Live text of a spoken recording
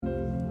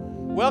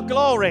Well,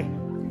 glory.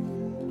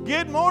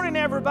 Good morning,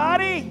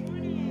 everybody.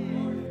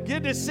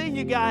 Good to see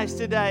you guys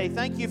today.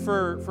 Thank you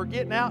for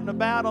getting out and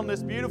about on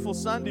this beautiful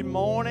Sunday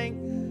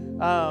morning.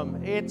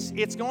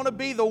 It's going to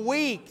be the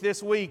week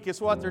this week, is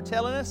what they're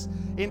telling us.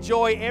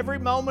 Enjoy every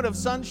moment of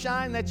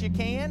sunshine that you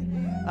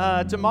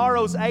can.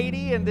 Tomorrow's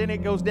 80, and then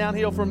it goes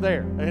downhill from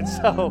there. And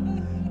so,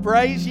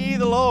 praise ye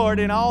the Lord.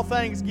 In all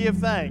things give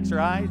thanks,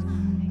 right?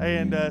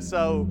 And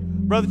so,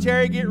 Brother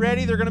Terry, get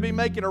ready. They're going to be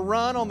making a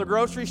run on the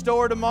grocery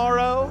store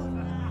tomorrow.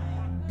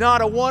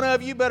 Not a one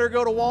of you better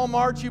go to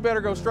Walmart. You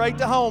better go straight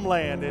to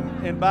Homeland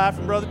and buy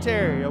from Brother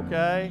Terry,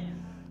 okay?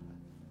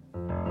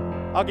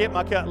 I'll get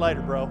my cut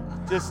later, bro.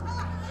 Just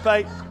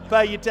pay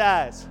your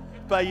tithes.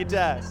 Pay your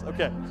tithes,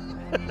 okay.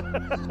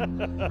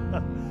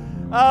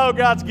 Oh,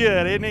 God's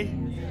good, isn't He?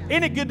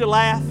 Isn't it good to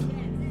laugh?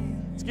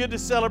 It's good to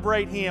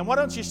celebrate Him. Why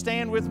don't you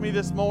stand with me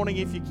this morning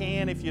if you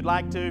can, if you'd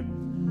like to.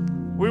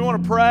 We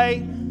want to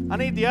pray. I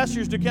need the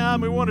ushers to come.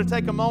 We want to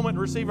take a moment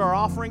and receive our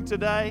offering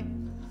today.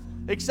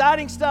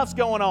 Exciting stuff's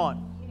going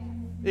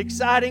on.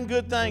 Exciting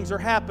good things are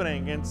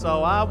happening. And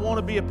so I want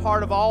to be a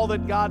part of all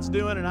that God's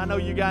doing, and I know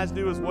you guys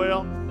do as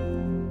well.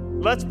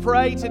 Let's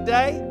pray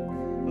today.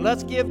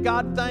 Let's give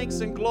God thanks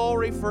and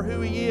glory for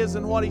who He is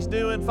and what He's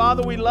doing.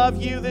 Father, we love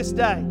You this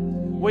day.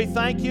 We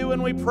thank You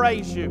and we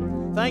praise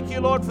You. Thank You,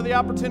 Lord, for the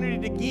opportunity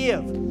to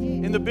give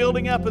in the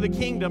building up of the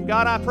kingdom.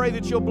 God, I pray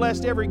that You'll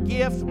bless every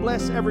gift,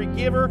 bless every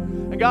giver,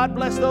 and God,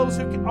 bless those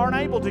who aren't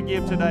able to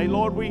give today.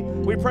 Lord,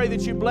 we pray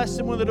that You bless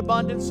them with an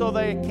abundance so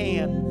they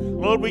can.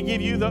 Lord, we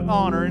give You the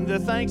honor and the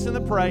thanks and the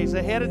praise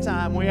ahead of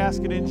time. We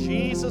ask it in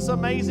Jesus'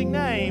 amazing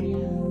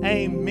name.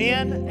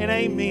 Amen and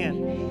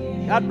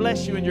amen. God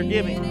bless you in your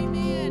giving.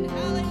 Amen.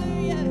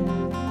 Hallelujah.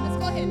 Let's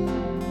go ahead.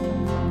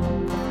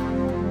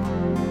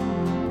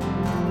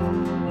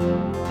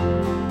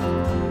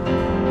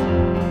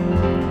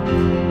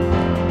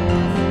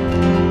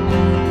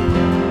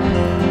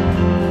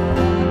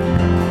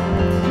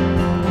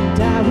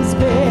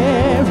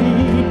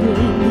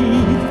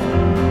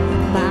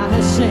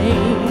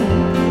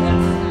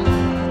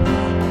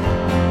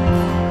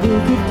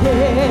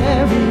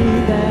 Carry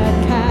that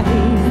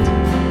kind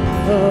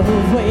of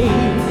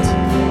weight.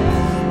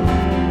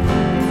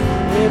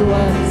 It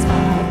was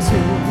hard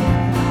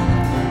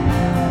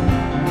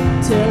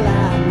till I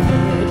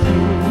met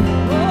You.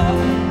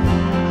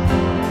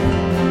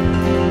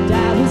 And I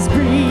was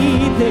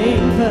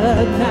breathing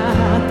but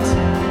not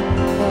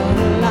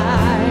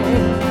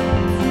alive.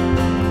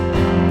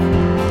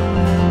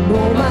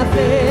 All my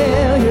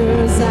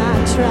failures I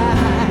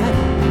tried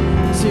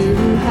to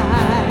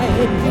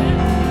hide.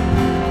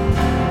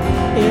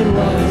 It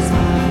was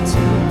hard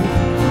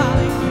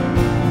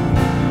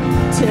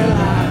till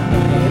I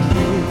met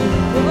You.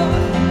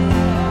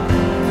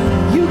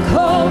 You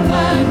called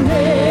my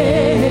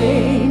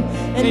name,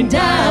 and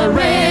I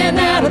ran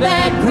out of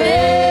that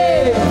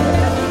grave,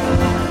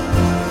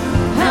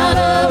 out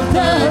of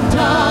the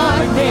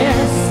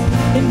darkness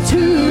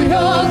into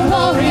Your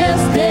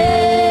glorious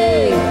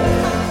day.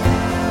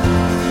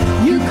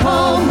 You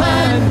called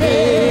my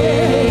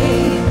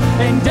name,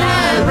 and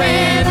I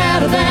ran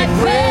out of that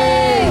grave,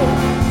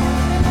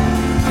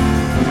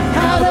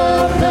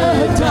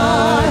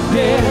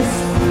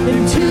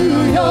 into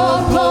Your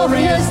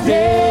glorious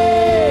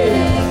day.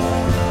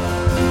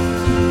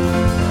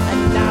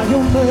 And now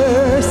Your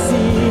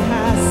mercy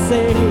has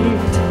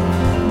saved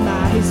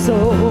my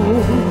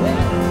soul.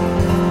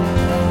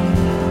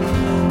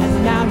 And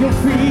now Your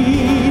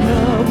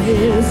freedom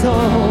is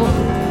all,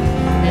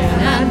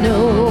 and I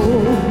know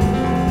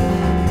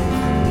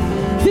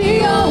the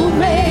old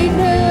made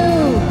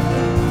new.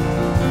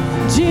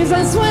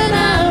 Jesus, when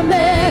I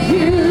met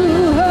You,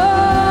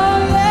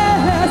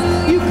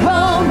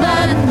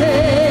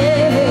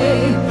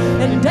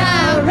 and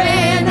I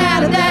ran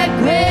out of that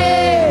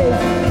grave,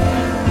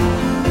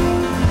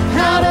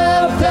 out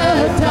of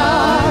the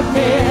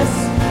darkness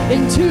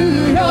into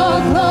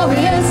Your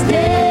glorious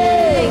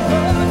day.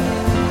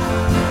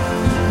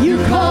 You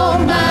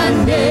called my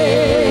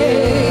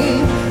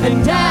name,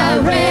 and I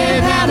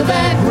ran out of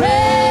that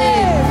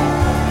grave,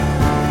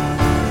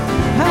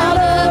 out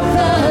of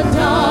the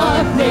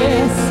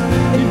darkness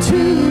into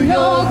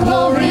Your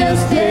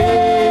glorious day.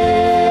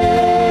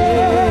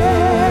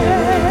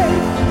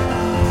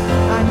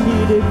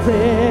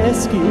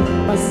 Rescue,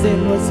 my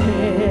sin was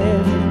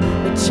heavy,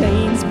 the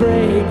chains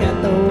break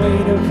at the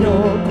weight of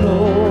Your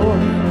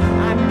glory.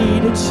 I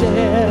needed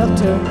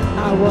shelter,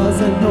 I was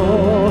an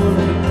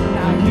orphan,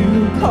 now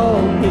You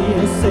called me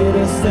a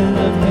citizen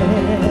of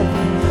heaven.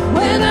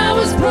 When I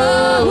was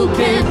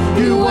broken,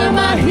 You were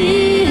my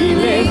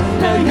healing,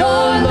 now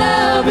Your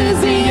love is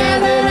the air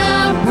that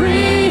I'm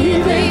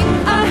breathing.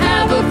 I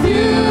have a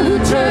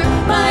future,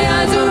 my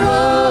eyes are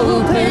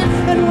open,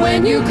 and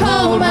when You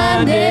call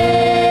my name,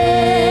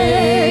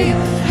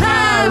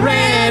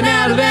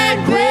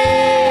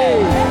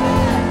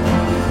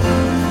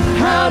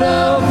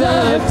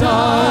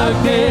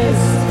 darkness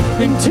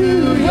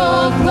into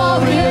Your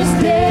glorious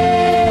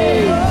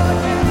day.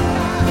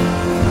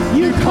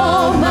 You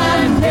called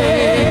my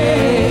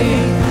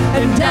name,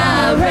 and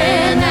I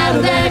ran out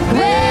of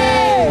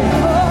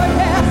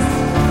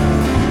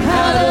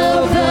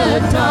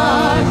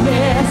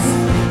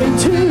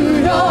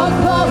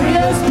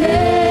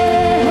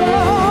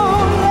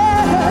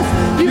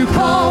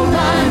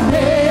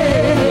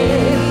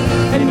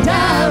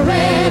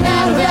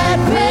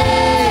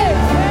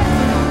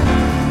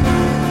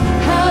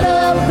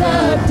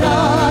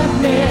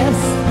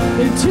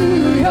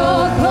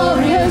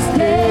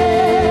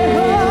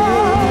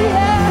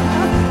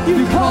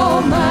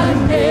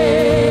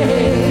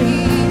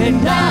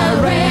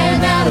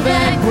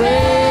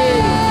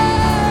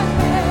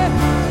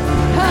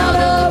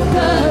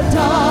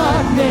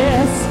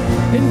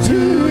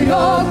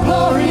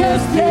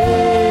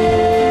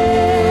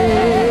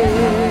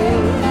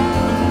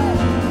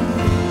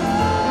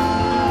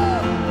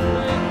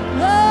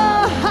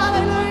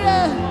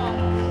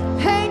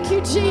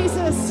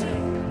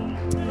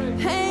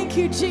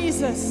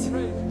Jesus.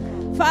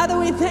 Father,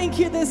 we thank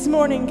you this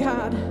morning,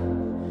 God.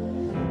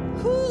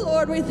 Ooh,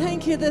 Lord, we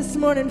thank you this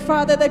morning,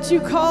 Father, that you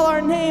call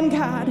our name,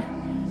 God.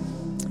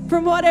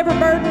 From whatever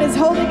burden is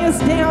holding us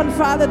down,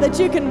 Father, that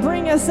you can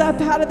bring us up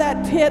out of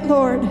that pit,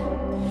 Lord,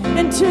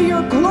 into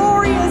your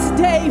glorious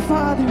day,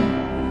 Father.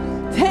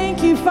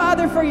 Thank you,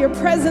 Father, for your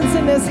presence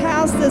in this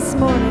house this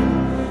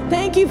morning.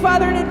 Thank you,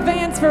 Father, in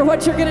advance for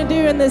what you're going to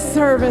do in this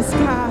service,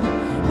 God.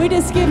 We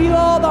just give you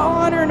all the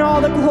honor and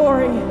all the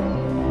glory.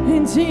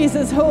 In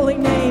Jesus' holy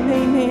name,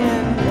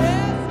 amen.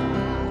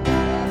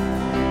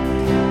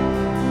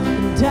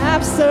 And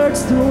I've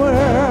searched the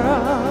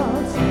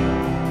world,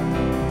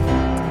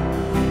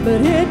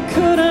 but it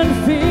couldn't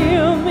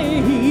fill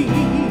me.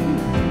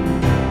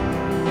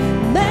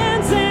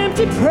 Man's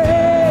empty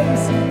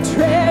praise,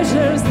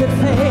 treasures that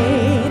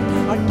fade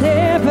are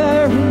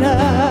never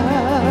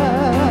enough.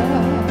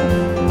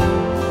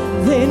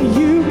 Then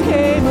you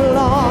came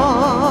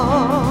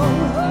along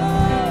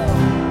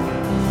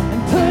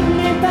and put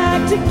me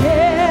back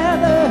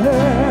together,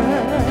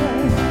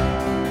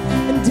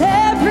 and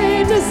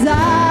every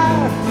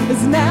desire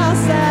is now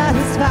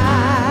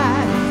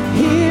satisfied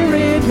here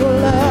in your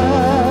love.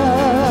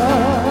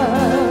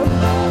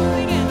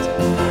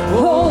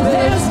 Oh,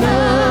 there's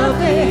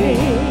nothing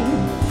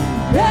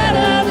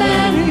better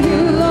than you,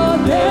 Lord.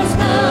 There's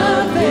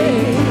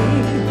nothing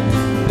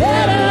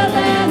better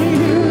than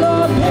you,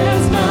 Lord.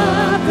 There's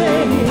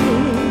nothing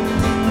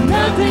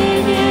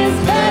is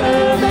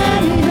better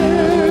than you.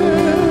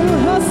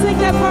 I'll sing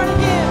that part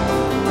again.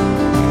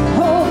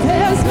 Oh,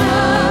 there's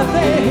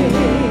nothing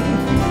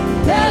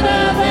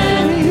better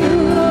than you,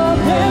 Lord.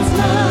 There's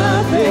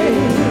nothing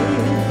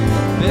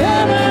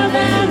better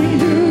than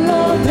you,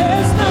 Lord.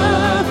 There's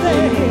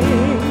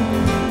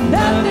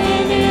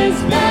nothing is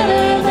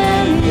better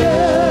than you.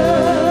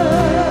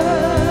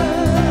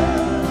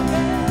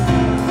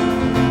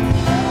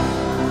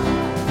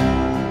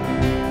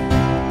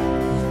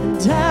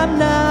 And I'm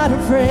not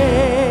afraid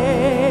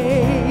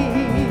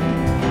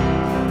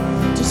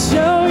to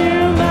show you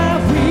my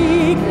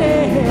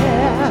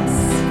weakness,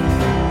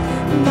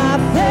 my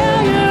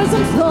failures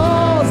and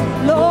flaws.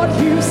 Lord,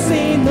 you've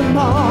seen them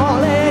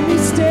all, and you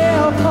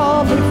still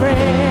call me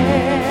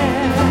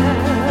friend.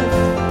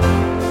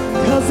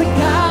 'Cause the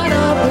God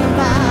of the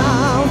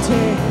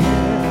mountain,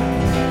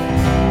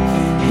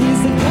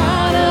 He's the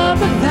God of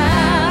the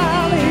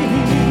valley,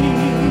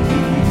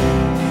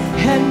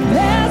 and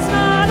there's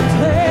not a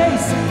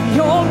place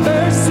your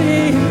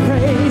mercy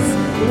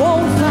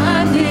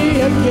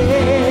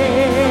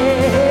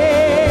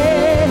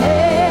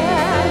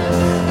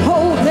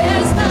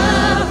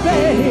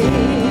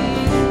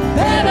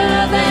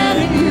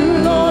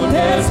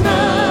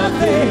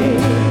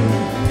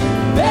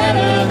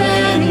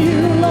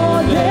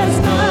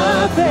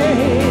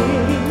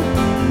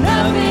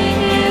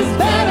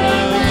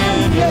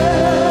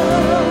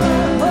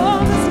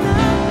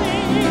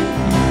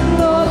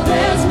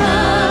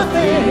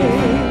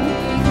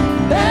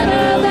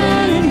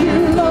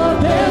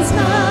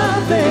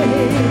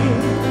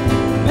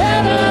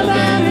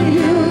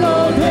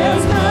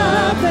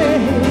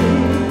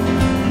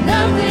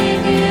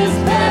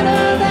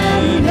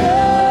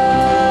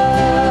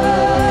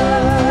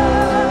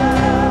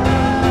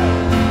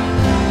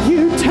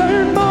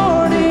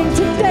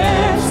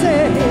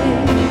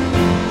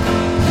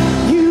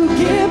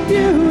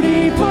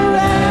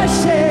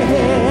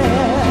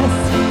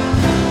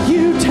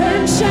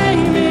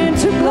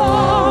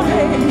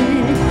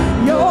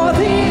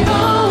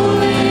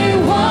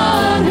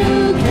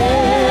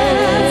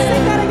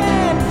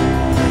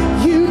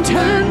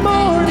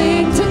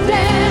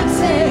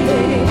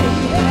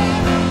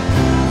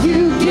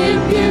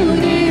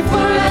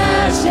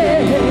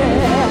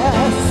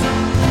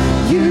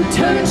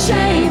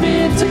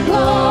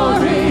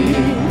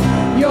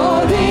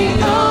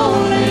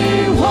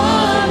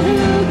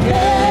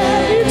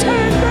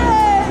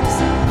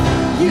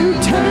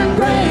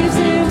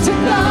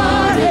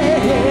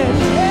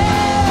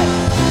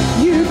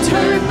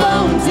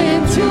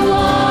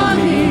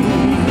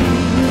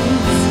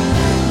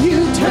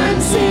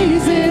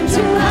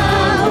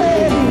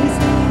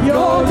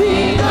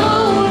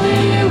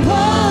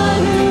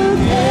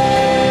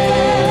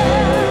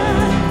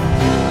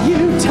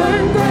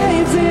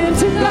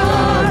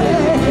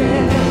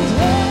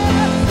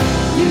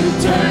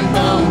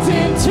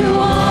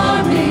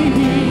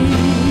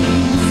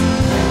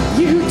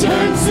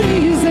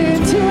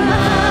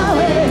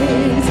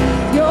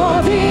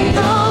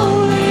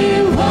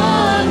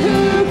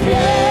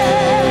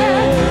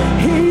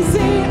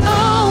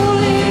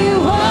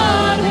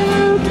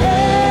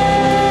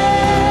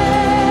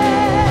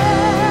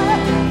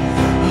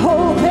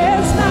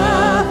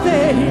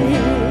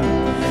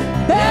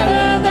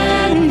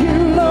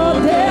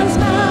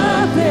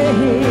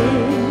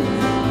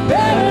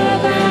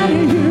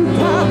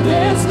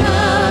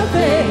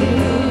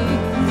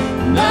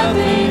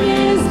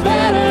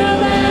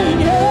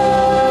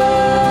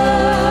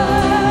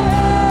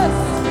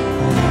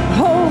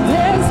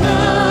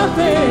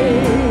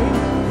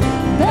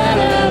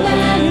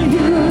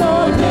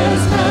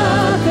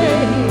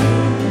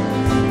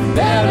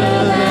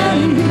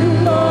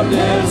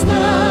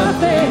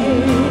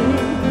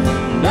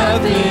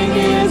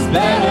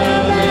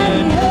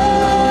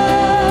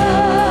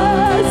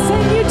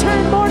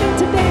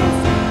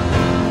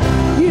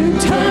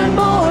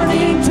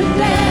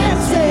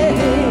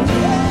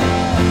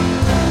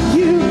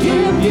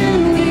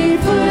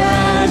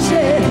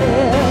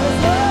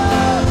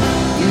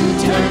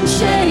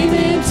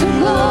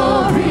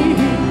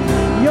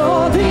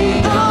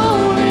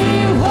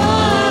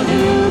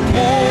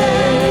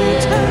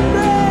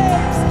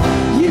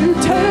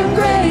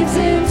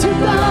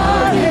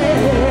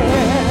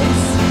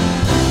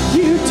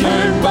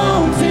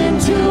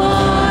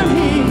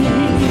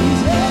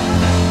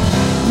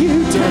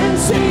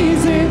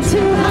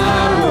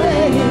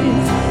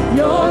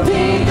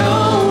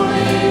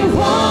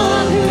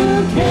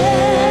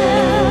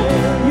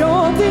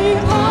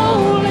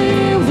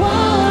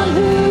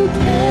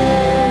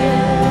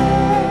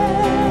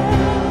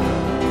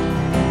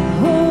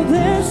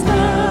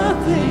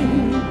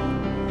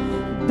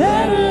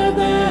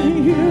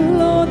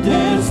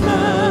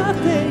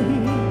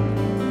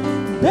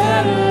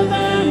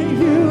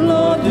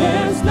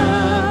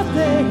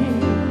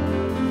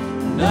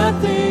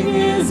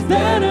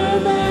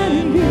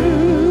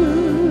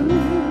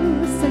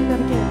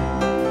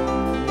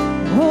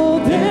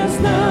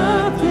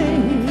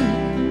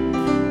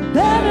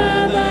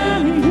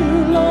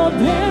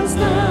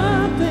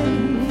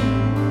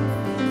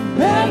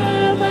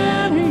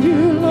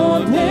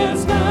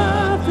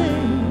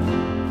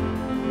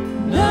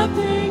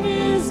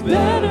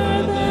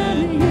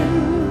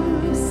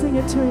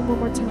one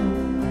more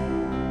time.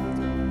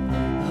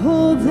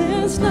 Oh,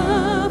 there's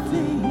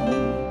nothing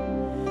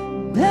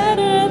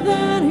better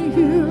than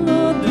you,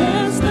 Lord.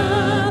 There's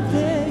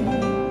nothing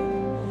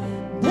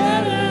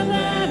better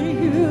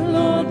than you,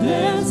 Lord.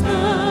 There's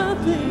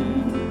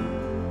nothing,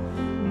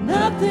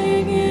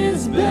 nothing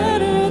is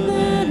better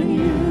than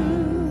you.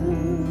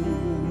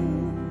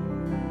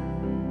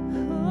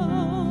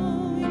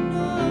 Oh, you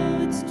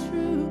know it's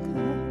true,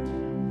 God.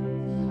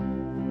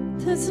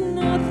 There's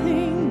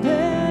nothing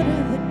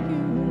better than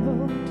you,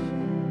 Lord.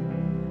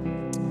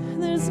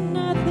 There's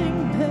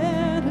nothing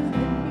better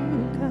than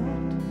you,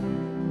 God.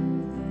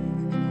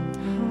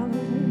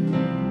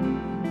 Hallelujah.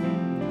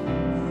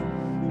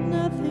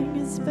 Nothing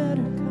is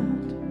better,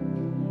 God.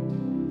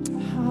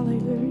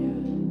 Hallelujah.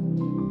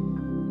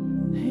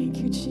 Thank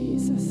you,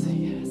 Jesus.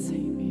 Yes,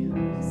 amen.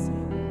 Yes,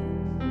 amen.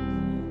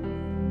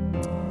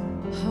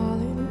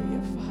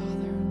 Hallelujah,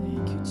 Father.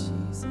 Thank you,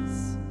 Jesus.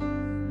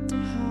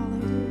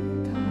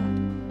 Hallelujah, God.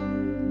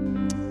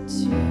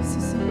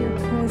 Jesus, in your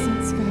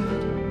presence,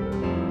 God.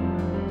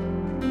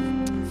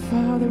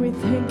 Father, we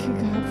thank you,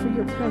 God, for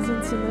your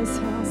presence in this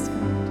house,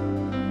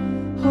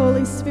 God.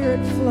 Holy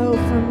Spirit, flow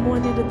from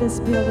one end of this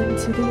building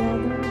to the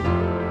other,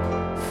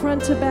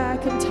 front to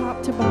back and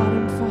top to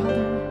bottom,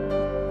 Father.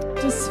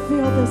 Just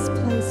fill this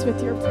place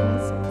with your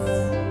presence.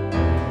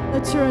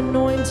 Let your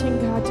anointing,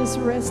 God, just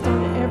rest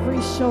on every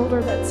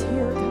shoulder that's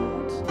here,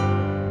 God.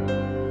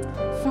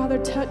 Father,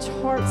 touch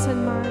hearts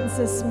and minds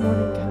this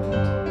morning,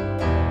 God.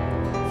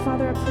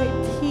 Father, I pray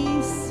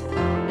peace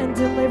and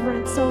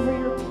deliverance over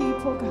your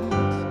people,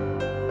 God.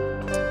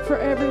 For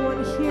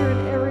everyone here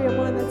and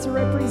everyone that's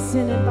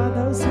represented by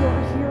those who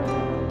are here,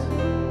 God.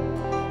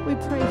 We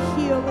pray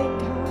healing,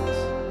 God.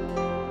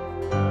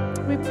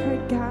 We pray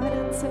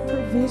guidance and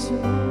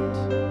provision, Lord.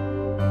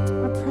 I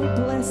pray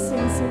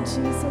blessings in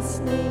Jesus'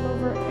 name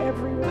over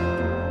everyone,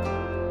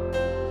 God,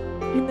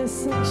 in this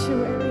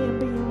sanctuary and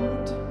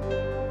beyond.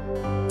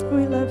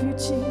 We love you,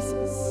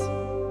 Jesus.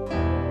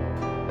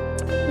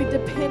 We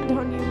depend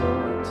on you,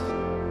 Lord.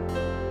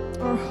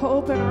 Our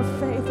hope and our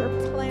faith are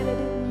planted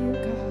in you,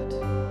 God.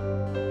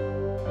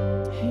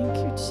 Thank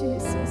you,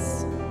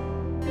 Jesus.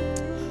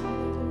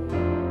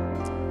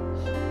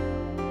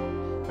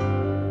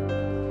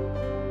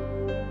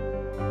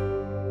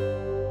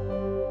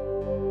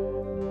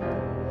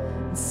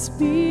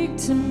 Speak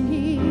to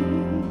me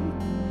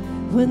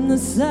when the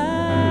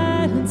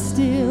silence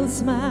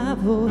steals my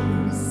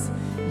voice.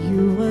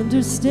 You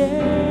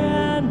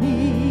understand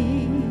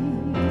me.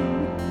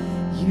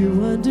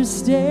 You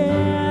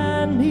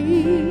understand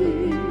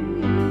me.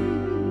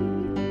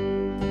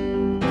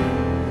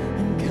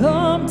 And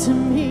come to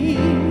me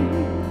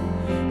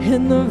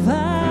in the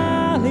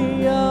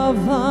valley of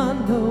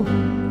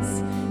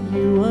unknowns.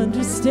 You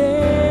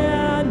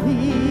understand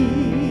me.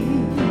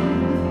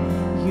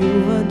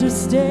 You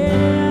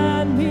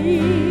understand me.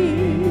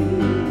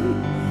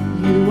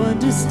 You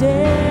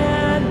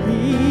understand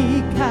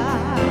me,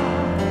 God.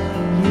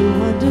 You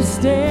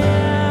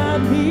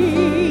understand me.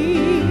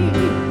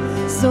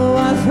 So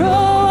I throw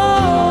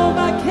all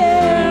my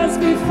cares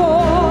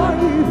before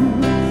you.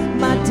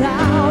 My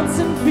doubts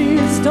and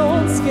fears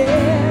don't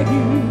scare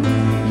you.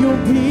 You're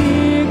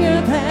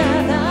bigger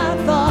than I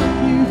thought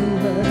you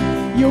were.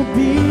 You're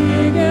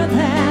bigger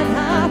than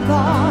I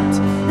thought.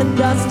 And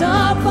I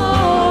stop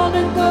all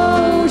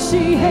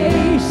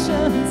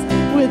negotiations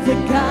with the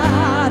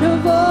God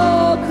of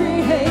all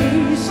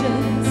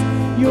creations.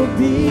 You're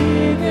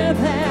bigger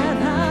than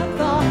I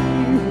thought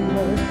you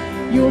were.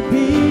 You're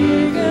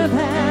bigger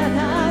than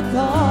I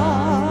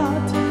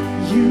thought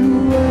you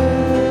were.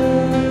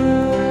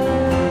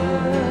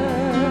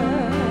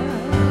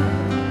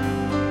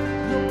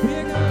 You're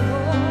bigger,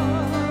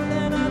 Lord,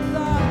 than I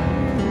thought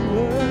you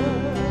were.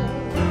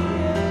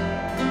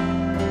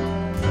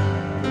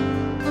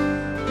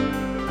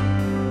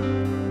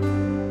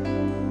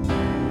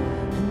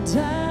 And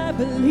I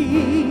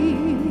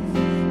believe,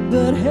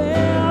 but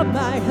help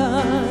my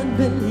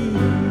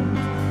unbelief.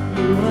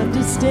 You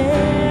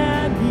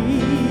understand me.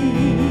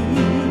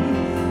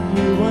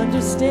 You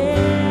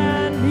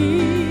understand me.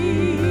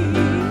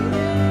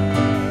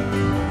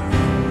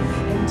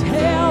 And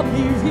help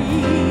me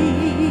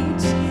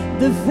reach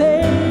the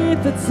faith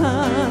that's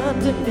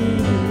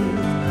underneath.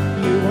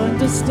 You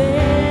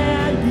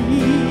understand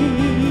me.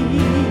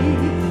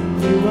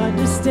 You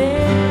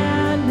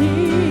understand me.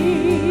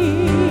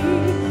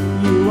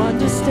 You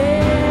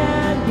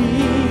understand me,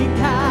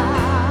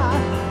 God.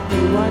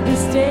 You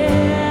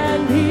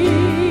understand me.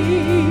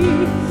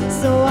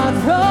 So I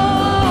throw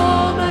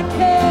all my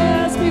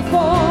cares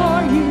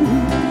before you.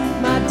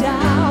 My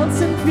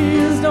doubts and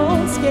fears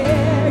don't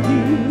scare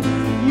you.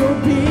 You're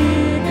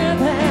bigger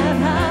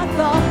than I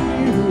thought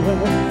you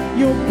were.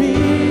 You're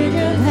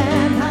bigger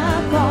than I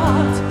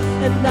thought.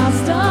 And I'll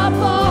stop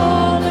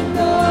all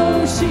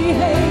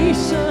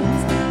negotiations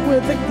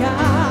with the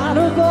God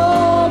of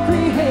all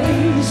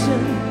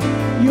creation.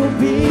 You're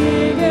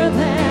bigger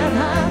than I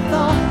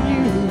thought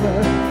you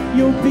were.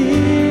 You're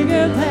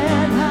bigger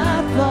than I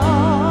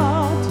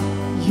thought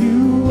you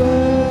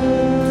were.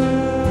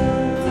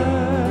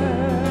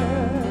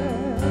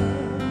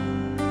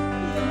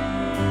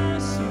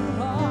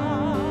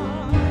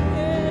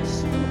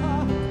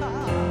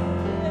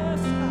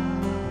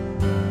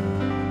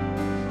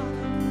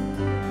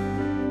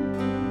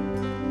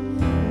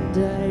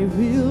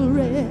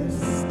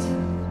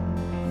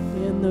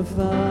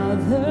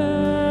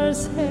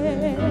 Father's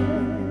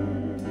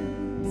hands.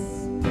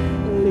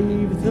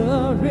 Leave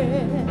the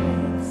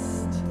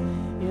rest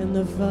in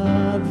the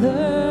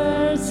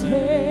Father's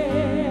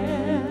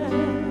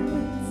hands.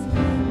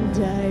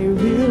 And I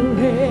will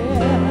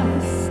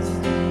rest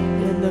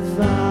in the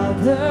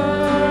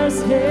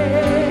Father's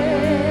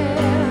hands.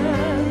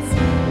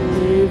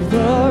 Leave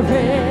the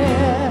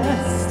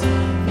rest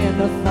in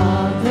the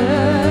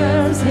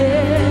Father's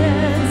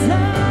hands.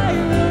 I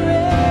will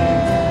rest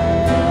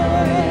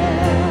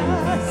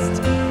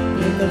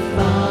in the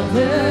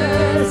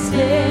Father's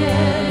hands.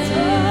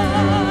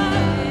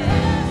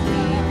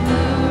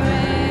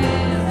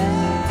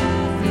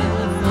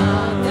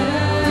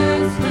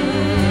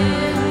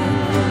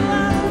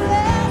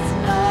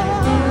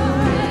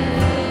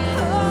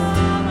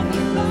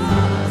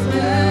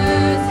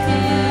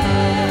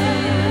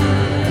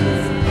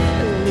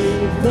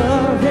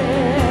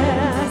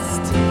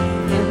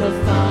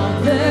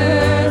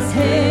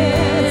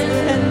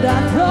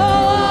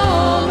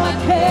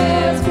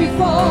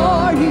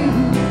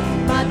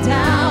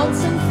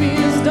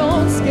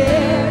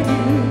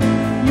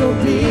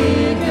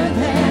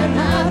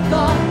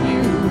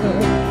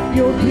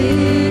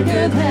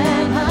 Bigger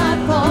than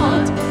I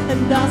thought,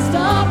 and I'll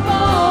stop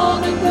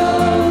all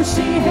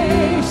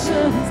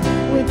negotiations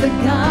with the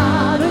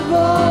God of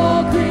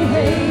all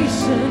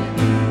creation.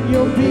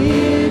 You're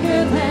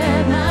bigger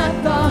than I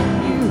thought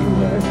you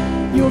were.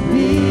 You're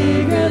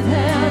bigger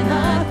than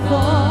I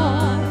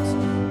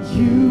thought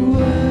you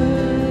were.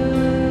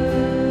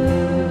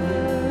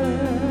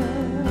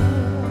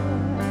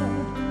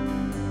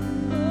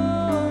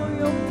 Oh,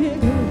 you're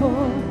bigger,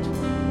 Lord.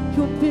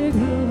 You're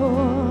bigger,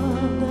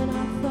 Lord, than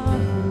I thought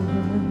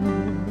you were.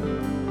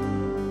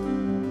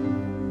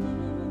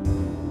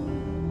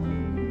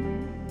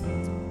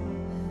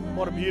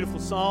 What a beautiful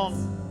song.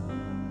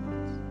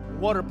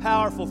 What a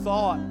powerful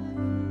thought.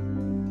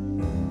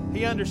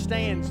 He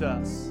understands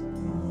us.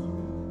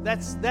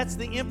 That's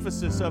the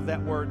emphasis of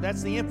that word.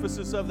 That's the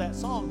emphasis of that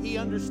song. He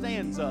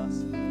understands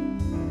us.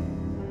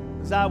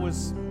 As I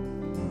was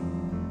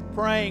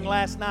praying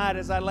last night,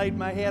 as I laid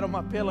my head on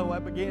my pillow, I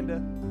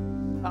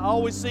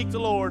always seek the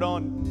Lord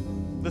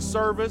on the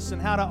service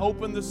and how to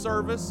open the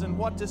service and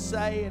what to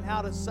say and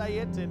how to say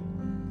it. And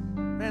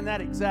man,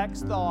 that exact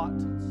thought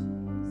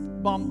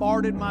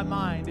bombarded my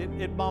mind.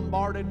 It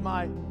bombarded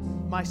my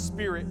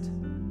spirit.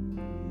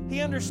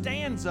 He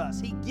understands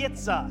us. He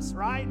gets us,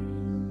 right?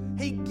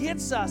 He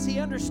gets us. He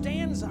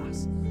understands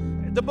us.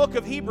 The book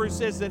of Hebrews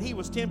says that He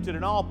was tempted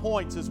in all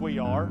points as we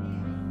are,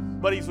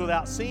 but He's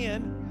without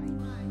sin.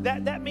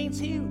 That means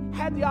He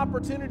had the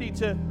opportunity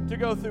to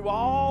go through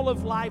all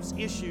of life's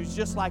issues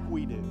just like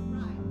we do.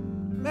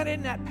 Man,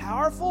 isn't that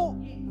powerful?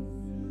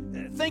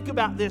 Think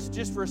about this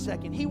just for a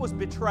second. He was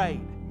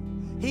betrayed.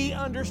 He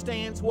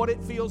understands what it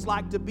feels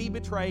like to be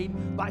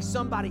betrayed by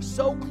somebody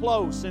so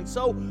close and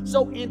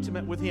so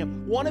intimate with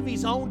Him. One of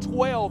His own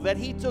 12 that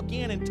He took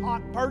in and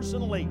taught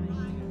personally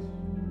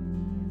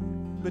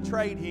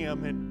betrayed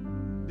Him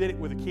and did it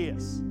with a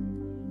kiss.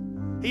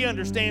 He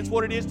understands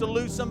what it is to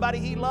lose somebody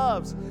He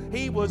loves.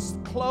 He was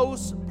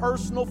close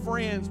personal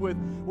friends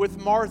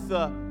with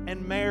Martha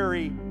and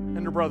Mary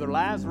and her brother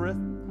Lazarus.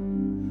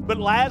 But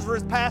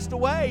Lazarus passed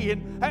away,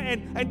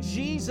 and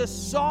Jesus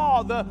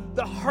saw the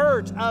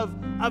hurt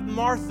of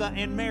Martha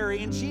and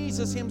Mary, and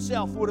Jesus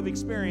Himself would have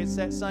experienced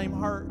that same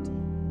hurt,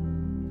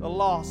 the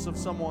loss of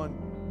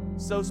someone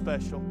so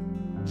special.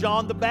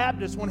 John the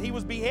Baptist, when he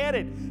was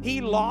beheaded, he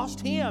lost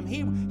him.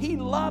 He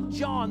loved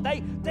John.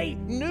 They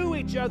knew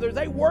each other.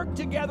 They worked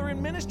together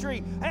in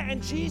ministry,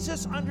 and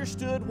Jesus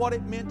understood what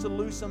it meant to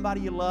lose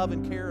somebody you love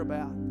and care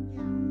about.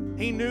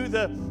 He knew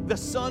the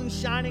sun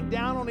shining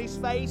down on His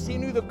face. He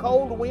knew the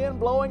cold wind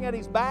blowing at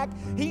His back.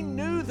 He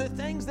knew the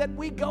things that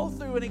we go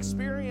through and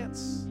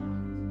experience.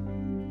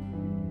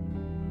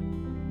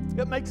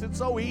 It makes it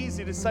so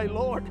easy to say,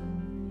 Lord,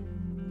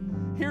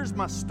 here's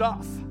my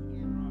stuff.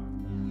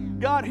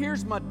 God,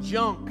 here's my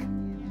junk.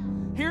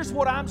 Here's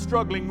what I'm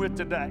struggling with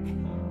today.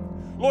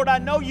 Lord, I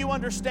know You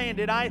understand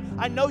it. I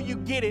know You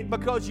get it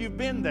because You've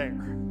been there.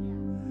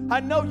 I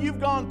know you've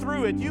gone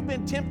through it. You've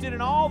been tempted in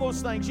all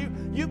those things.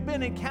 You've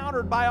been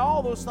encountered by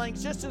all those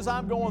things just as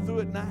I'm going through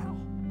it now.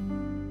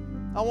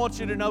 I want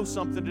you to know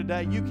something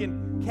today. You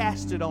can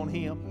cast it on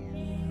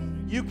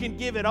Him. You can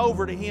give it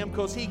over to Him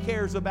because He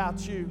cares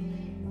about you.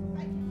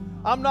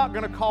 I'm not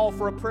going to call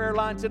for a prayer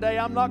line today.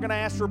 I'm not going to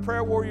ask for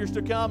prayer warriors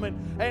to come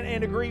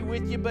and agree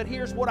with you, but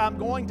here's what I'm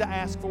going to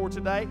ask for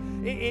today.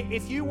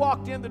 If you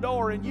walked in the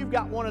door and you've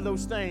got one of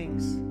those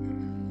things,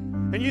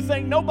 and you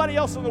think nobody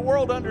else in the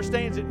world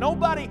understands it,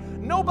 nobody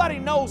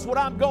knows what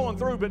I'm going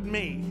through but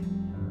me.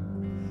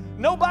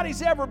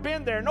 Nobody's ever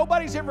been there.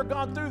 Nobody's ever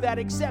gone through that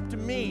except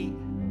me.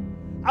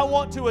 I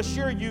want to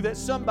assure you that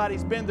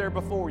somebody's been there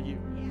before you.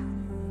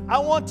 I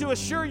want to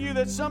assure you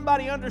that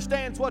somebody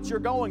understands what you're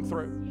going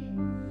through.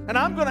 And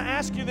I'm going to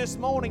ask you this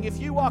morning, if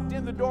you walked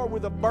in the door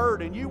with a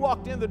burden, you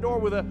walked in the door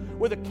with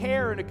a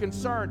care and a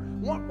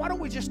concern, why don't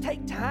we just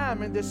take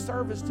time in this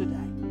service today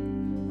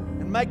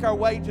and make our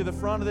way to the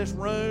front of this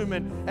room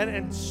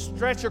and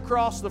stretch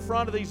across the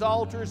front of these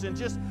altars and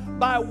just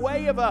by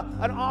way of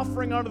an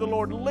offering unto the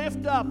Lord,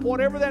 lift up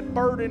whatever that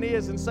burden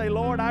is and say,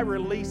 Lord, I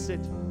release it.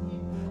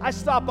 I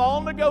stop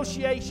all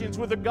negotiations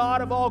with the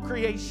God of all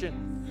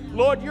creation.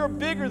 Lord, you're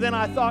bigger than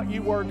I thought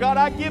you were. God,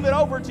 I give it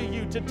over to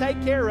you to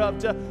take care of,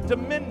 to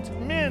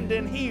mend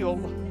and heal.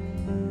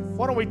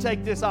 Why don't we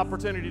take this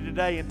opportunity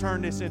today and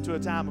turn this into a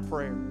time of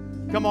prayer?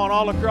 Come on,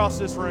 all across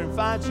this room,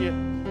 find you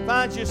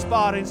a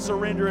spot and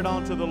surrender it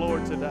onto the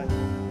Lord today.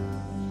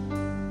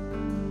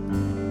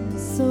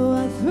 So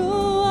I throw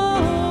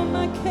all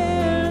my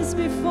cares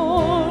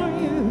before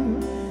you.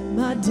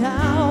 My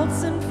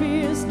doubts and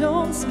fears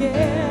don't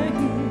scare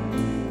you.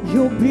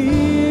 You're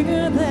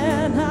bigger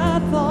than I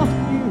thought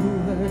you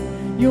were.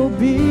 You're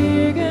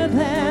bigger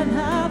than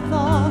I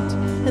thought.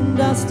 And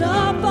I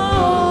stop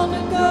all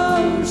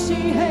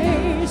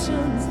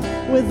negotiations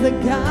with the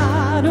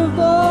God of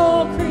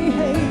all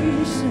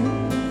creation.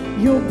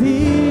 You're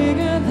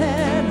bigger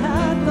than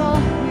I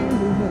thought you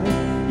were.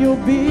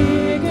 You're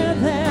bigger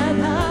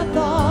than I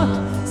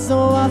thought.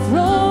 So I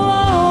throw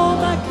all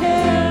my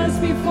cares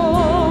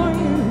before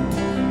you.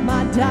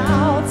 My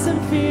doubts and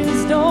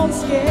fears don't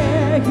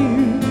scare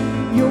you.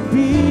 You're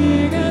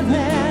bigger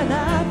than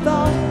I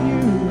thought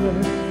you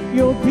were.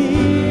 You're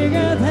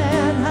bigger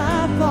than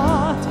I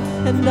thought.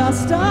 And I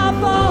stop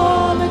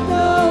all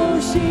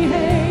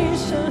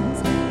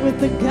negotiations with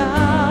the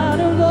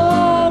God of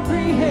all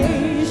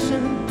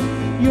creation.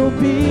 You're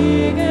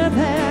bigger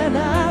than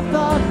I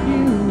thought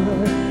you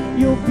were.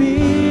 You're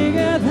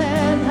bigger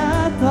than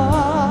I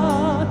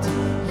thought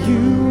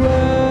you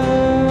were.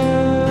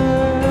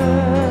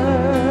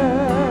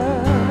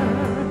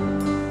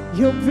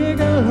 You're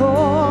bigger,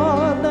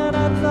 Lord, than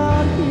I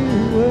thought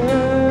you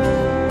were.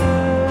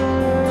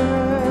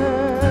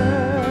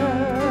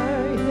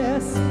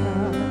 Yes,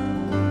 God.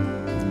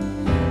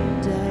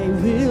 And I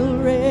will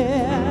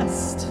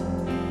rest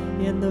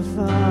in the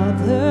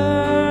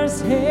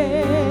Father's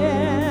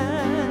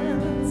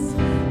hands.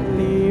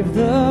 Leave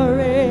the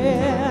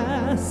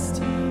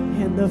rest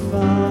in the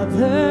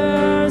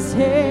Father's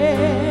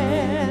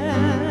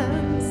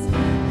hands.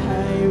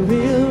 I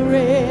will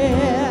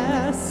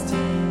rest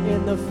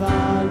in the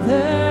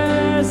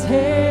Father's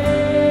hands.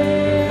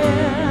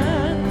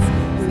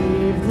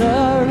 Leave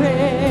the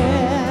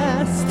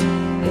rest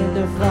in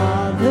the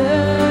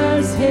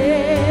Father's hands.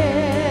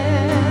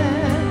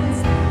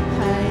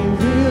 I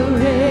will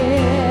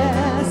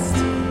rest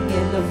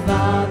in the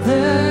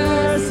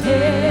Father's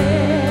hands.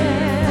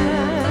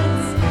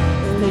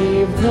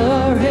 Leave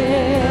the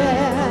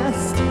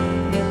rest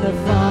in the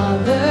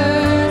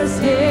Father's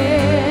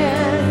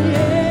hands.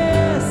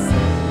 Yes,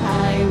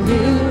 I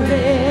will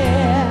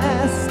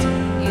rest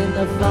in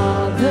the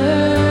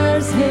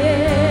Father's hands.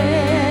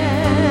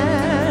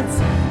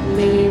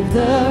 Leave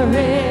the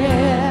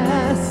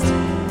rest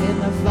in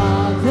the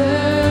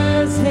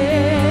Father's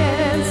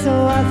hands. So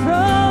I throw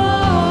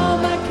all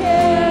my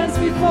cares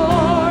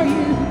before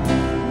you.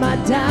 My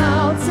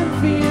doubts and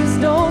fears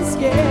don't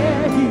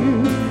scare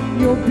you.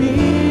 You're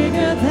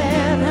bigger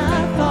than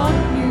I thought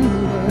you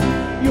were.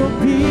 You're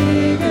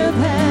bigger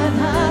than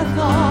I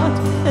thought.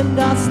 And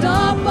I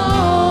stop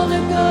all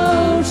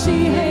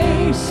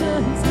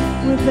negotiations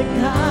with the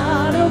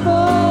God of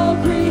all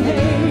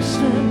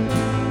creation.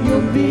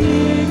 You're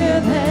bigger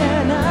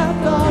than I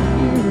thought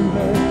you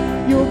were.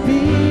 You're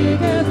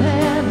bigger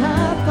than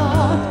I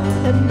thought.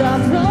 And I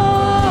throw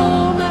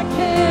all my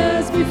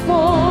cares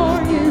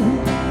before you.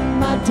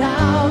 My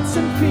doubts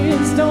and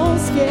fears don't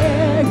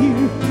scare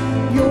you.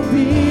 You're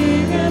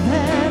bigger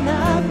than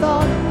I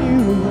thought you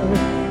were.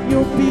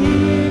 You're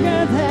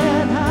bigger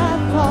than I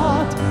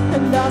thought.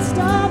 And I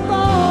stop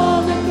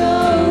all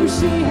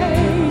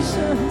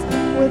negotiations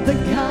with the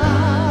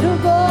God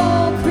of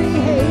all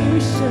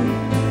creation.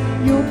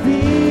 You're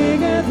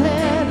bigger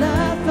than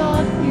I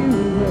thought you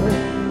were.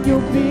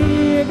 You're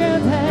bigger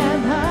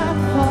than I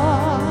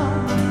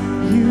thought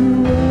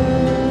you were.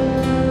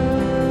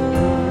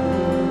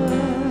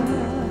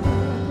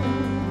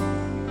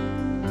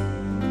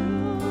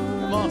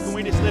 Come on, can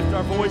we just lift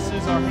our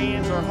voices, our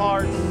hands, our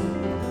hearts,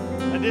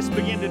 and just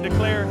begin to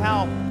declare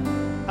how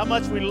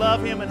much we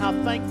love Him and how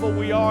thankful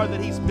we are that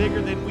He's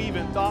bigger than we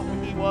even thought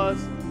He was.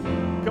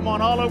 Come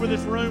on, all over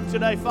this room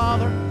today,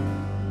 Father.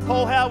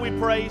 Oh, how we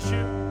praise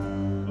You.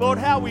 Lord,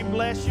 how we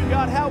bless You.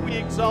 God, how we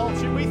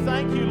exalt You. We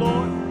thank You,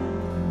 Lord.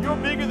 You're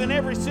bigger than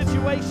every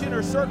situation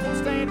or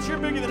circumstance. You're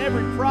bigger than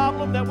every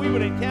problem that we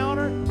would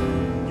encounter.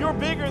 You're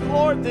bigger,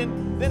 Lord,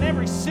 than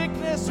every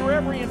sickness or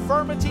every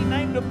infirmity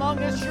named among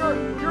us.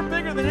 You're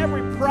bigger than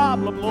every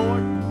problem,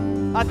 Lord.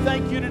 I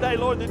thank You today,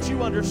 Lord, that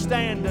You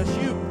understand us.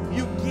 You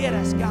get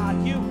us,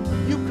 God. You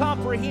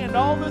comprehend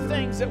all the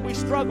things that we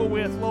struggle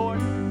with, Lord.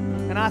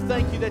 And I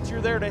thank You that You're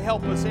there to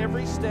help us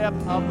every step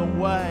of the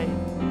way.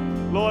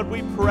 Lord,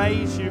 we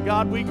praise You.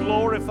 God, we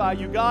glorify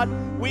You. God,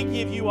 we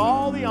give You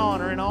all the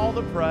honor and all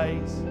the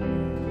praise.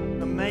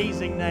 The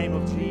amazing name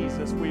of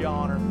Jesus we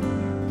honor.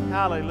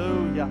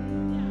 Hallelujah.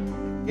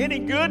 Any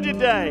good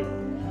today?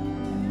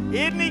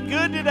 Isn't He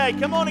good today?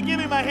 Come on and give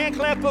Him a hand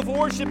clap of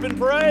worship and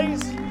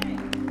praise.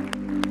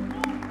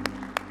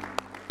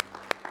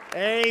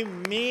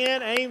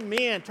 Amen,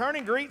 amen. Turn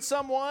and greet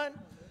someone.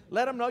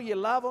 Let them know you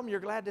love them. You're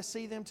glad to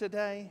see them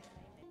today.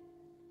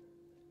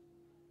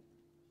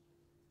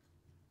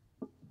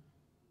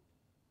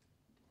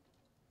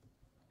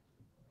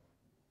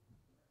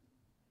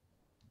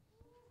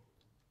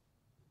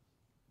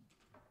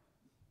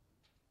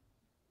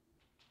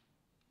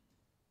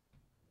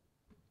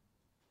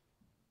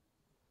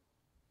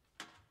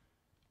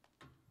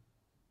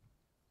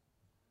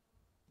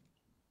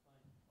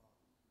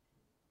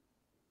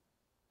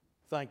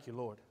 Thank you,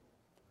 Lord.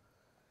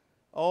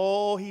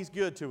 Oh, He's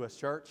good to us,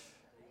 church.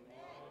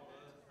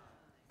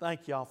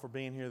 Thank y'all for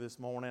being here this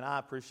morning. I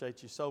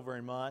appreciate you so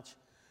very much.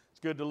 It's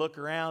good to look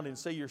around and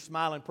see your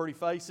smiling, pretty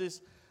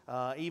faces.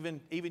 Even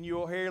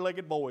you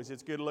hair-legged boys,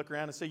 it's good to look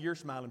around and see your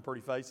smiling,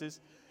 pretty faces.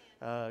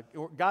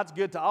 God's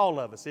good to all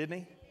of us, isn't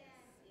He?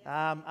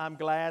 I'm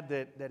glad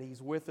that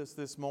He's with us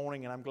this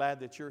morning, and I'm glad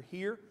that you're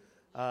here.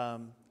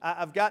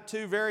 I've got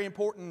two very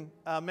important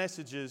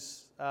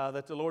messages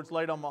that the Lord's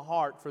laid on my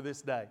heart for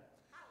this day.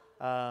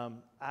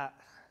 Vonda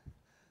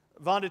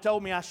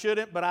told me I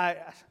shouldn't, but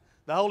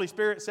the Holy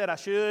Spirit said I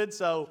should,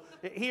 so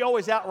He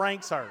always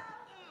outranks her.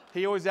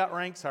 He always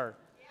outranks her.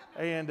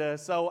 And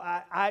so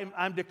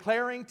I'm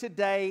declaring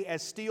today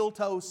as Steel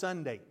Toe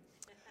Sunday.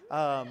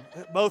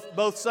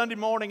 Both Sunday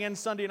morning and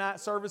Sunday night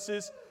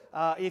services.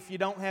 If you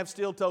don't have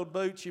steel-toed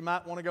boots, you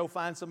might want to go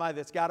find somebody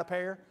that's got a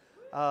pair.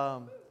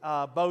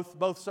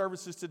 Both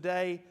services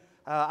today,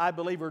 I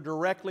believe, are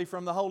directly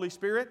from the Holy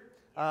Spirit.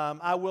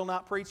 I will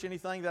not preach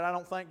anything that I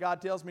don't think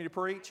God tells me to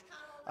preach.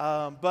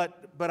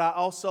 But I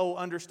also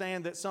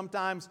understand that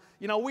sometimes,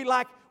 we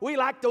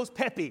like those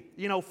peppy,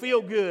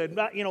 feel good,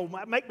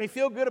 make me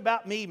feel good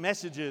about me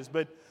messages.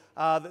 But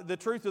the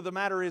truth of the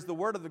matter is the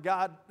Word of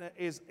God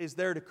is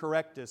there to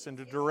correct us and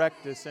to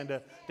direct us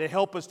and to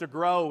help us to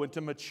grow and to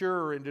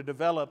mature and to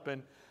develop.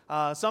 And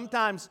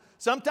sometimes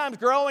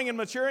growing and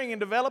maturing and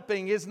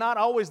developing is not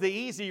always the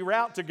easy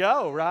route to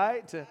go,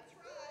 right?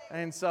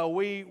 And so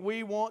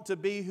we want to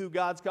be who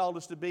God's called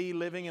us to be,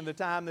 living in the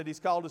time that He's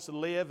called us to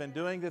live and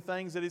doing the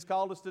things that He's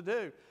called us to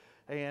do.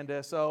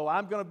 And so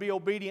I'm going to be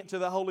obedient to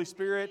the Holy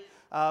Spirit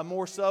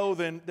more so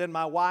than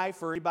my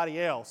wife or anybody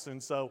else.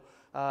 And so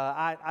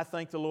I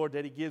thank the Lord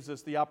that He gives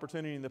us the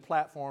opportunity and the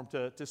platform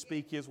to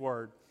speak His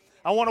Word.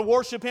 I want to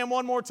worship Him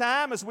one more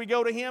time as we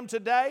go to Him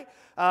today.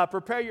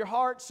 Prepare your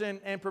hearts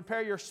and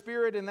prepare your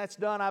spirit, and that's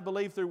done, I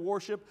believe, through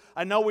worship.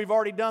 I know we've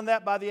already done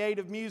that by the aid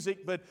of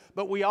music,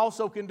 but we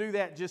also can do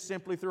that just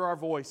simply through our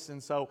voice.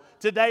 And so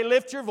today,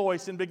 lift your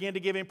voice and begin to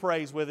give Him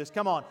praise with us.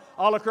 Come on,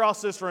 all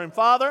across this room.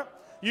 Father,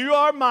 You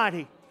are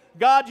mighty.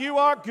 God, You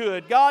are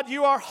good. God,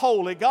 You are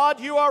holy.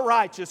 God, You are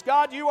righteous.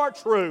 God, You are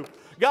true.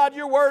 God,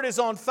 Your word is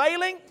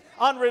unfailing,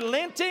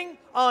 unrelenting,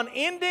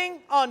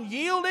 unending,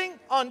 unyielding,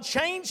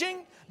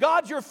 unchanging.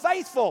 God, You're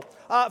faithful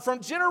from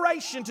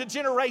generation to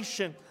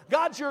generation.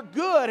 God, You're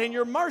good, and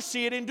Your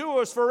mercy, it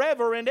endures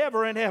forever and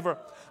ever and ever.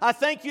 I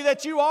thank You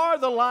that You are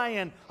the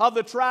Lion of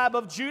the tribe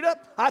of Judah.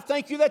 I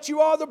thank You that You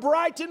are the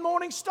bright and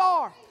morning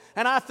star.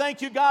 And I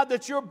thank You, God,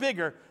 that You're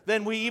bigger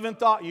than we even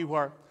thought You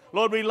were.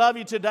 Lord, we love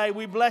You today.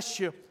 We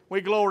bless You.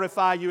 We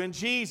glorify You in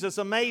Jesus'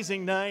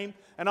 amazing name.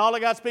 And all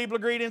of God's people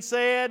agreed and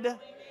said, Amen.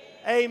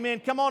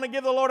 Amen. Come on and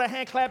give the Lord a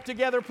hand clap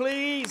together,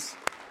 please.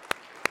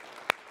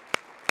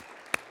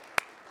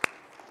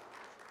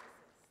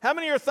 How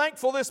many are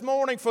thankful this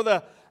morning for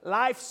the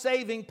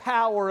life-saving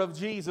power of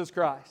Jesus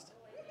Christ?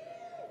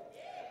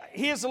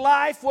 His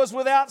life was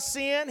without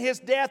sin. His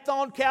death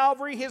on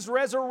Calvary, His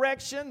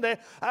resurrection.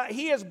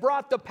 He has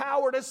brought the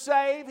power to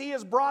save. He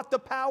has brought the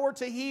power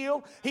to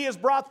heal. He has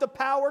brought the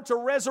power to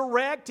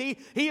resurrect. He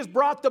has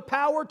brought the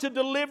power to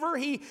deliver.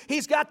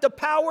 He's got the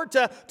power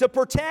to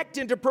protect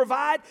and to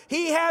provide.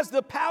 He has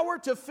the power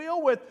to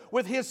fill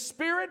with His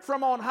Spirit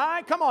from on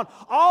high. Come on.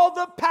 All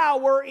the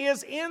power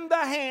is in the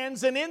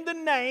hands and in the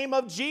name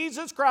of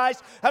Jesus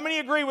Christ. How many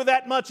agree with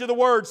that much of the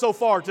Word so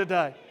far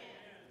today?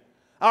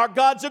 Our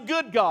God's a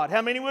good God.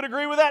 How many would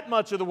agree with that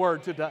much of the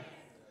Word today?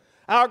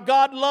 Our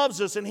God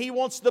loves us and He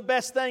wants the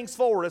best things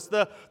for us.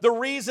 The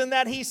reason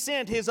that He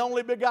sent His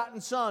only begotten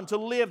Son to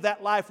live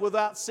that life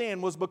without sin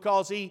was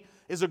because He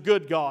is a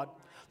good God.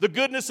 The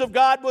goodness of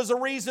God was the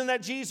reason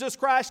that Jesus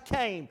Christ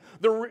came.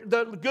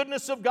 The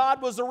goodness of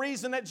God was the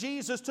reason that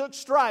Jesus took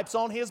stripes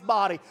on His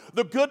body.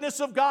 The goodness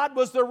of God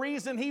was the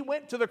reason He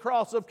went to the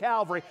cross of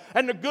Calvary.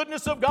 And the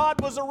goodness of God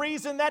was the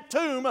reason that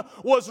tomb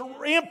was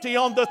empty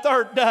on the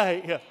third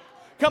day.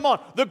 Come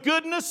on. The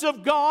goodness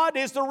of God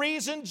is the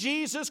reason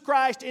Jesus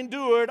Christ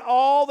endured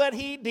all that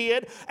He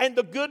did. And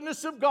the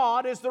goodness of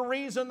God is the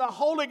reason the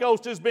Holy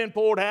Ghost has been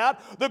poured out.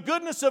 The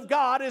goodness of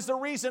God is the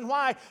reason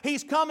why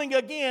He's coming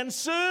again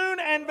soon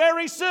and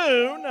very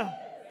soon.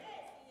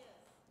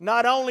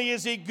 Not only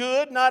is He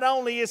good, not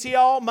only is He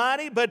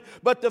almighty, but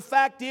the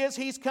fact is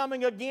He's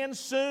coming again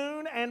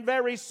soon and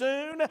very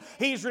soon.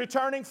 He's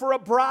returning for a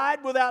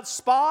bride without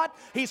spot.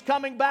 He's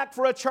coming back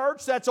for a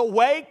church that's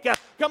awake.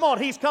 Come on,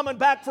 He's coming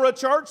back for a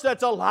church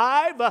that's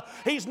alive.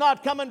 He's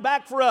not coming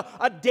back for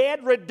a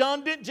dead,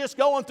 redundant, just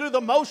going through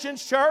the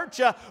motions church,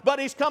 but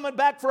He's coming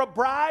back for a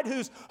bride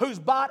who's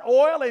bought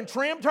oil and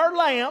trimmed her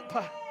lamp,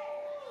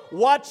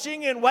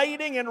 watching and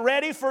waiting and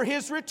ready for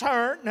His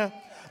return.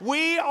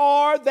 We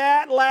are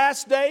that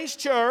last days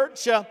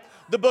church.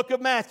 The book of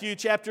Matthew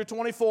chapter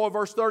 24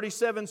 verse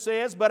 37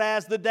 says, "But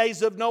as the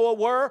days of Noah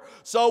were,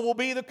 so will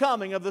be the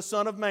coming of the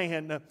Son of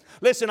Man."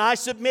 Listen, I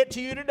submit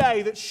to you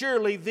today that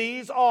surely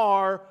these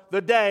are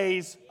the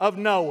days of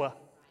Noah.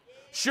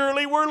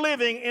 Surely we're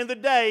living in the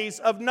days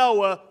of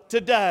Noah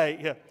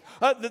today.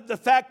 The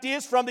fact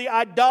is, from the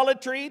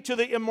idolatry to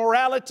the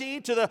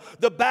immorality to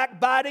the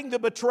backbiting, the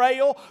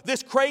betrayal,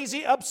 this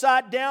crazy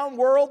upside down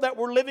world that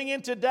we're living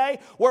in today,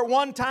 where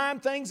one time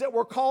things that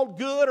were called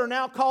good are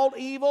now called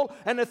evil,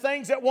 and the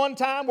things that one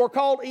time were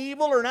called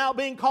evil are now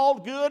being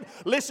called good.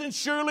 Listen,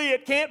 surely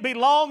it can't be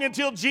long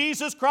until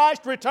Jesus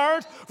Christ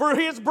returns for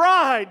His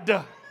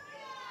bride.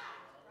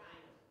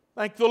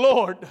 Thank the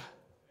Lord.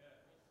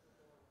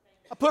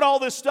 I put all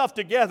this stuff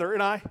together,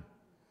 and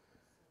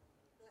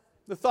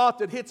the thought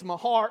that hits my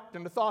heart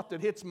and the thought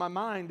that hits my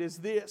mind is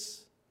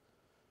this.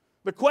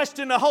 The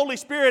question the Holy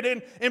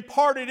Spirit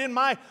imparted in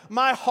my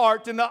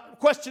heart, and the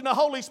question the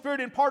Holy Spirit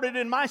imparted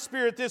in my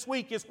spirit this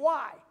week is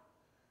why?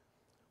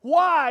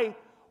 Why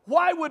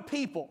would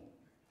people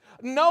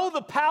know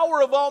the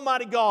power of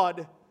Almighty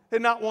God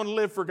and not want to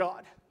live for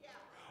God?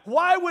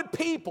 Why,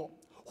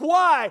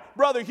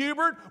 Brother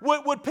Hubert,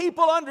 would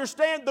people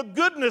understand the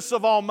goodness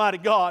of Almighty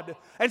God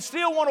and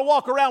still want to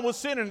walk around with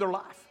sin in their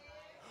life?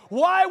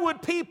 Why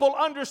would people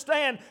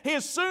understand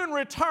His soon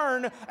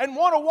return and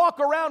want to walk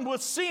around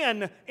with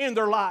sin in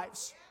their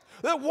lives?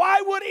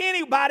 Why would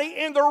anybody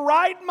in their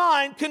right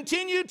mind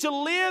continue to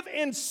live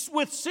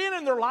with sin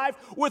in their life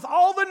with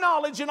all the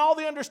knowledge and all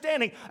the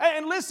understanding?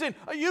 And listen,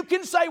 you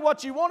can say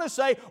what you want to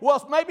say.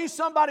 Well, maybe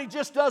somebody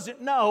just doesn't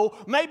know.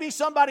 Maybe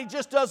somebody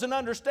just doesn't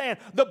understand.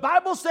 The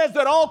Bible says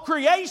that all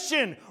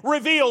creation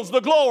reveals the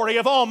glory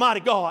of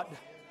Almighty God.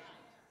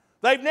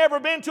 They've never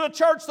been to a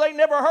church. They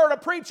never heard a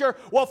preacher.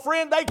 Well,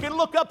 friend, they can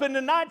look up in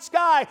the night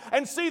sky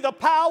and see the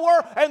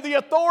power and the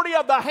authority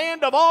of the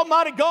hand of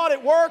Almighty God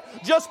at work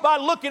just by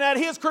looking at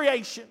His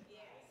creation.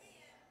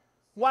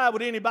 Why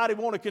would anybody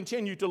want to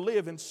continue to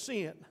live in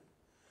sin?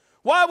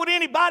 Why would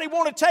anybody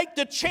want to take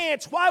the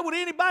chance? Why would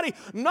anybody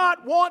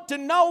not want to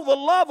know the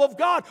love of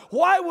God?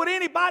 Why would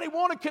anybody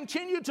want to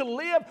continue to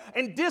live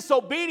in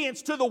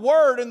disobedience to the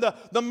Word and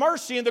the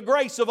mercy and the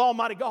grace of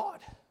Almighty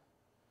God?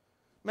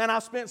 Man,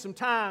 I've spent some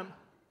time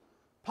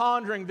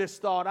pondering this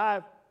thought.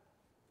 I've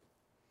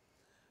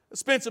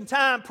spent some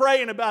time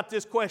praying about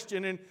this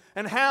question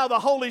and how the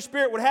Holy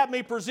Spirit would have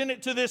me present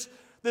it to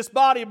this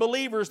body of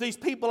believers, these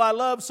people I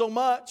love so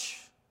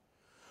much.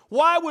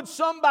 Why would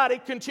somebody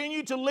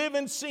continue to live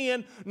in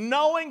sin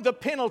knowing the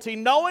penalty,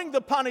 knowing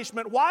the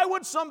punishment? Why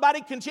would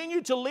somebody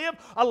continue to live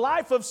a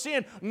life of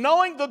sin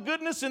knowing the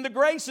goodness and the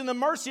grace and the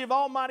mercy of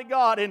Almighty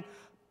God and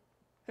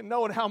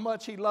knowing how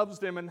much He loves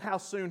them and how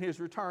soon His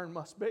return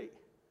must be?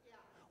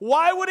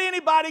 Why would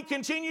anybody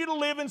continue to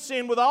live in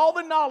sin with all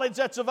the knowledge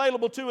that's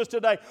available to us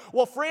today?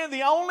 Well, friend,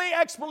 the only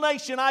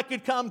explanation I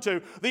could come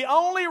to, the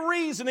only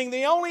reasoning,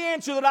 the only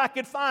answer that I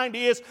could find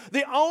is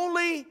the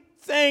only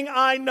thing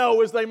I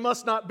know is they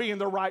must not be in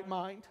the right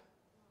mind.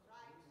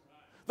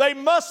 They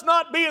must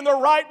not be in the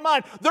right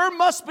mind. There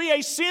must be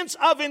a sense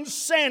of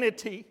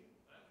insanity.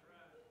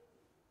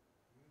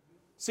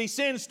 See,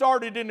 sin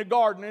started in the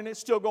garden and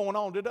it's still going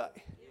on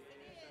today.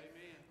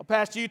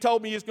 Pastor, you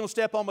told me you was going to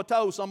step on my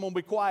toes, so I'm going to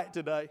be quiet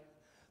today.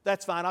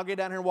 That's fine. I'll get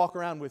down here and walk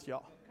around with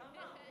y'all.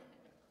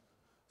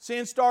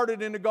 Sin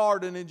started in the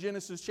garden in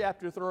Genesis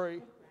chapter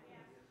 3.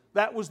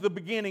 That was the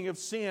beginning of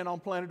sin on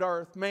planet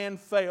Earth. Man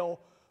fell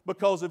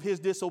because of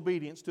his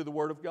disobedience to the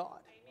Word of God.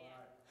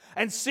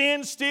 And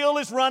sin still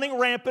is running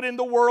rampant in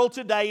the world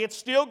today. It's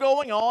still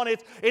going on.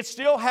 It's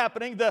still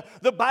happening.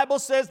 The Bible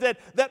says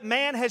that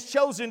man has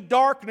chosen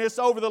darkness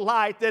over the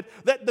light, that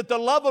the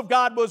love of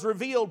God was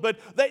revealed, but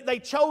they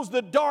chose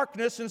the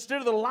darkness instead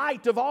of the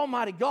light of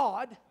Almighty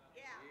God.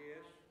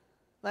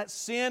 That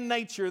sin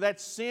nature, that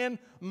sin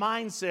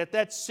mindset,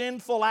 that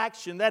sinful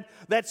action,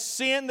 that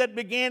sin that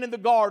began in the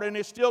garden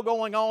is still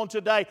going on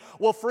today.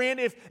 Well, friend,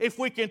 if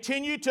we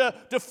continue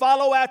to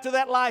follow after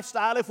that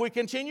lifestyle, if we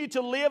continue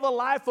to live a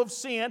life of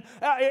sin,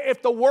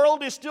 if the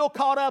world is still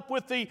caught up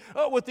with the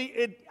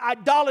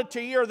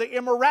idolatry or the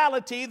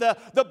immorality,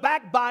 the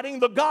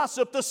backbiting, the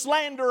gossip, the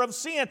slander of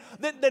sin,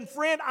 then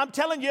friend, I'm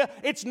telling you,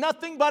 it's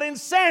nothing but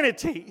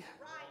insanity.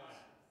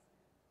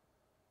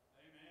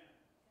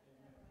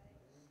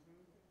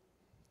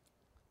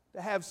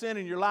 To have sin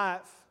in your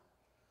life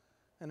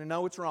and to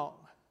know it's wrong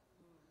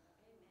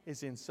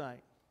is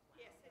insane.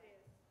 Yes, it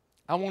is.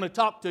 I want to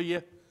talk to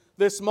you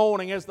this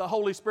morning, as the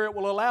Holy Spirit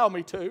will allow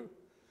me to,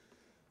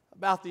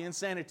 about the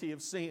insanity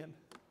of sin.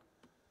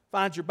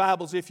 Find your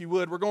Bibles if you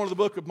would. We're going to the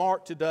book of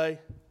Mark today.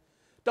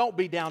 Don't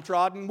be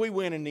downtrodden. We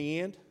win in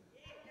the end.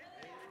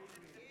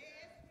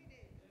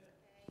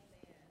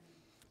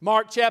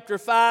 Mark chapter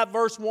 5,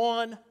 verse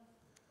 1.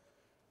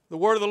 The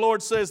word of the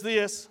Lord says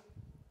this.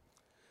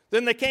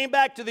 Then they came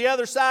back to the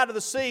other side of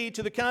the sea,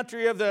 to the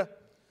country of the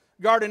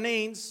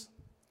Gadarenes.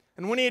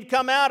 And when he had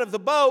come out of the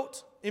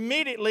boat,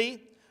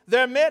 immediately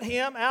there met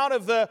him out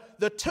of the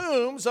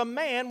tombs a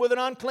man with an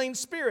unclean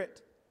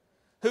spirit,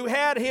 who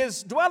had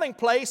his dwelling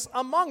place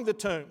among the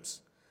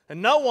tombs.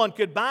 And no one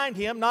could bind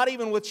him, not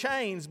even with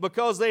chains,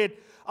 because they had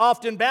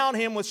often bound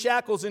him with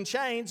shackles and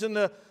chains, and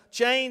the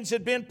chains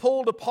had been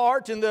pulled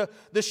apart, and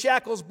the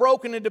shackles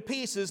broken into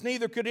pieces.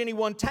 Neither could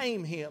anyone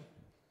tame him.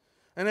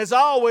 And as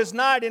always,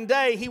 night and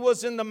day, he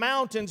was in the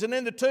mountains and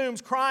in the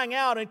tombs, crying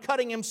out and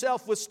cutting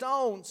himself with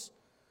stones.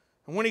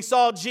 And when he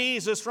saw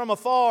Jesus from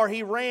afar,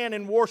 he ran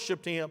and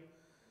worshipped him.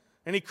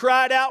 And he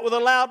cried out with a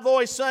loud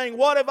voice, saying,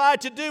 "What have I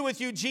to do with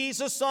you,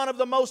 Jesus, Son of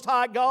the Most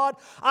High God?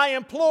 I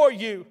implore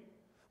you,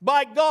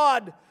 by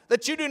God,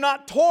 that you do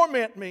not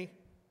torment me."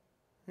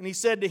 And he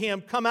said to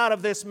him, "Come out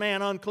of this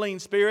man, unclean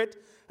spirit."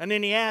 And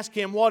then he asked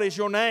him, "What is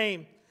your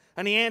name?"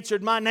 And he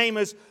answered, "My name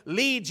is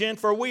Legion,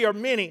 for we are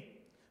many."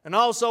 And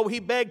also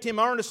he begged him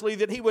earnestly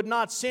that he would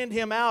not send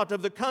him out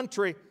of the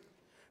country.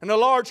 And a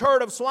large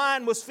herd of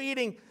swine was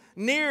feeding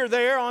near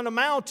there on a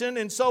mountain,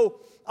 and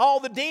so all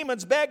the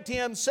demons begged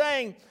him,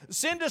 saying,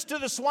 "Send us to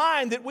the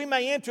swine that we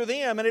may enter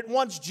them." And at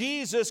once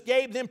Jesus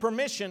gave them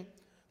permission.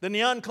 Then the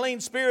unclean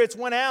spirits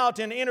went out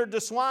and entered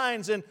the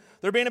swines, and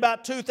there being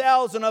about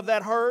 2,000 of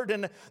that herd,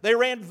 and they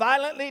ran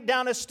violently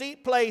down a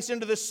steep place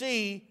into the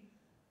sea,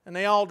 and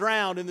they all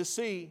drowned in the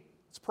sea.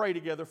 Let's pray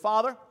together.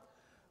 Father,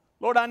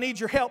 Lord, I need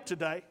your help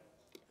today.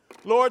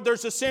 Lord,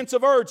 there's a sense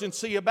of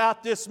urgency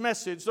about this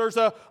message. There's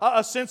a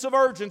sense of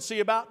urgency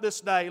about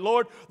this day.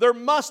 Lord, there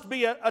must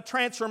be a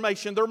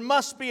transformation. There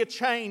must be a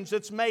change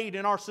that's made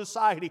in our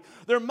society.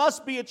 There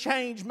must be a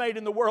change made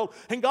in the world.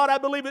 And God, I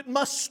believe it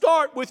must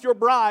start with your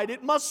bride.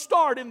 It must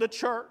start in the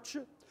church.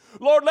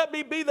 Lord, let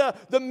me be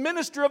the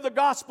minister of the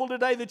gospel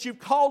today that you've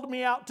called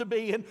me out to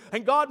be.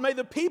 And God, may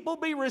the people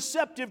be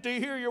receptive to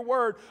hear your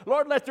word.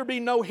 Lord, let there be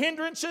no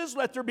hindrances.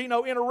 Let there be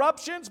no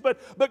interruptions.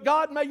 But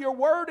God, may your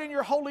word and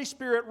your Holy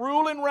Spirit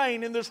rule and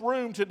reign in this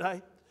room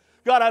today.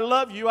 God, I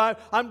love you.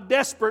 I'm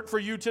desperate for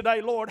you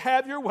today, Lord.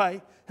 Have your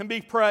way and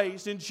be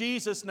praised. In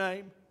Jesus'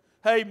 name,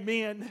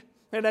 amen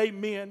and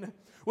amen.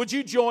 Would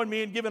you join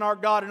me in giving our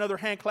God another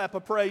hand clap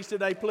of praise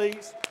today,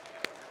 please?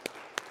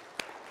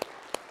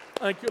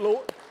 Thank you,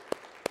 Lord.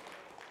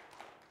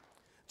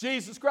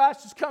 Jesus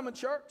Christ is coming,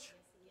 church.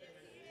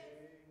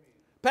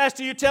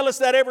 Pastor, you tell us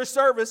that every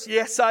service.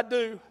 Yes, I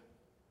do.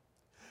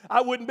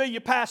 I wouldn't be your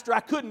pastor. I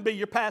couldn't be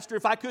your pastor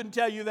if I couldn't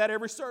tell you that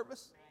every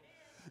service.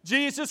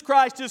 Jesus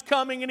Christ is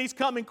coming, and He's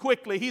coming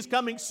quickly. He's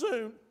coming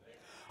soon.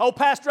 Oh,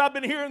 Pastor, I've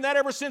been hearing that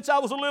ever since I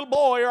was a little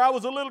boy or I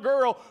was a little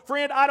girl.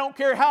 Friend, I don't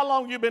care how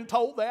long you've been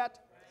told that.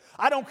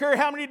 I don't care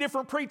how many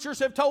different preachers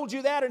have told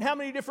you that and how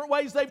many different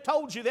ways they've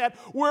told you that.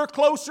 We're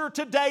closer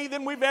today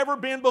than we've ever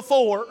been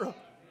before.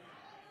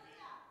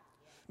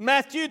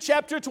 Matthew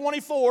chapter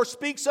 24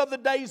 speaks of the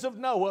days of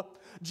Noah.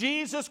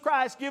 Jesus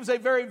Christ gives a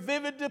very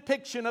vivid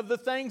depiction of the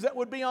things that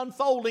would be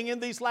unfolding in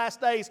these last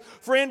days.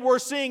 Friend, we're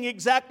seeing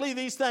exactly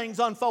these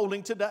things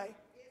unfolding today.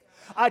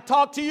 I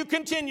talk to you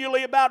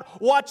continually about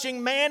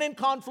watching man in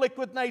conflict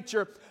with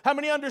nature. How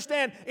many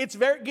understand it's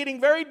getting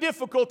very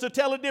difficult to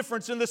tell a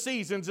difference in the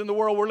seasons in the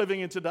world we're living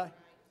in today?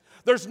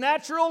 There's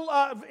natural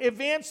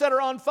events that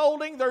are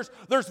unfolding. There's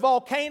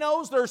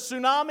volcanoes. There's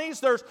tsunamis.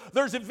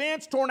 There's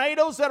events,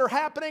 tornadoes that are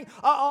happening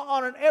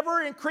on an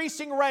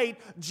ever-increasing rate.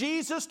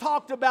 Jesus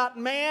talked about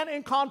man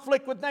in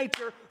conflict with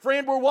nature.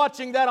 Friend, we're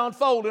watching that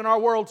unfold in our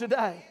world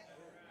today.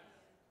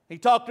 He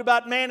talked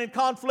about man in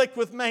conflict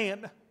with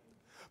man.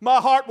 My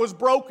heart was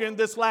broken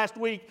this last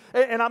week,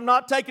 and I'm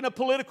not taking a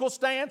political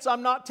stance.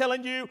 I'm not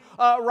telling you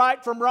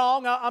right from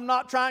wrong. I'm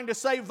not trying to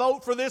say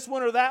vote for this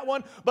one or that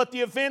one, but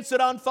the events that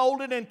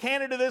unfolded in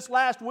Canada this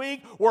last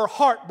week were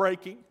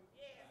heartbreaking.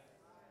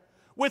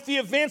 With the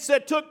events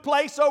that took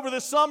place over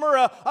the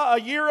summer a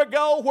year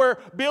ago, where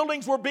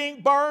buildings were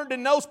being burned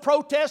and those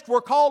protests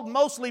were called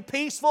mostly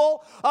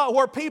peaceful,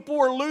 where people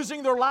were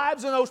losing their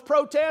lives in those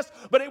protests,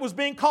 but it was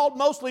being called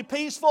mostly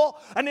peaceful,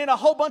 and then a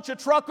whole bunch of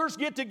truckers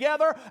get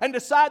together and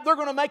decide they're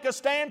going to make a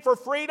stand for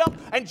freedom,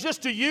 and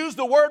just to use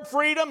the word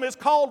freedom is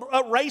called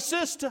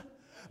racist.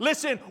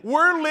 Listen,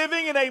 we're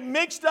living in a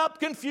mixed up,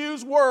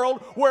 confused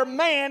world where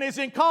man is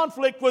in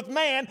conflict with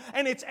man,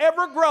 and it's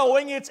ever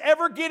growing, it's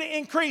ever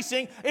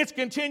increasing, it's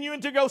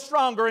continuing to go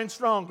stronger and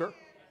stronger.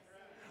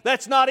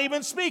 That's not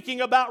even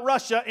speaking about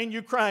Russia and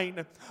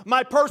Ukraine.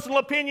 My personal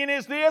opinion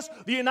is this: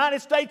 the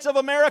United States of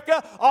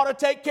America ought to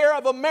take care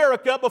of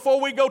America before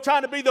we go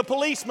trying to be the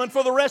policeman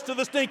for the rest of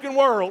the stinking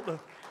world.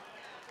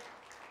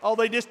 Oh,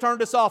 they just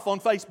turned us off on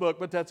Facebook,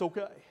 but that's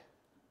okay.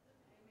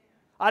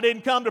 I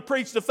didn't come to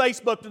preach to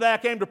Facebook today. I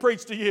came to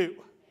preach to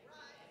you.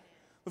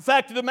 The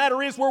fact of the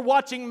matter is we're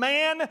watching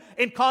man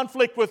in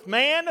conflict with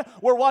man,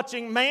 we're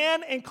watching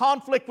man in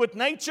conflict with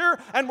nature,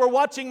 and we're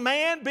watching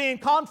man be in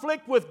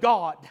conflict with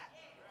God.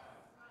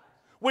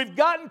 We've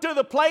gotten to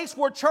the place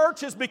where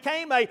church has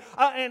become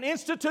an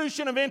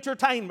institution of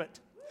entertainment.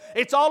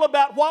 It's all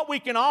about what we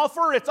can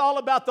offer. It's all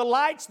about the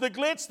lights, the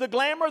glitz, the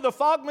glamour, the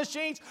fog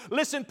machines.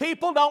 Listen,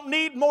 people don't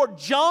need more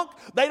junk.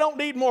 They don't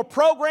need more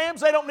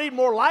programs. They don't need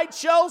more light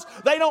shows.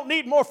 They don't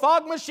need more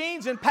fog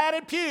machines and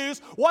padded pews.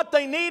 What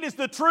they need is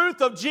the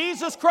truth of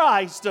Jesus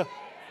Christ.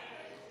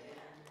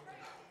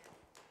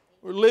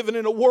 We're living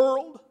in a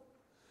world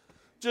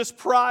just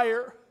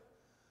prior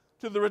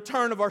to the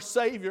return of our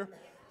Savior.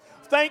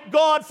 Thank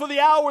God for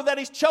the hour that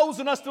He's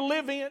chosen us to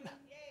live in.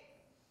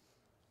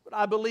 But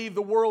I believe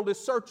the world is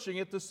searching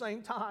at the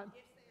same time.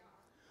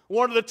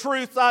 One of the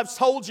truths I've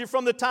told you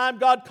from the time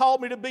God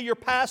called me to be your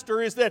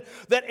pastor is that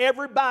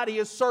everybody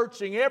is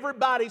searching,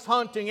 everybody's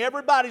hunting,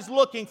 everybody's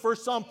looking for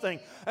something.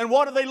 And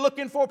what are they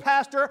looking for,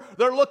 Pastor?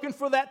 They're looking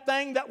for that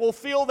thing that will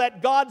fill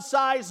that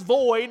God-sized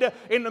void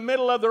in the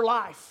middle of their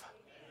life.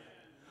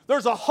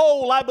 There's a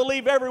hole I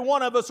believe every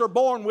one of us are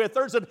born with.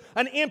 There's an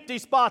empty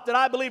spot that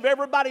I believe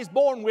everybody's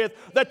born with,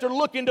 that they're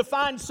looking to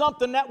find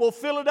something that will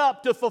fill it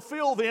up, to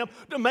fulfill them,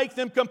 to make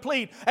them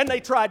complete. And they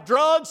try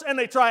drugs and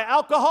they try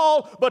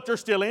alcohol, but they're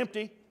still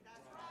empty.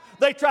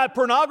 They try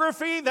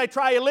pornography, they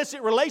try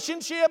illicit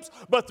relationships,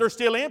 but they're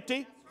still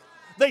empty.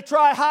 They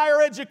try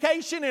higher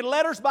education and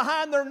letters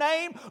behind their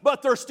name,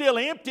 but they're still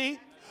empty.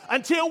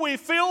 Until we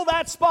fill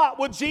that spot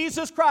with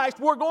Jesus Christ,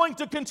 we're going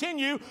to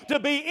continue to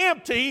be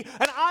empty.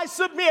 And I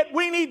submit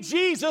we need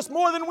Jesus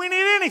more than we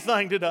need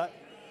anything today.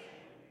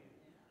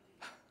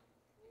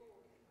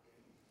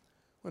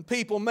 When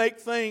people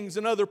make things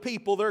and other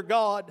people their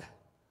God,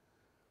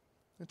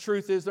 the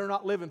truth is they're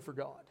not living for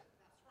God.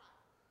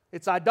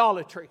 It's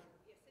idolatry.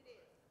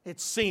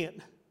 It's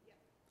sin.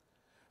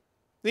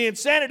 The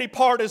insanity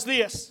part is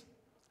this.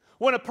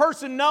 When a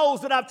person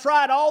knows that I've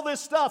tried all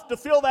this stuff to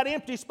fill that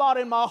empty spot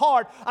in my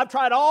heart, I've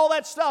tried all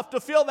that stuff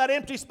to fill that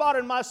empty spot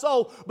in my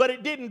soul, but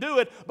it didn't do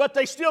it, but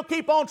they still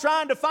keep on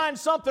trying to find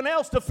something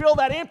else to fill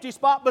that empty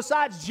spot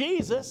besides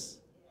Jesus,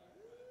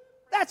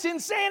 that's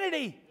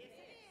insanity.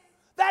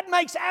 That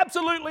makes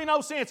absolutely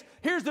no sense.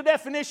 Here's the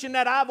definition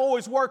that I've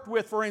always worked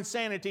with for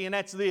insanity, and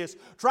that's this: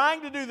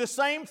 trying to do the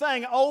same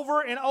thing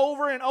over and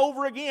over and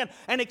over again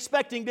and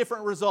expecting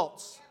different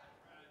results.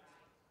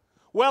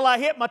 Well, I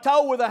hit my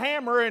toe with a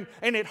hammer and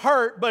it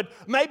hurt, but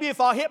maybe if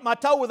I hit my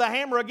toe with a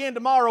hammer again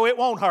tomorrow, it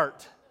won't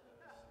hurt.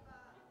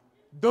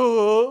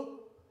 Duh.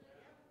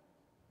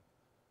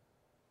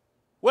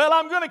 Well,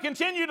 I'm going to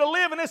continue to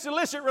live in this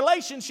illicit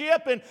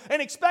relationship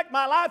and expect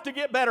my life to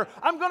get better.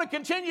 I'm going to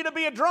continue to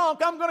be a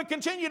drunk. I'm going to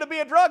continue to be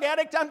a drug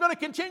addict. I'm going to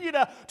continue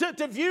to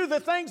view the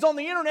things on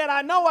the internet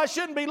I know I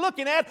shouldn't be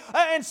looking at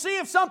and see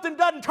if something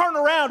doesn't turn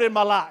around in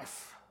my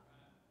life.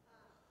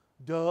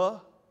 Duh.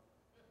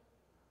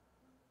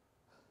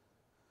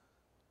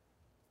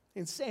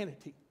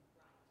 Insanity.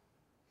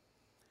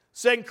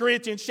 2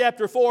 Corinthians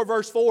chapter 4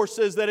 verse 4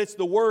 says that it's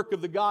the work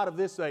of the god of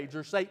this age,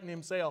 or Satan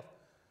himself,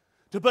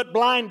 to put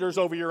blinders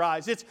over your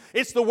eyes.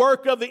 It's the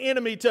work of the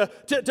enemy to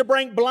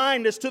bring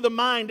blindness to the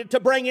mind, to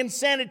bring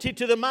insanity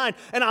to the mind.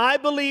 And I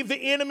believe the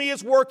enemy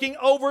is working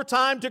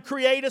overtime to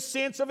create a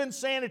sense of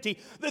insanity.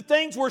 The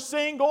things we're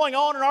seeing going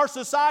on in our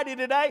society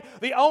today,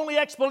 the only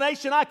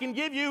explanation I can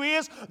give you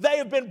is they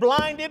have been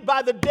blinded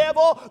by the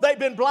devil. They've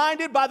been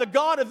blinded by the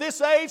god of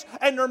this age,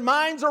 and their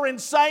minds are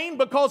insane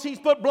because he's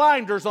put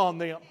blinders on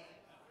them.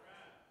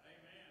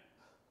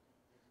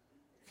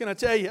 Can I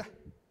tell you?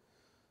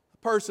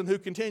 Person who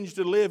continues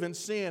to live in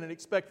sin and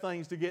expect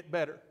things to get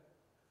better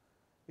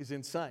is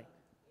insane.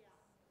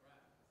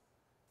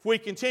 If we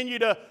continue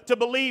to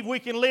believe we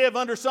can live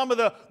under some of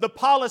the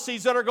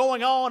policies that are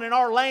going on in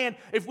our land,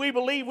 if we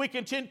believe we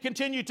can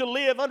continue to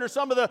live under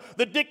some of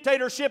the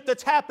dictatorship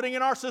that's happening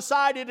in our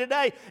society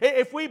today,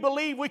 if we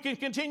believe we can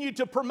continue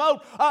to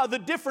promote the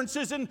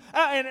differences in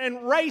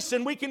race,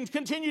 and we can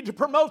continue to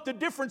promote the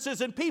differences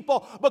in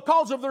people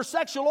because of their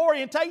sexual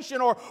orientation,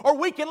 or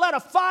we can let a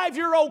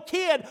 5-year-old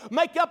kid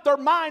make up their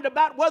mind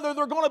about whether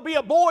they're going to be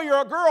a boy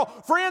or a girl,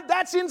 friend,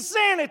 that's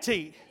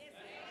insanity.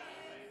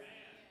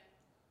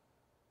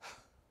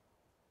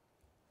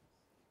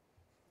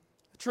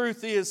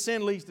 Truth is,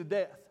 sin leads to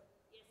death.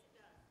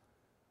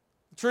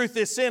 The truth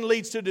is, sin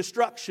leads to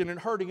destruction and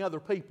hurting other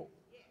people.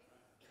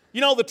 You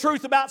know, the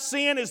truth about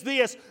sin is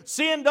this: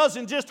 sin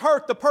doesn't just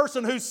hurt the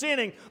person who's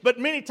sinning, but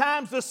many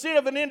times the sin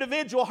of an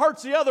individual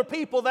hurts the other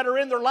people that are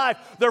in their life,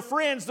 their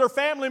friends, their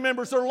family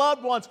members, their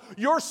loved ones.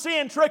 Your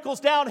sin trickles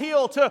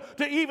downhill to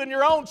even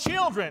your own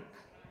children.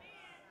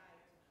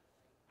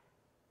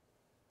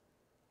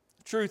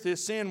 The truth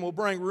is, sin will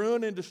bring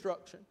ruin and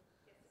destruction.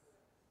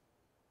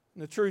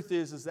 And the truth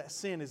is that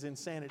sin is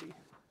insanity.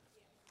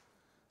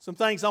 Some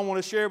things I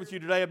want to share with you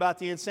today about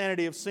the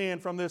insanity of sin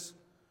from this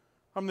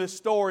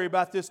story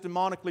about this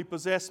demonically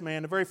possessed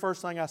man. The very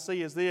first thing I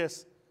see is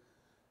this: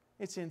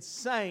 it's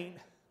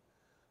insane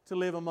to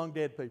live among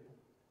dead people.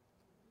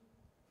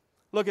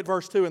 Look at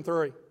verse 2 and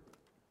 3.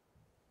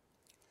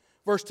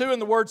 Verse 2 in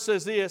the Word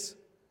says this,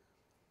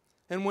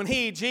 and when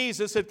he,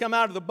 Jesus, had come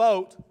out of the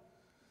boat,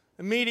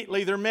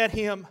 immediately there met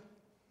him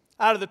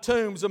out of the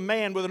tombs a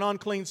man with an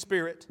unclean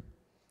spirit,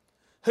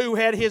 who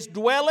had his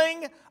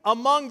dwelling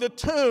among the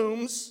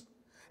tombs,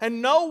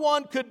 and no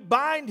one could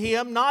bind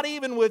him, not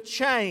even with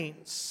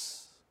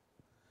chains.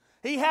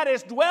 He had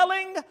his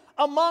dwelling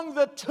among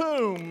the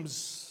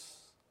tombs.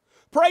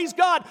 Praise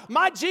God,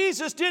 my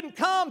Jesus didn't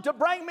come to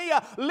bring me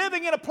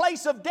living in a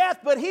place of death,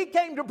 but He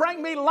came to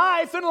bring me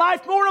life and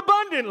life more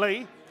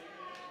abundantly.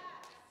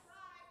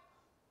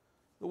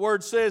 The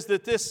Word says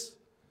that this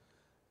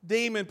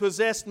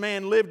demon-possessed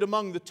man lived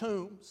among the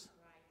tombs.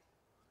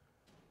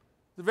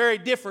 It's very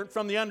different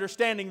from the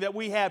understanding that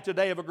we have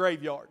today of a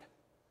graveyard.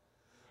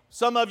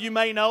 Some of you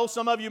may know,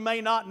 some of you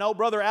may not know,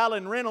 Brother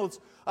Alan Reynolds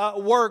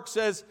works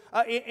as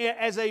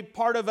a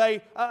part of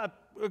a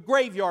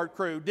graveyard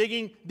crew,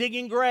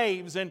 digging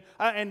graves and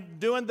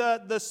doing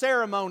the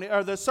ceremony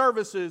or the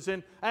services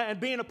and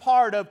being a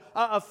part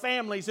of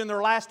families in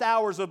their last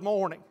hours of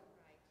mourning.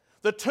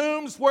 The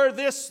tombs where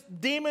this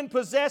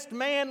demon-possessed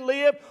man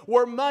lived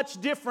were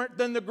much different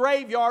than the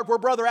graveyard where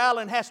Brother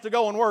Allen has to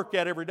go and work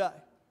at every day.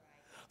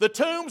 The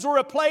tombs were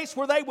a place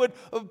where they would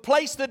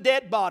place the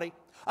dead body.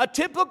 A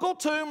typical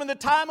tomb in the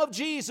time of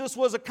Jesus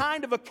was a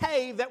kind of a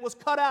cave that was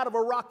cut out of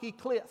a rocky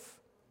cliff.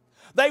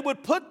 They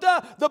would put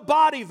the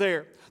body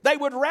there. They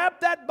would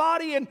wrap that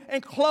body in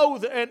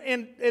cloth,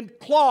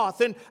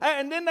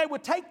 and then they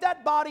would take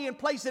that body and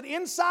place it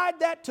inside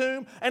that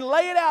tomb and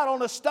lay it out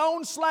on a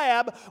stone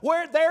slab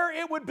where there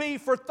it would be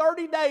for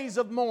 30 days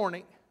of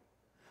mourning.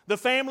 The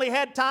family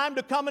had time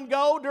to come and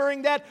go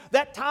during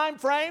that time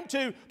frame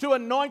to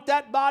anoint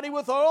that body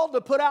with oil,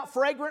 to put out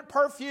fragrant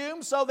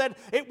perfume so that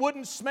it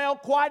wouldn't smell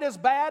quite as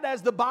bad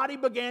as the body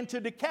began to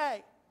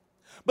decay.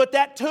 But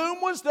that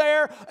tomb was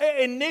there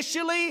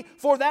initially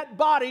for that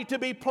body to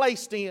be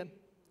placed in.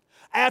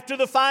 After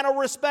the final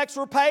respects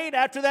were paid,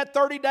 after that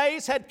 30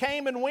 days had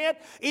came and went,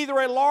 either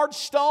a large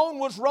stone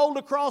was rolled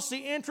across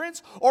the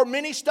entrance or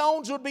many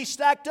stones would be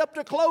stacked up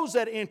to close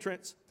that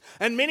entrance.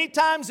 And many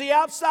times the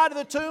outside of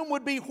the tomb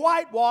would be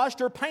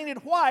whitewashed or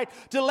painted white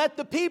to let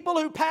the people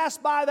who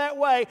passed by that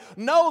way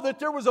know that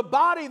there was a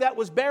body that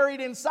was buried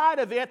inside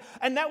of it,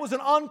 and that was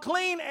an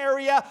unclean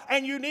area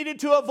and you needed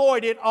to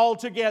avoid it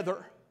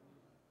altogether.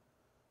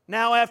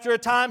 Now, after a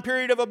time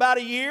period of about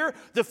a year,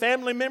 the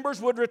family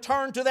members would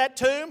return to that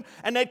tomb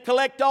and they'd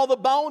collect all the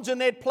bones and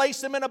they'd place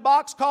them in a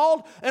box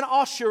called an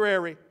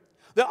ossuary.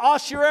 The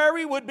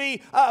ossuary would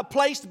be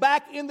placed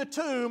back in the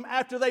tomb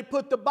after they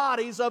put the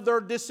bodies of their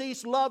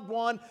deceased loved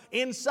one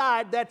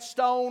inside that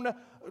stone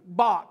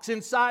box,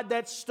 inside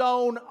that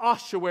stone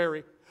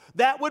ossuary.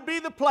 That would be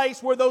the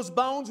place where those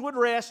bones would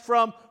rest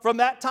from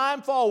that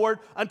time forward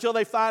until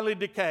they finally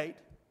decayed.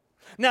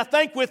 Now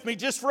think with me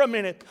just for a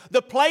minute.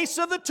 The place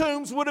of the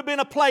tombs would have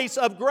been a place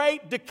of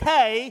great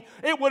decay.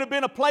 It would have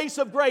been a place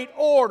of great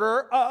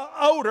odor.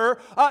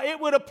 It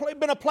would have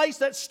been a place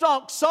that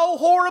stunk so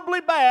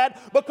horribly bad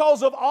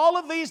because of all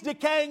of these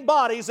decaying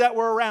bodies that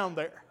were around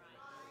there.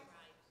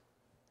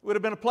 It would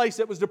have been a place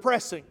that was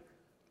depressing.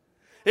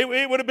 It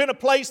would have been a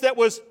place that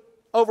was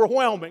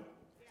overwhelming.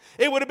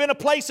 It would have been a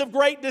place of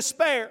great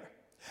despair.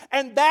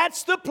 And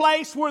that's the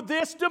place where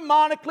this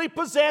demonically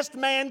possessed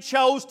man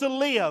chose to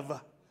live.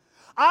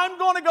 I'm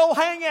going to go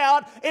hang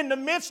out in the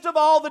midst of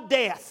all the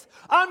death.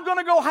 I'm going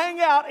to go hang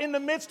out in the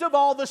midst of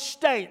all the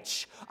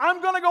stench.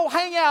 I'm going to go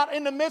hang out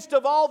in the midst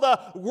of all the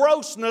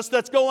grossness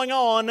that's going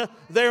on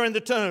there in the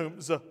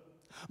tombs.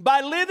 By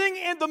living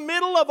in the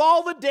middle of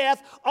all the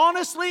death,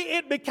 honestly,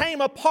 it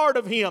became a part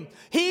of him.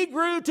 He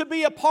grew to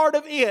be a part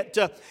of it.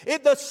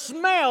 The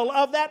smell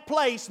of that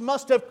place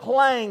must have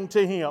clanged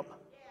to him.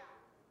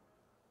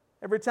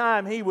 Every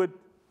time he would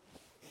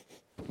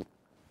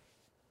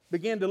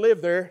begin to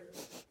live there.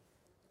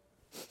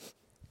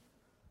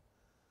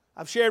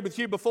 I've shared with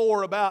you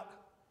before about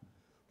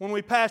when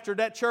we pastored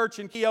that church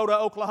in Keota,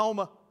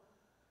 Oklahoma.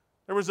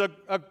 There was a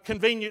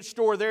convenience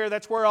store there.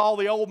 That's where all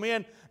the old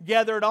men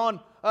gathered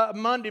on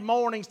Monday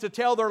mornings to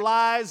tell their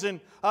lies and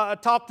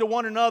talk to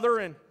one another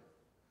and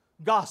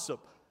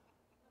gossip.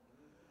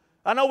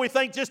 I know we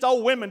think just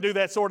old women do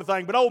that sort of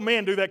thing, but old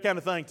men do that kind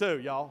of thing too,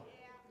 y'all.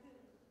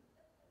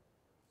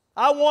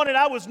 I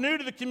was new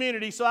to the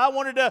community, so I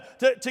wanted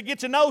to get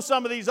to know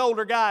some of these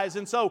older guys.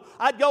 And so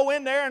I'd go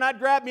in there and I'd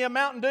grab me a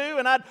Mountain Dew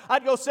and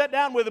I'd go sit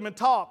down with them and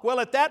talk.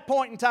 Well, at that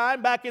point in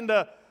time, back in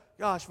the,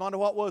 Vonda,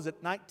 what was it,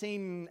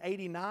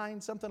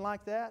 1989, something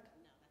like that?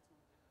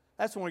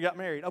 That's when we got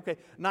married. Okay,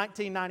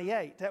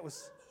 1998.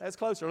 That's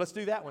closer. Let's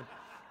do that one.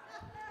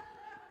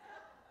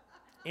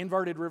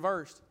 Inverted,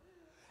 reversed.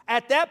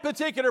 At that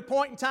particular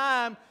point in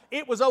time,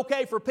 it was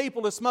okay for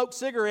people to smoke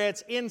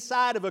cigarettes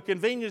inside of a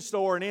convenience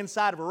store and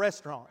inside of a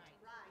restaurant.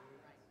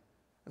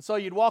 And so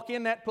you'd walk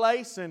in that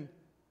place, and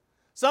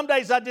some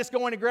days I'd just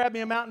go in and grab me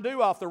a Mountain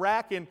Dew off the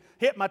rack and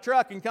hit my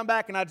truck and come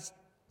back and I'd just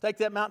take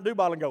that Mountain Dew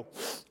bottle and go,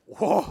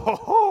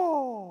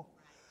 whoa,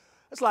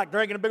 it's like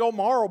drinking a big old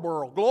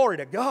Marlboro. Glory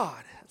to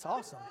God. That's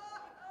awesome.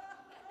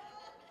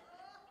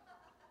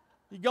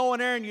 You'd go in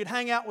there and you'd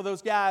hang out with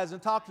those guys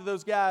and talk to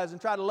those guys and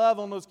try to love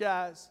on those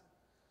guys.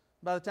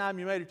 By the time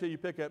you made it to your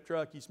pickup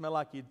truck, you smelled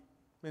like you'd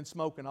been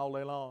smoking all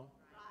day long.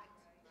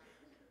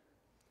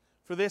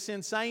 For this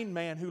insane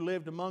man who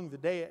lived among the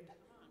dead,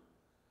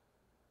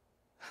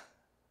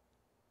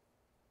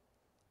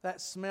 that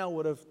smell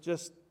would have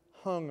just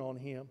hung on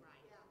him.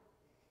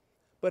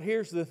 But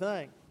here's the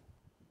thing.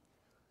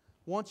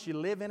 Once you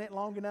live in it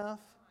long enough,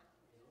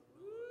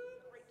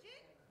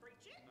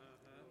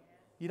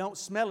 you don't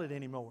smell it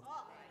anymore.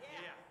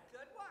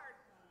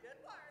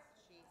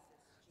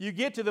 You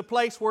get to the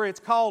place where it's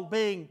called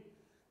being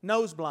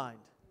nose blind.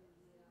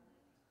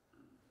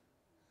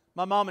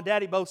 My mom and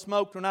daddy both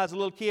smoked when I was a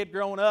little kid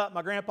growing up.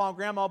 My grandpa and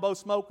grandma both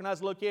smoked when I was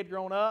a little kid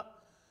growing up.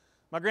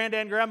 My granddad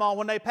and grandma,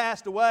 when they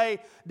passed away,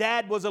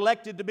 Dad was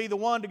elected to be the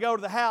one to go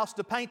to the house,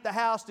 to paint the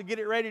house, to get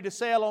it ready to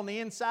sell on the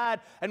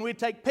inside. And we'd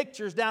take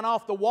pictures down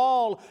off the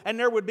wall, and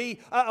there would be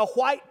a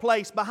white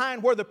place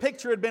behind where the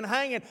picture had been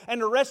hanging, and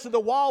the rest of the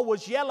wall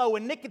was yellow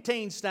and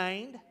nicotine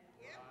stained.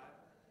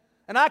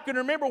 And I can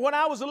remember when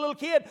I was a little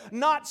kid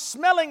not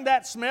smelling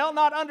that smell,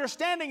 not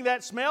understanding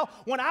that smell.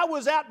 When I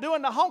was out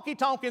doing the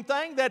honky-tonkin'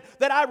 thing that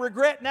I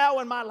regret now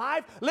in my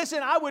life,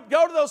 listen, I would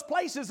go to those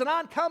places and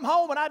I'd come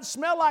home and I'd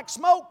smell like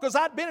smoke because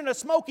I'd been in a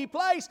smoky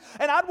place.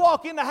 And I'd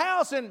walk in the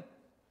house and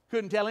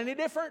couldn't tell any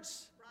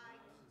difference.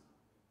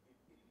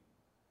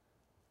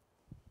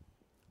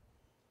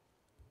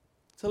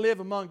 To live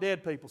among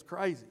dead people is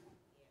crazy.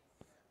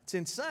 It's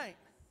insane.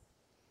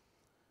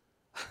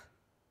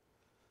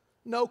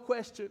 No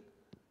question.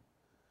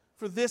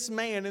 For this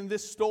man in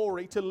this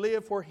story to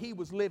live where he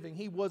was living,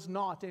 he was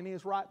not in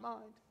his right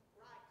mind.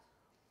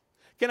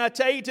 Can I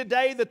tell you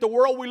today that the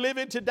world we live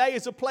in today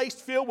is a place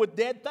filled with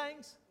dead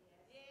things?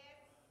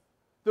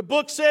 The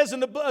book says,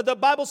 the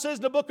Bible says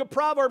in the book of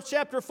Proverbs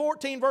chapter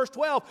 14 verse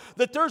 12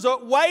 that there's a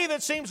way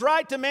that seems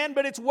right to man,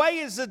 but its way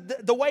is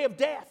the way of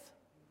death.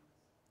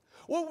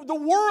 Well, the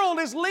world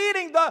is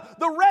leading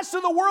the rest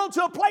of the world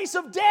to a place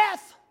of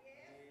death.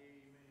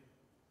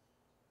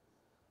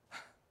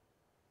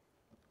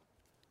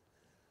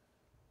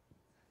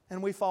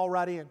 And we fall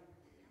right in.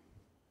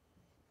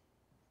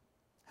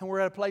 And we're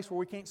at a place where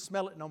we can't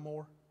smell it no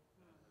more.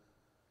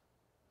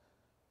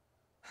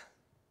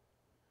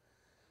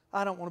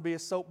 I don't want to be a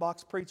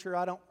soapbox preacher.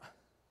 I don't.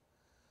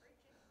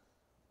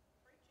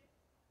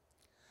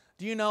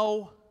 Do you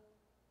know?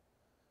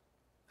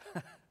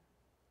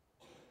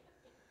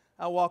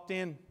 I walked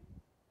in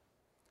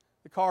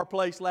the car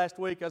place last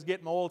week. I was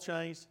getting my oil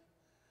changed.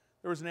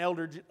 There was an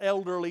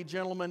elderly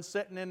gentleman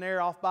sitting in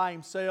there off by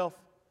himself.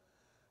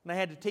 And they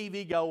had the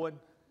TV going.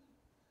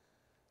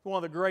 One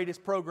of the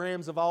greatest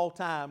programs of all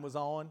time was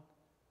on.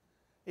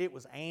 It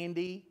was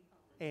Andy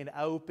and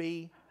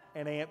Opie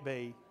and Aunt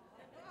Bee.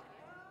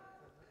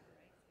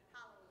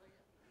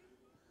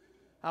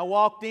 I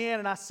walked in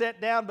and I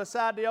sat down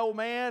beside the old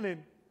man,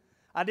 and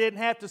I didn't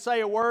have to say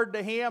a word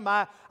to him.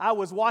 I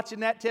was watching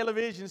that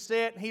television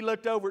set, and he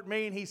looked over at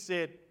me and he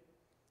said,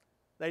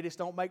 "They just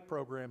don't make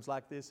programs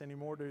like this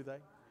anymore, do they?"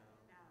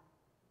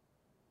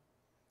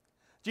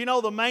 Do you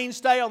know the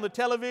mainstay on the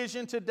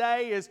television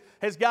today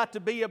has got to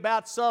be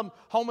about some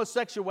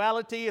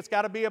homosexuality? It's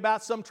got to be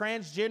about some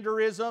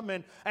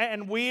transgenderism,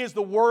 and we as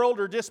the world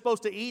are just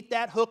supposed to eat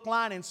that hook,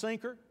 line, and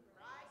sinker?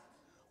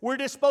 We're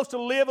just supposed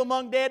to live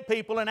among dead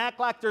people and act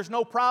like there's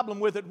no problem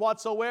with it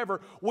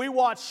whatsoever. We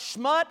watch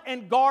smut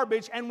and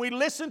garbage, and we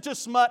listen to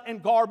smut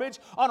and garbage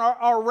on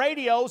our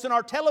radios and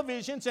our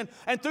televisions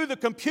and through the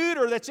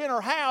computer that's in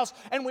our house,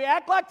 and we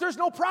act like there's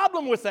no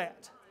problem with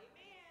that.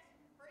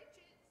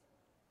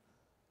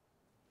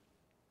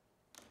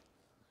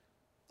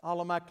 All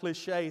of my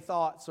cliche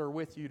thoughts are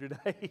with you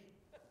today.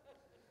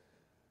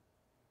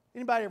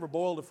 Anybody ever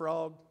boiled a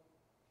frog?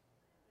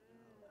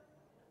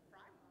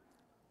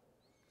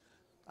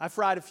 I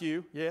fried a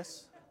few,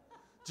 yes.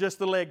 Just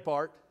the leg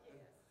part.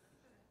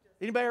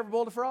 Anybody ever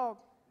boiled a frog?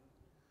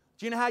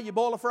 Do you know how you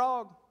boil a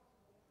frog?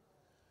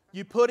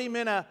 You put him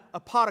in a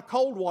pot of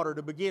cold water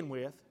to begin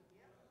with,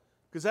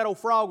 because that old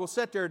frog will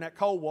sit there in that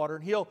cold water,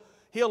 and he'll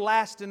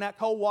last in that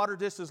cold water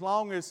just as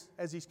long as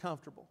he's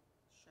comfortable.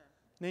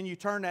 Then you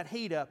turn that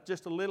heat up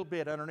just a little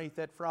bit underneath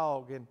that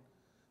frog, and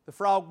the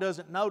frog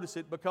doesn't notice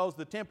it because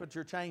the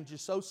temperature change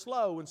is so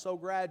slow and so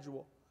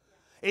gradual.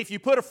 If you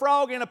put a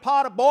frog in a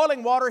pot of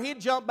boiling water,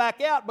 he'd jump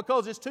back out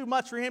because it's too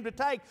much for him to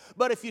take.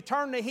 But if you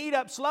turn the heat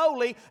up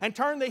slowly and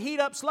turn the heat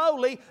up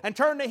slowly and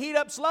turn the heat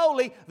up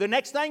slowly, the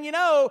next thing you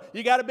know,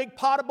 you got a big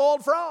pot of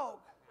boiled frog.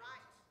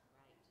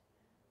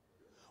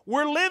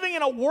 We're living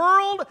in a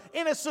world,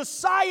 in a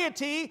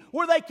society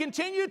where they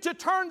continue to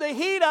turn the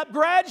heat up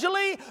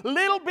gradually,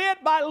 little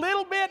bit by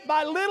little bit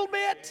by little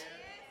bit.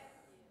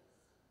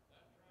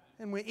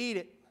 And we eat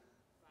it.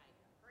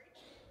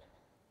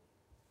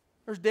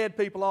 There's dead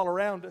people all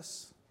around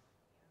us.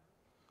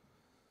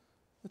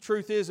 The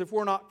truth is, if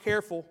we're not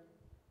careful,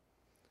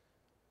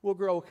 we'll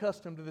grow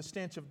accustomed to the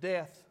stench of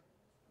death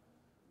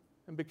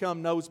and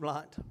become nose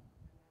blind.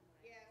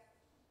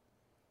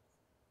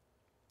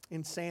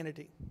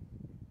 Insanity.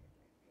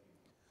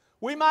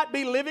 We might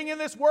be living in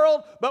this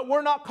world, but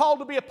we're not called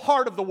to be a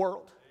part of the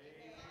world.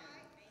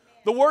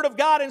 The Word of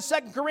God in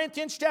 2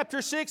 Corinthians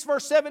chapter 6,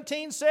 verse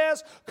 17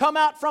 says, "Come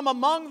out from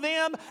among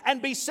them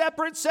and be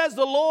separate, says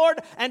the Lord,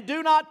 and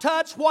do not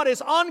touch what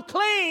is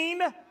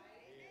unclean."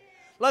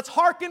 Let's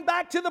hearken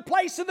back to the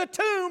place of the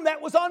tomb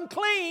that was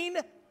unclean.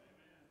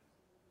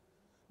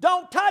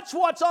 Don't touch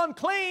what's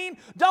unclean.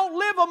 Don't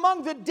live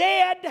among the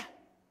dead.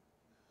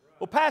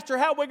 Well, Pastor,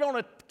 how are we going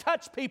to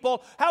touch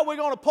people? How are we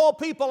going to pull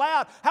people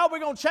out? How are we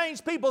going to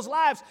change people's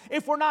lives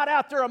if we're not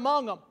out there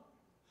among them?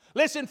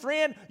 Listen,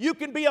 friend, you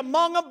can be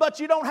among them, but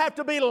you don't have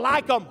to be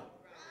like them.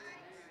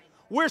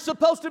 We're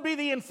supposed to be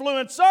the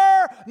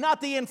influencer,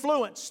 not the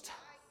influenced.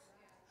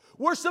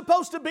 We're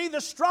supposed to be the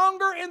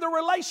stronger in the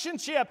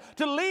relationship,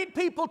 to lead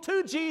people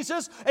to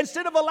Jesus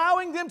instead of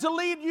allowing them to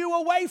lead you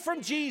away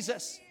from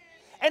Jesus.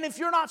 And if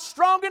you're not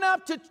strong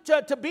enough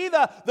to be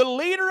the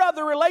leader of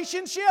the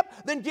relationship,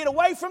 then get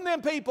away from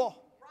them people.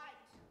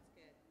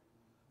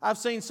 I've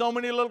seen so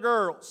many little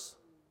girls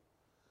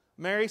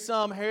marry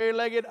some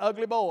hairy-legged,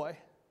 ugly boy.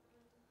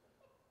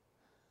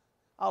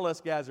 All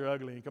us guys are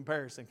ugly in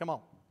comparison. Come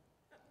on.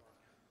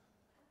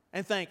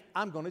 And think,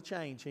 I'm going to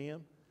change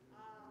him.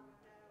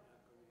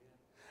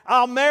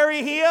 I'll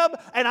marry him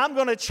and I'm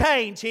going to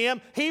change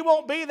him. He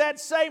won't be that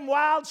same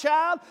wild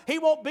child. He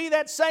won't be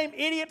that same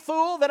idiot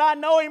fool that I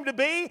know him to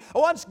be.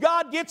 Once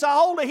God gets a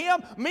hold of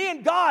him, me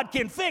and God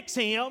can fix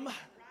him.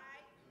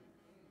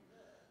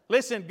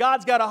 Listen,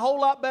 God's got a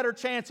whole lot better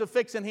chance of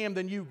fixing him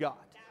than you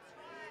got.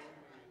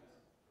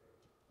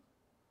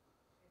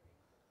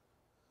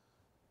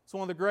 It's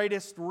one of the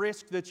greatest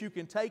risks that you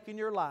can take in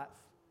your life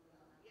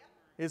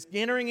is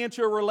entering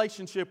into a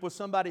relationship with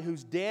somebody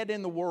who's dead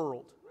in the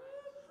world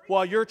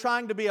while you're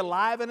trying to be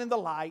alive and in the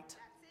light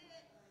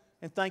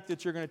and think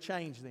that you're going to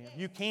change them.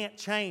 You can't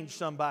change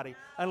somebody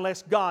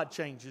unless God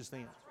changes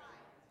them.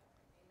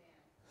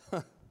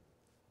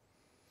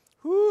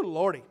 Whoo,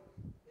 Lordy.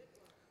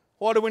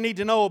 What do we need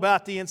to know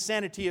about the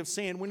insanity of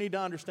sin? We need to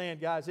understand,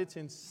 guys, it's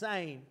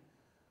insane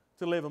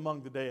to live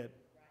among the dead.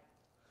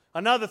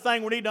 Another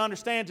thing we need to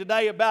understand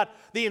today about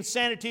the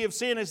insanity of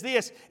sin is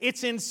this.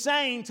 It's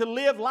insane to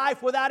live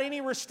life without any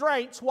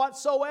restraints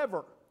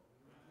whatsoever.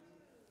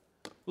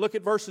 Look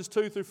at verses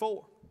 2 through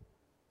 4.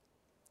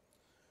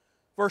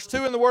 Verse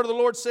 2 in the word of the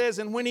Lord says,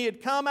 "And when he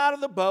had come out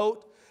of the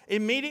boat,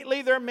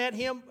 immediately there met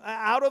him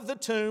out of the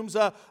tombs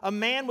a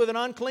man with an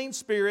unclean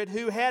spirit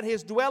who had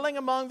his dwelling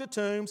among the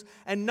tombs,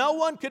 and no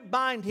one could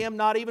bind him,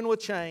 not even with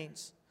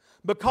chains.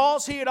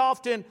 Because he had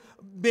often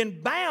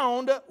been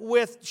bound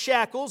with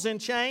shackles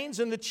and chains,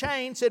 and the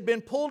chains had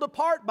been pulled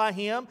apart by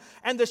him,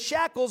 and the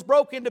shackles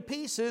broke into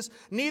pieces,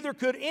 neither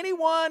could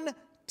anyone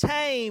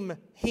tame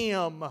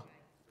him."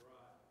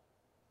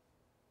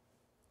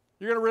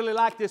 You're going to really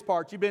like this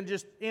part. You've been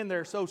just in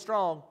there so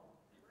strong.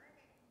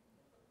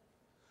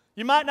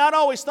 You might not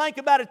always think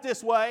about it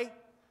this way,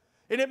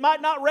 and it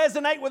might not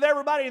resonate with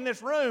everybody in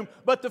this room,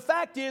 but the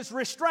fact is,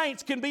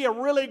 restraints can be a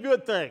really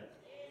good thing.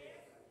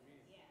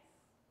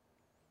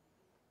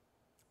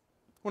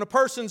 When a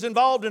person's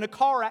involved in a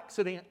car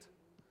accident,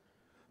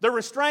 the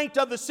restraint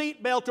of the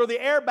seatbelt or the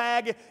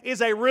airbag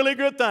is a really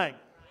good thing.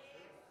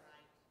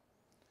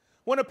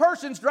 When a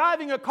person's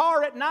driving a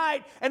car at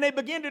night and they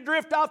begin to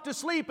drift off to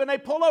sleep and they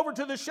pull over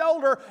to the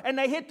shoulder and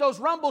they hit those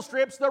rumble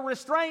strips, the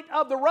restraint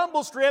of the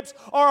rumble strips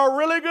are a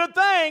really good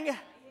thing.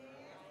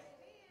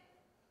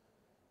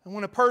 And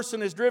when a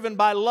person is driven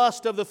by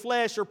lust of the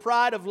flesh or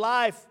pride of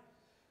life,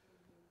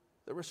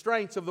 the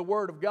restraints of the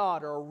Word of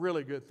God are a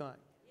really good thing.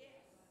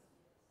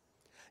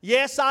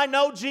 Yes, I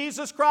know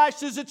Jesus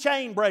Christ is a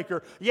chain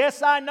breaker.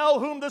 Yes, I know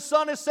whom the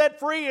Son has set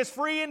free is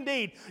free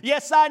indeed.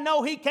 Yes, I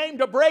know He came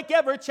to break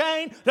every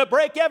chain, to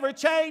break every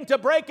chain, to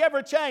break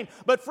every chain.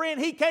 But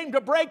friend, He came to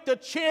break the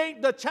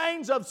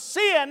chains of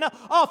sin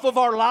off of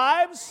our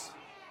lives.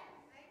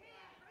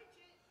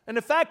 And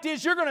the fact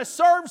is, you're going to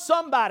serve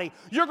somebody.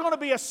 You're going to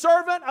be a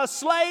servant, a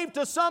slave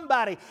to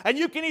somebody. And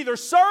you can either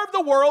serve the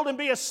world and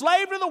be a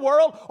slave to the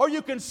world, or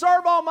you can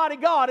serve Almighty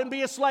God and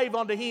be a slave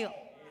unto Him.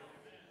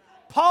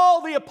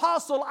 Paul the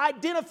Apostle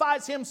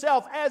identifies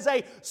himself as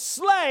a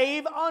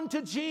slave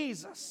unto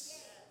Jesus.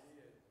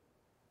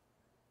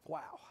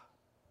 Wow.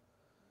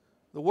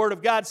 The Word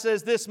of God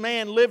says this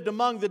man lived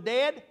among the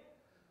dead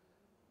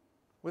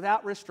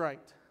without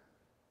restraint.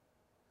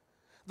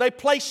 They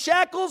placed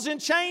shackles and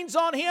chains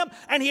on him,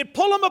 and he'd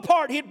pull them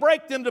apart. He'd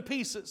break them to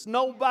pieces.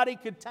 Nobody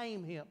could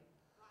tame him.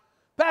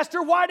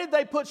 Pastor, why did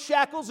they put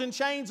shackles and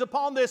chains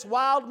upon this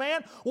wild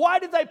man? Why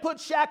did they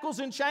put shackles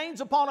and chains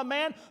upon a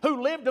man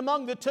who lived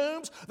among the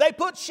tombs? They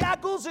put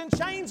shackles and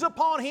chains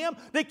upon him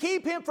to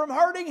keep him from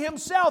hurting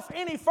himself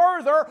any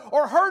further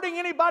or hurting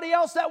anybody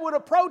else that would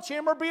approach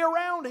him or be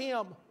around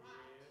him.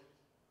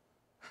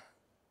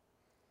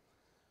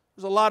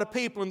 There's a lot of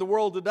people in the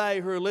world today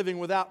who are living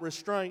without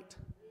restraint.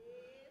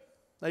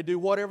 They do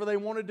whatever they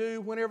want to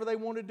do, whenever they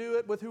want to do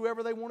it, with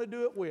whoever they want to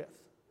do it with.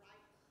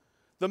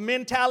 The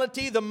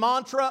mentality, the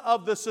mantra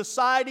of the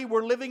society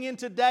we're living in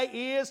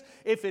today is,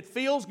 if it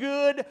feels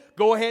good,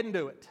 go ahead and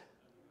do it.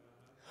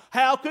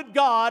 How could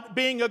God,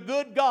 being a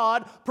good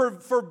God,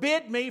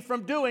 forbid me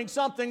from doing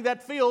something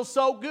that feels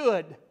so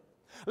good?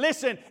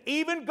 Listen,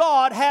 even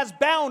God has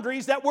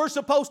boundaries that we're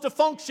supposed to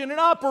function and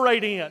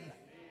operate in.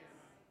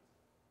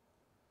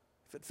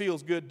 If it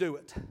feels good, do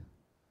it.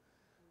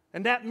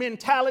 And that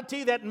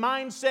mentality, that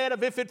mindset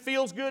of if it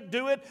feels good,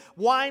 do it,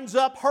 winds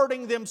up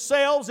hurting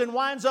themselves and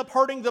winds up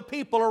hurting the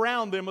people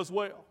around them as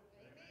well.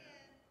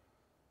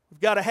 We've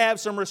got to have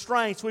some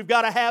restraints. We've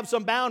got to have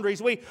some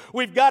boundaries.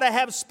 We've got to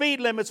have speed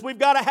limits. We've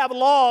got to have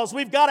laws.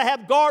 We've got to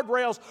have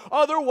guardrails.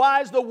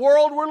 Otherwise, the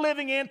world we're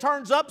living in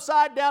turns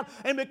upside down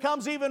and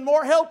becomes even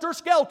more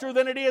helter-skelter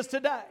than it is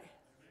today.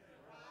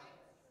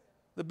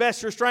 The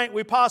best restraint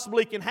we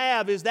possibly can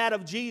have is that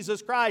of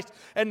Jesus Christ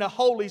and the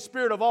Holy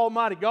Spirit of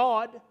Almighty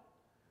God.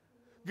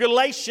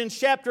 Galatians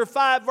chapter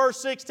 5 verse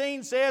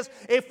 16 says,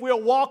 if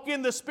we'll walk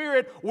in the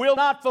Spirit, we'll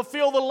not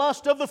fulfill the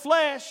lust of the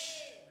flesh.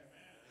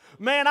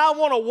 Man, I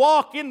want to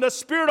walk in the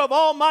Spirit of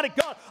Almighty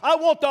God. I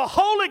want the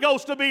Holy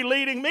Ghost to be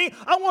leading me.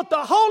 I want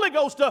the Holy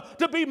Ghost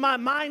to be my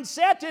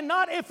mindset, and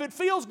not if it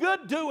feels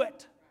good, do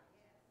it.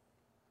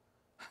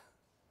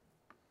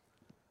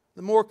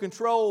 The more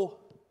control,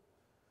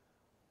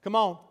 come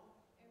on,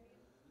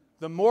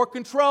 the more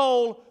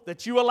control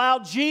that you allow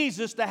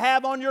Jesus to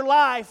have on your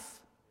life,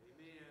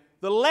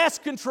 the less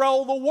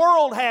control the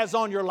world has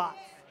on your life.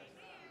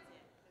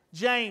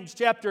 James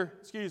chapter,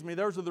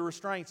 those are the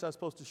restraints I was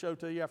supposed to show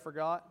to you, I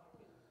forgot.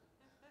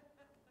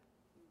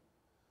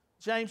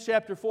 James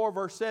chapter 4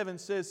 verse 7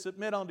 says,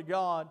 submit unto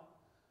God,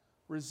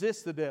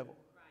 resist the devil,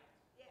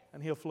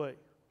 and he'll flee.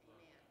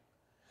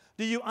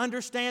 Do you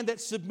understand that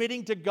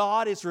submitting to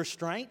God is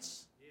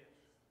restraints?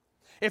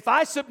 If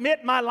I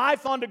submit my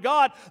life unto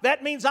God,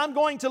 that means I'm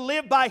going to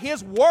live by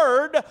His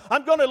Word.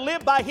 I'm going to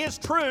live by His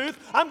truth.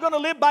 I'm going to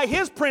live by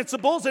His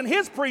principles and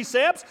His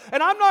precepts.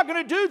 And I'm not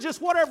going to do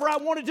just whatever I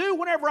want to do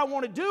whenever I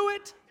want to do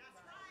it.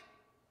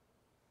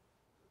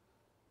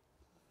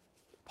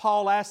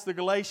 Paul asked the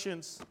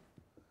Galatians,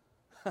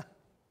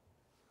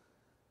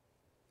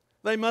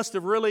 they must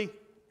have really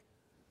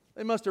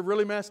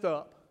messed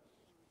up.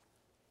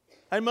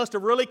 They must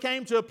have really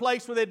came to a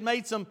place where they'd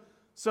made some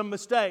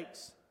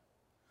mistakes.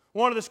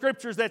 One of the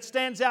scriptures that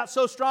stands out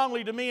so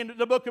strongly to me in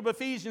the book of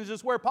Ephesians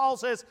is where Paul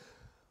says,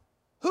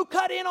 who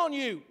cut in on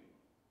you?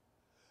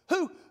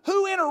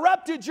 Who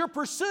interrupted your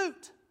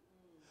pursuit?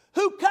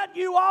 Who cut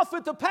you off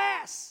at the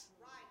pass?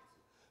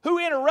 Who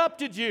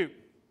interrupted you?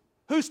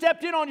 Who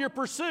stepped in on your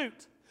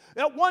pursuit?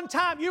 At one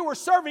time you were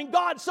serving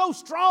God so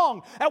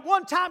strong. At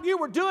one time you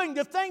were doing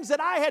the things that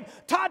I had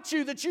taught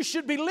you that you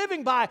should be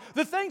living by.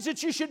 The things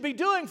that you should be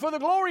doing for the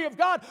glory of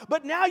God.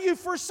 But now you've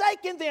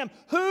forsaken them.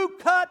 Who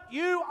cut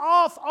you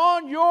off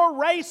on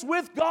your race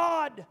with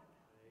God?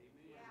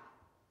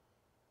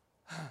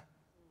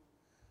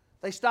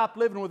 They stopped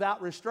living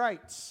without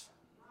restraints.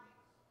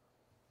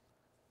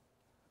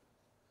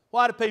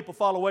 Why do people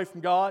fall away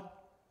from God?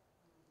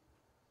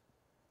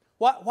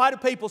 Why do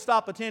people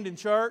stop attending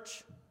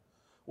church?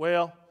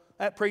 Well,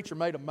 that preacher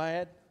made them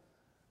mad.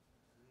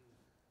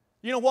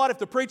 You know what? If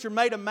the preacher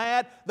made them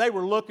mad, they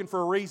were looking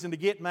for a reason to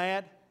get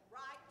mad.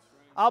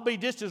 I'll be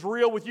just as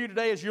real with you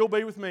today as you'll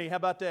be with me. How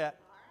about that?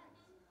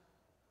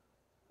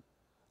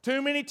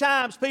 Too many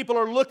times people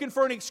are looking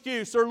for an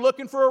excuse. They're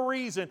looking for a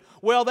reason.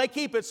 Well, they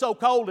keep it so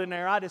cold in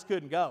there, I just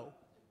couldn't go.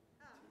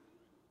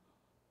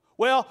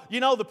 Well,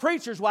 you know, the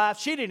preacher's wife,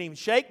 she didn't even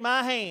shake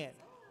my hand.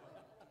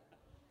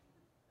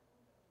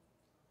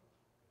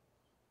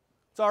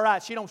 It's all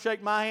right, she don't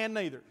shake my hand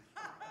neither.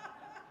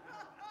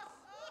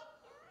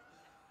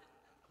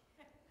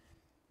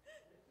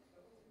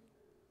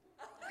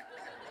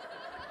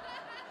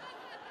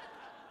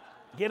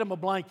 Get him a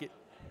blanket.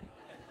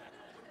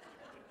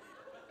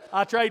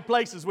 I trade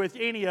places with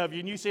any of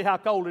you, and you see how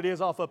cold it is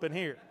off up in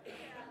here.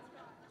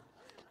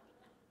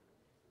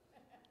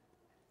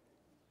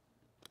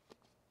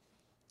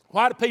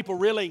 Why do people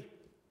really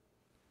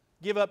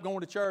give up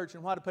going to church,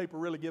 and why do people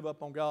really give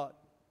up on God?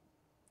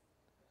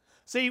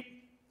 See,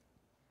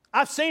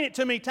 I've seen it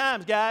too many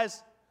times,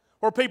 guys,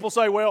 where people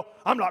say, well,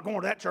 I'm not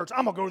going to that church.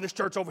 I'm going to go to this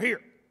church over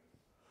here.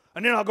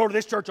 And then I'll go to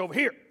this church over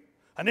here.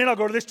 And then I'll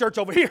go to this church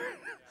over here.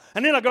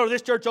 And then I'll go to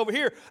this church over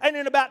here. And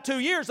in about 2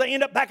 years, they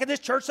end up back at this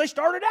church they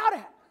started out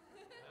at.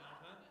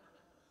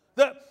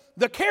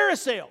 The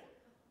carousel.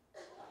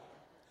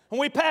 When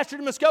we pastored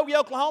in Muskogee,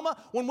 Oklahoma,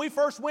 when we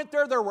first went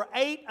there were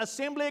 8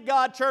 Assembly of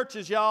God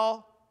churches,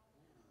 y'all.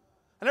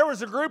 And there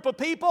was a group of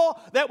people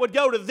that would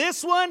go to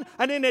this one,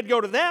 and then they'd go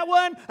to that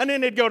one, and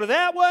then they'd go to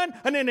that one,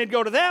 and then they'd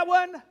go to that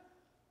one.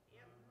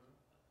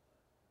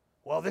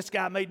 Well, this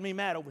guy made me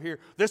mad over here.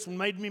 This one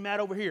made me mad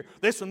over here.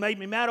 This one made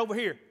me mad over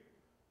here.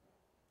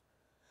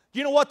 Do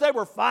you know what they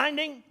were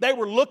finding? They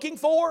were looking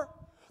for?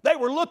 They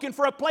were looking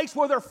for a place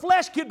where their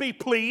flesh could be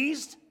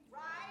pleased.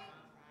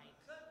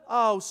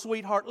 Oh,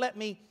 sweetheart, let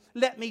me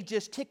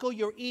just tickle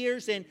your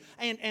ears and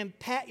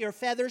pat your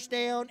feathers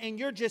down, and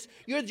you're just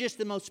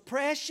the most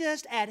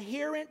precious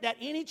adherent that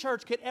any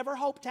church could ever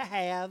hope to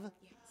have.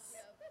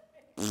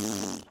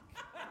 Yes.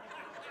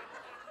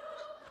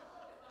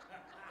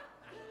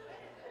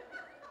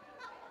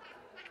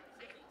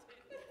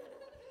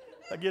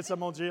 I get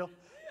some on Jill?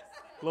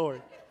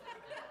 Glory.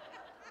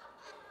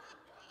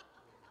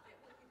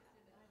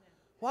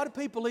 Why do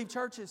people leave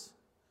churches?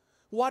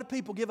 Why do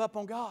people give up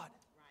on God?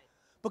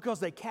 Because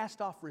they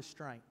cast off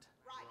restraint.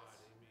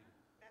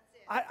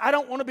 I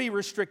don't want to be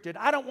restricted.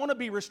 I don't want to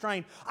be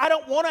restrained. I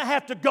don't want to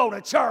have to go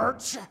to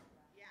church.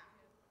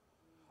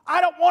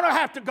 I don't want to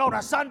have to go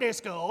to Sunday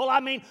school. I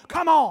mean,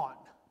 come on.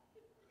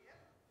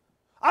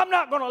 I'm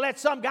not going to let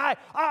some guy,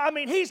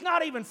 he's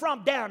not even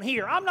from down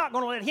here. I'm not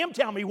going to let him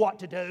tell me what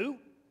to do.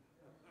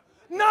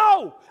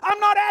 No, I'm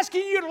not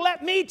asking you to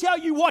let me tell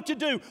you what to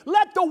do.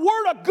 Let the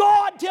Word of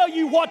God tell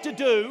you what to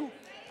do.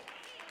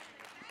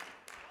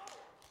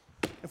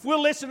 If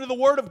we'll listen to the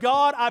Word of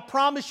God, I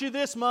promise you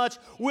this much,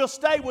 we'll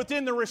stay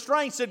within the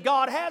restraints that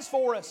God has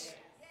for us.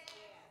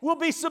 We'll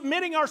be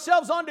submitting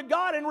ourselves unto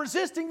God and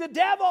resisting the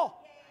devil.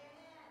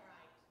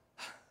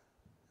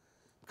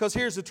 Because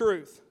here's the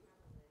truth.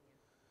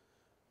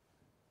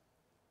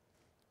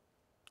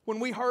 When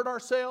we hurt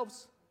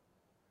ourselves,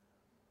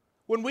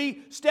 when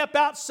we step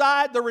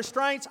outside the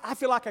restraints, I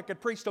feel like I could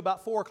preach till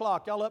about 4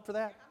 o'clock. Y'all up for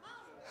that?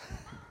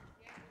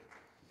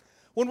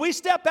 When we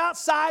step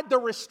outside the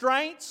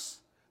restraints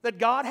that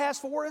God has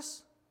for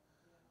us,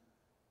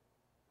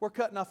 we're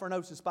cutting off our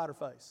nose to spite our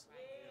face.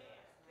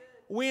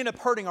 We end up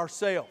hurting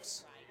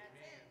ourselves.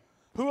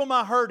 Who am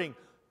I hurting?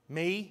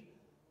 Me.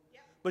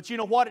 But you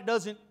know what? It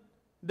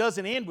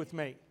doesn't end with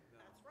me.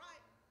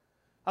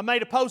 I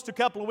made a post a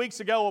couple of weeks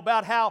ago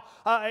about how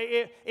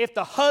if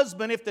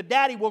the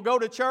daddy will go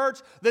to church,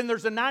 then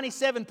there's a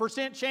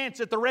 97% chance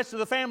that the rest of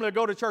the family will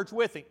go to church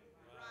with him.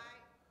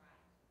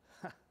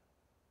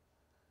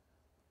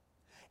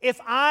 If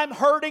I'm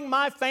hurting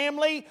my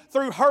family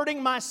through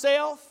hurting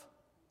myself,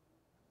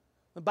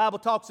 the Bible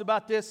talks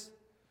about this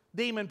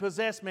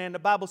demon-possessed man. The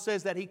Bible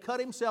says that he cut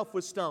himself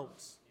with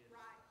stones.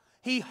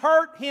 He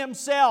hurt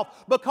himself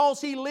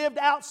because he lived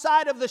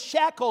outside of the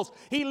shackles.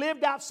 He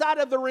lived outside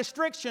of the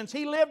restrictions.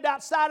 He lived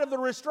outside of the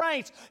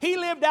restraints. He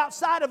lived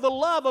outside of the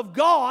love of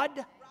God.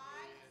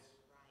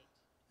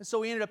 And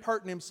so he ended up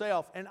hurting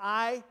himself. And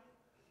I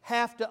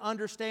have to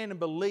understand and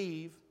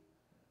believe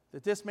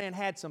that this man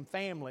had some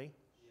family.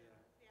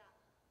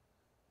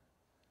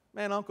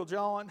 Man, Uncle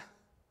John,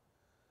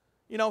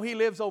 you know, he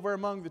lives over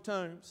among the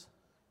tombs.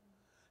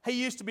 He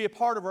used to be a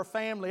part of our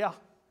family.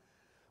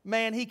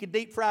 Man, he could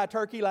deep fry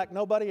turkey like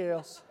nobody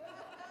else.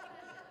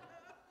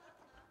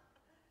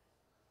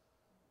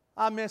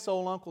 I miss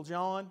old Uncle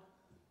John.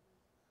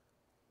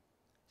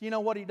 You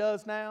know what he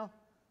does now?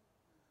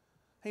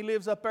 He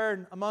lives up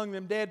there among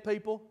them dead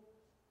people,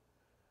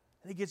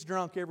 and he gets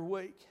drunk every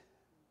week.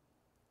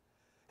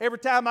 Every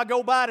time I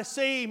go by to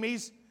see him,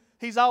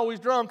 he's always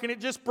drunk, and it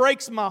just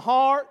breaks my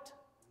heart.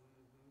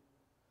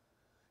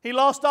 He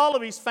lost all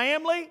of his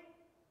family.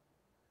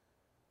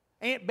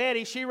 Aunt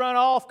Betty, she run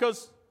off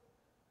because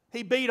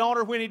he beat on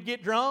her when he'd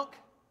get drunk.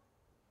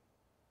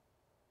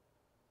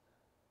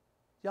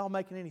 Y'all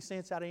making any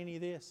sense out of any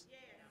of this?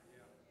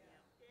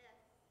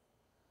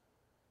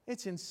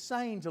 It's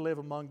insane to live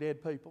among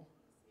dead people.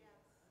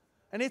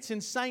 And it's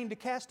insane to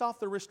cast off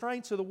the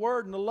restraints of the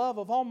Word and the love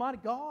of Almighty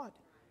God.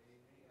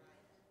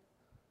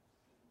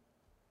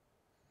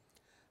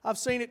 I've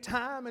seen it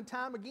time and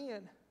time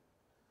again.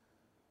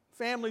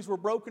 Families were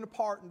broken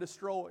apart and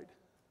destroyed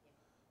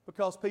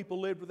because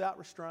people lived without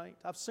restraint.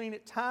 I've seen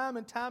it time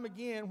and time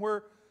again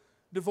where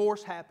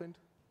divorce happened.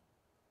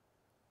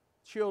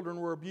 Children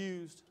were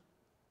abused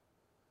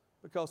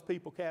because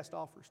people cast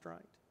off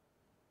restraint.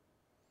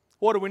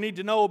 What do we need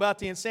to know about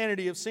the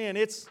insanity of sin?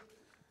 It's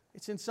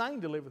insane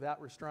to live without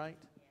restraint.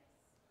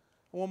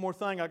 One more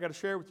thing I've got to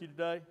share with you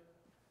today.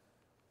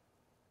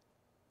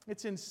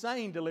 It's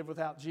insane to live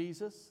without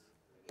Jesus.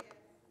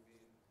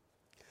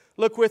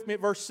 Look with me at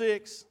verse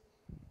 6.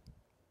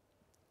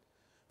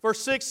 Verse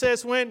 6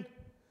 says, when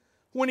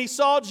he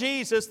saw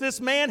Jesus,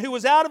 this man who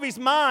was out of his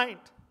mind,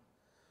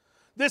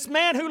 this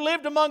man who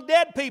lived among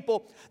dead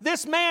people,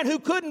 this man who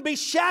couldn't be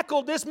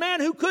shackled, this man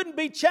who couldn't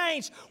be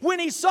changed, when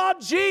he saw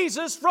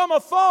Jesus from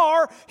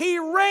afar, he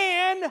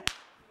ran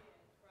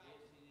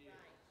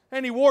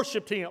and he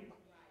worshiped Him.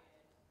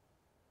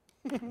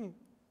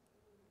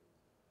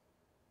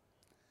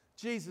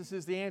 Jesus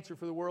is the answer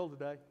for the world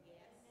today.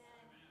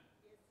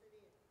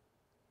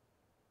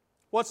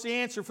 What's the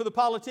answer for the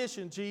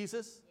politician?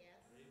 Jesus.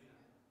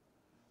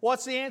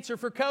 What's the answer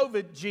for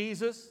COVID?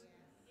 Jesus.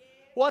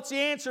 What's the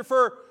answer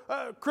for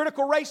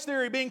critical race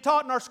theory being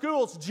taught in our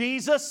schools?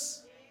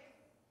 Jesus.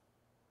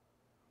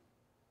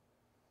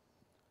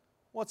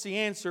 What's the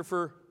answer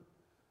for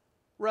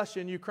Russia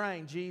and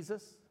Ukraine?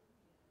 Jesus.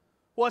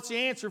 What's the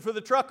answer for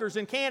the truckers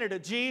in Canada?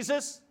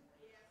 Jesus.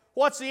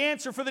 What's the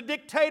answer for the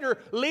dictator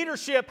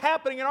leadership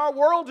happening in our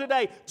world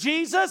today?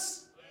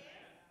 Jesus.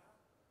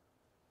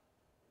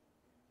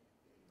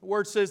 The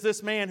Word says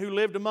this man who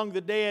lived among the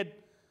dead,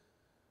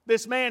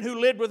 this man who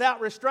lived without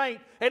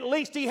restraint, at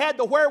least he had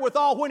the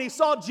wherewithal when he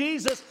saw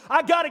Jesus.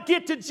 I got to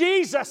get to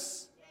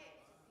Jesus.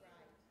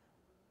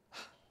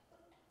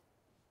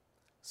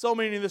 So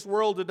many in this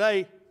world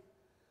today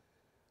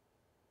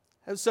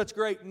have such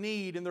great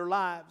need in their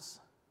lives.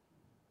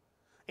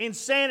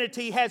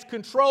 Insanity has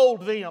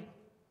controlled them.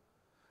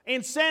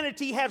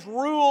 Insanity has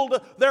ruled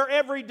their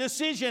every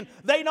decision.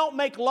 They don't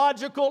make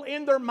logical,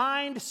 in their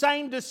mind,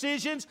 sane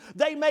decisions.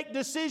 They make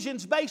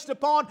decisions based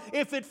upon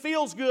if it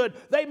feels good.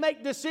 They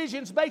make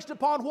decisions based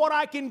upon what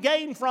I can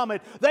gain from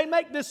it. They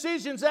make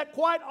decisions that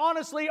quite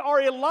honestly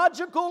are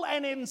illogical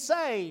and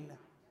insane.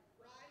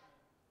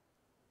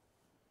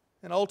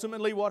 And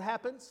ultimately what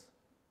happens?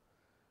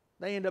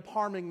 They end up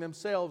harming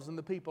themselves and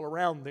the people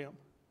around them.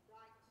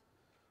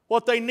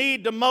 What they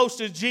need the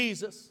most is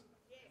Jesus.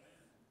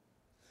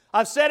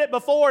 I've said it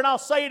before and I'll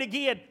say it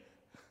again.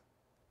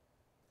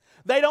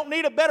 They don't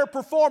need a better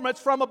performance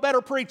from a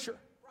better preacher.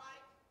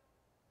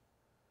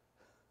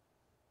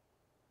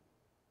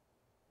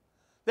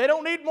 They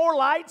don't need more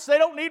lights. They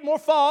don't need more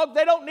fog.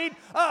 They don't need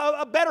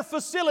a better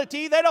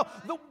facility.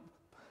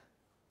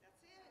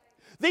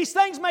 These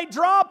things may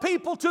draw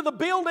people to the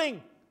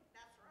building.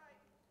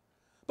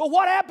 But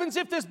what happens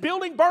if this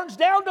building burns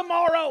down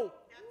tomorrow?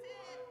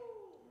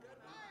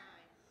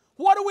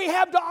 What do we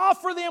have to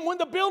offer them when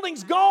the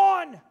building's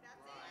gone?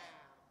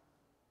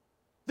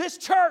 This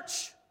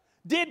church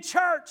did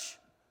church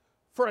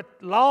for a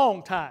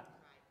long time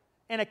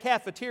in a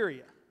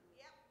cafeteria.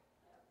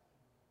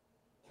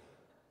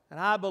 And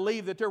I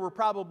believe that there were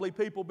probably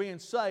people being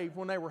saved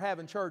when they were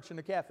having church in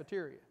the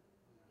cafeteria.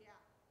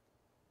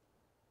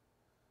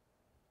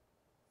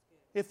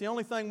 If the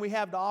only thing we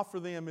have to offer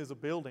them is a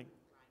building,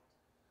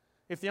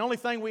 if the only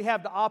thing we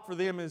have to offer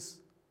them is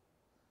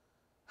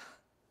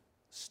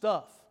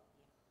stuff,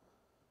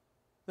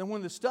 then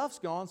when the stuff's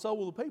gone, so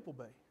will the people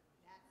be.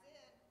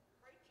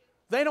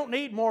 They don't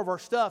need more of our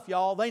stuff,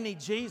 y'all. They need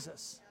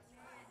Jesus.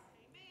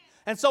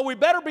 And so we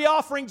better be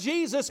offering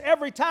Jesus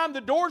every time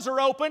the doors are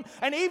open.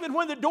 And even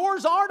when the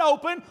doors aren't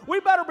open, we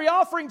better be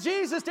offering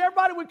Jesus to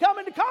everybody we come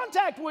into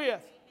contact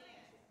with.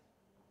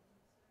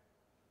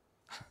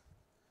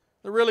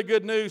 The really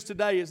good news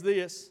today is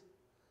this.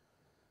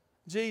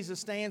 Jesus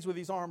stands with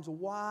His arms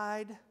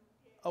wide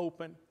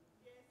open.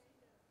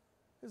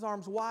 His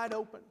arms wide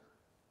open.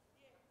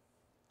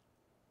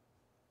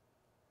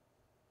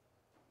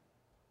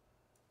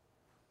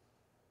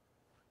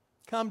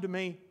 Come to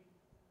me,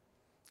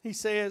 He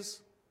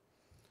says,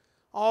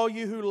 all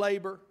you who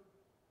labor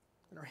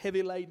and are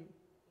heavy laden,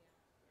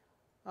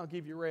 I'll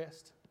give you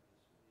rest.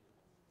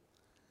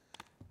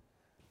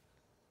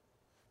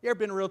 You ever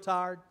been real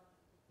tired?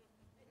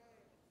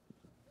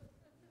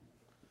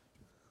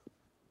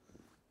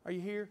 Are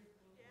you here?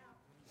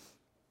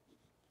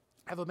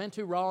 Have I been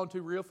too raw and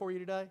too real for you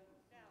today?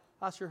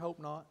 I sure hope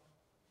not.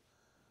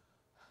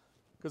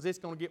 Because it's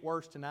going to get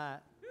worse tonight.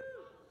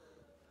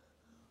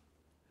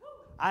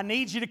 I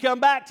need you to come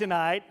back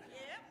tonight.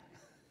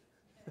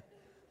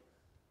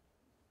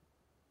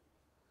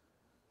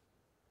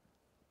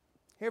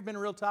 Ever been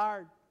real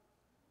tired?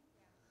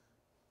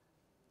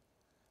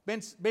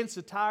 Been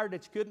so tired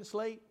that you couldn't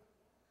sleep?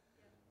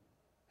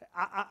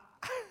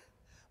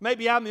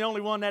 Maybe I'm the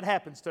only one that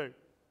happens to.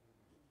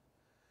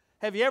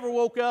 Have you ever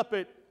woke up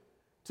at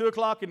 2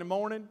 o'clock in the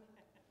morning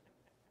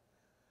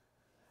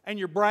and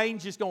your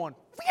brain's just going,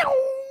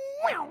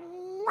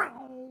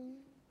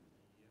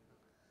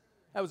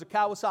 that was a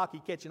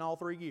Kawasaki catching all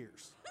 3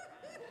 gears.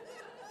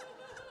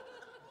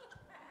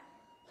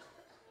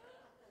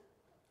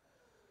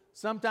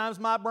 Sometimes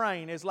my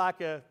brain is like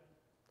a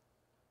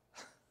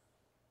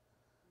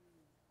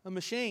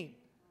machine.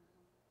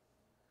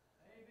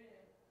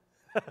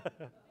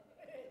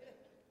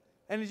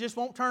 And it just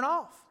won't turn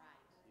off.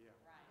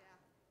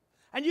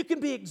 And you can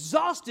be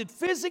exhausted,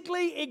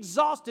 physically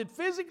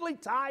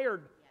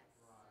tired.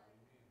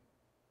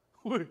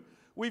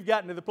 We've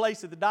gotten to the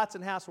place at the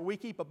Dotson house where we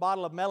keep a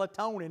bottle of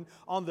melatonin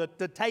on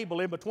the table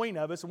in between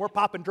of us, and we're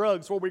popping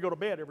drugs before we go to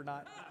bed every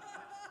night.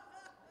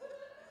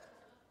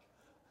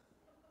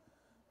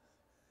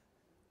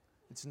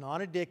 It's not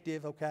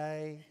addictive,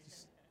 okay?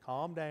 Just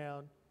calm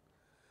down.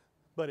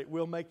 But it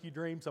will make you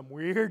dream some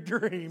weird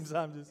dreams.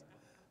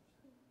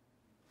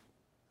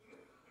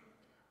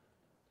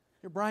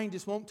 Your brain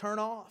just won't turn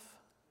off.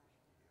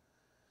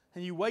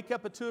 And you wake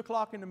up at 2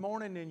 o'clock in the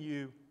morning and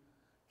you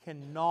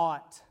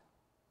cannot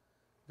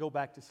go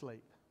back to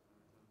sleep.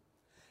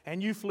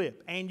 And you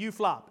flip, and you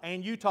flop,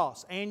 and you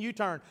toss, and you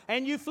turn,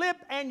 and you flip,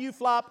 and you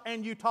flop,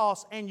 and you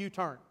toss, and you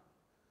turn.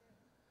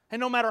 And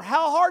no matter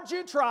how hard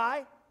you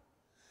try,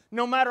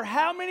 no matter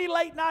how many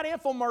late night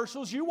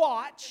infomercials you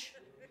watch,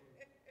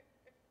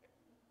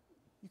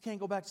 you can't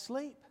go back to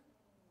sleep.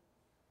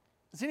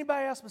 Does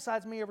anybody else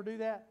besides me ever do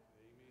that?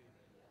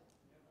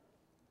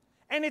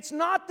 And it's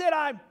not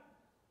that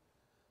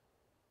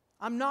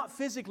I'm not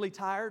physically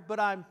tired, but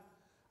I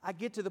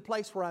get to the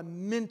place where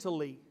I'm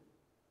mentally,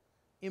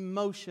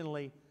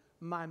 emotionally,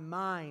 my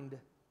mind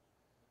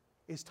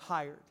is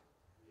tired.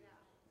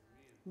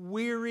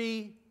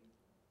 Weary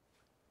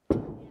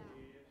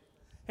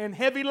and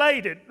heavy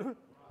laden.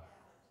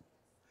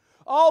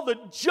 All the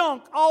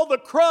junk, all the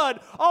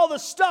crud, all the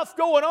stuff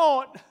going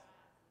on.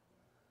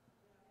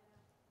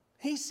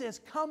 He says,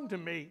 come to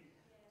me.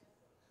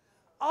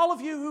 All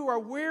of you who are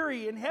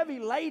weary and heavy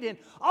laden,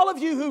 all of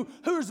you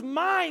whose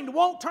mind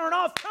won't turn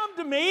off, come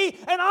to me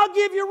and I'll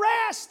give you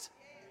rest.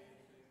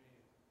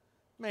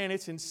 Man,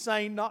 it's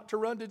insane not to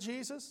run to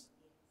Jesus.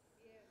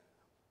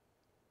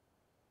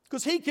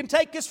 Because He can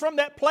take us from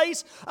that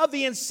place of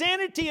the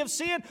insanity of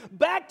sin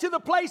back to the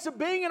place of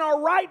being in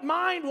our right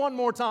mind one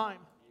more time.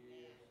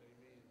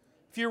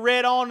 If you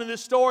read on in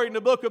this story in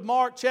the book of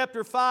Mark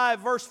chapter 5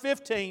 verse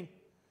 15,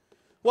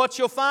 what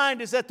you'll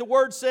find is that the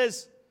Word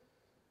says,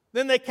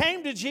 then they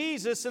came to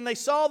Jesus and they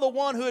saw the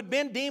one who had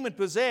been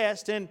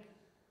demon-possessed and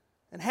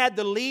had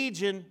the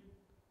legion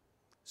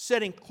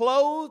sitting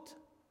clothed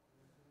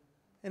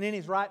and in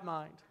his right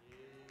mind.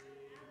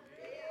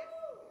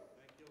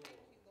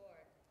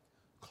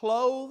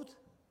 Clothed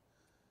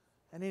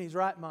and in his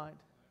right mind.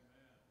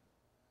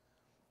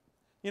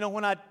 You know,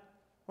 when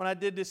I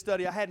did this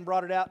study, I hadn't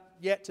brought it out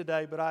yet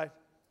today, but I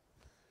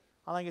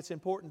think it's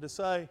important to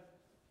say.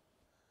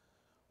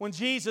 When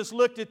Jesus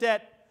looked at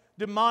that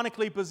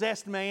demonically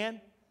possessed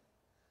man,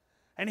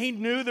 and He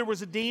knew there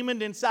was a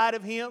demon inside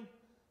of him,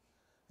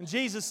 and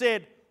Jesus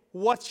said,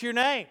 "What's your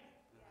name?"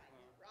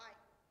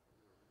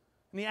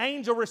 And the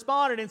angel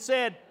responded and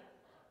said,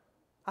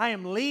 "I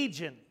am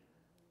Legion,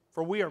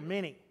 for we are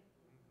many."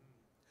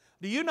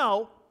 Do you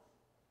know,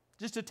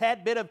 just a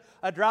tad bit of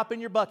a drop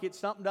in your bucket,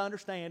 something to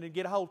understand and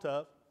get a hold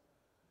of.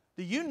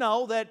 Do you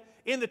know that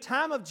in the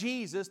time of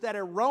Jesus, that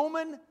a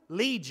Roman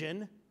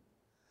legion,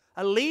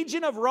 a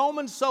legion of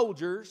Roman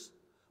soldiers,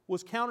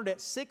 was counted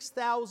at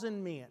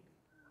 6,000 men?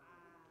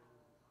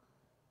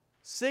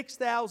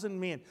 6,000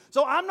 men.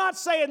 So I'm not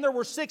saying there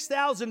were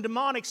 6,000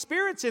 demonic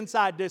spirits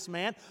inside this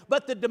man,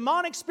 but the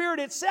demonic spirit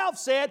itself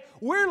said,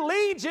 "We're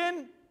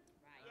legion."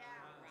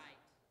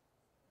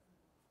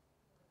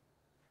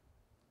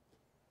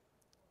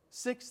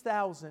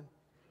 6,000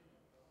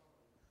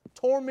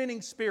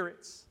 tormenting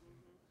spirits.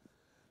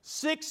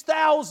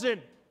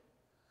 6,000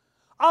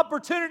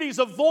 opportunities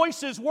of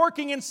voices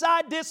working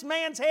inside this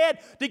man's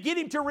head to get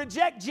him to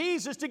reject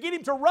Jesus, to get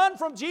him to run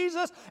from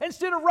Jesus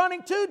instead of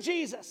running to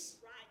Jesus.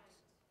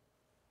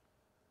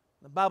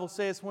 The Bible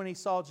says when he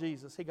saw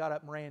Jesus, he got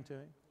up and ran to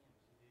Him.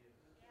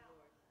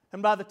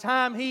 And by the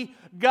time he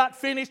got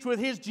finished with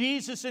his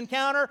Jesus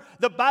encounter,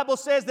 the Bible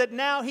says that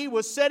now he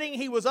was sitting,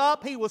 he was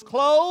up, he was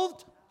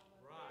clothed,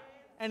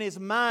 and his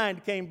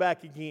mind came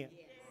back again.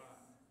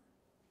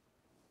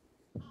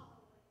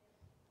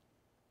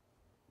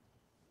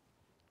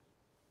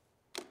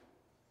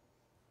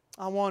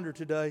 I wonder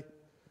today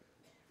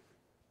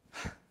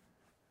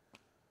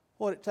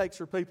what it takes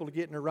for people to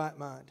get in their right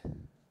mind.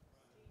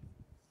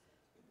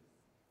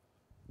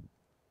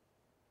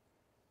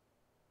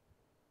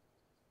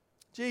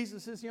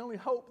 Jesus is the only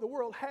hope the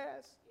world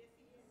has.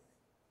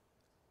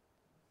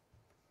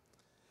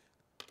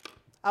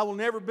 I will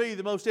never be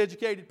the most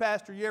educated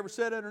pastor you ever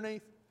sat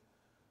underneath.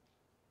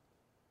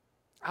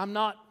 I'm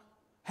not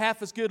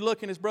half as good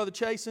looking as Brother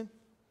Chasen.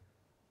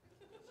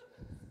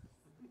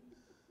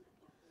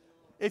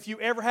 If you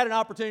ever had an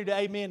opportunity to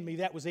amen me,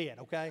 that was it,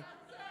 okay?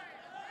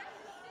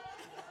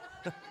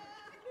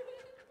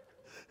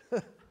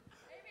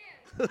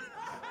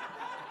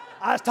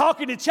 I was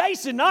talking to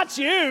Chasen, not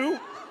you.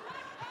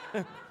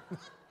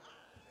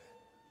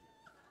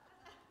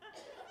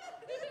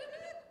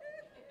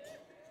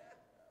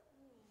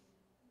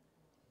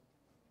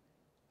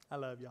 I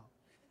love y'all.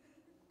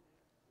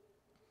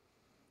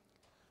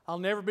 I'll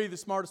never be the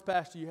smartest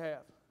pastor you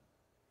have.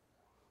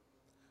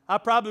 I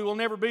probably will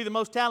never be the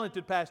most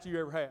talented pastor you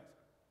ever have.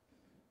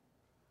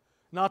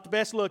 Not the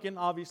best looking,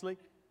 obviously.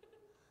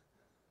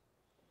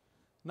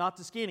 Not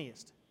the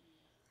skinniest.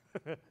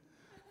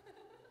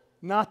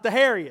 Not the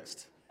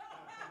hairiest.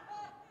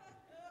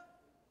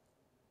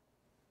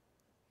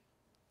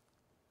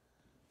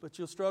 But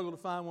you'll struggle to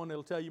find one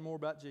that'll tell you more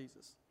about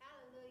Jesus.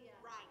 Hallelujah.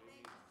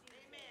 Right.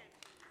 Amen.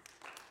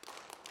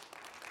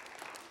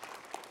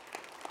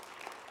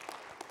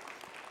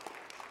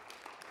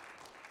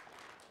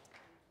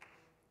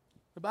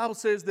 The Bible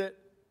says that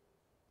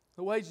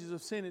the wages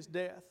of sin is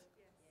death,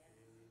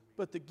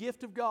 but the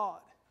gift of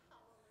God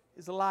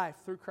is a life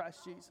through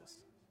Christ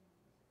Jesus.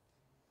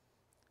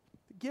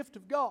 The gift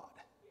of God.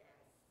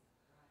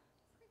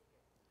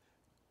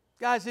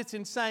 Guys, it's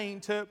insane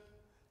to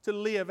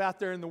live out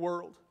there in the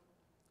world.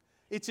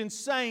 It's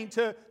insane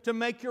to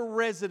make your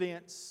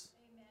residence,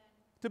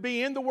 to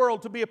be in the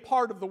world, to be a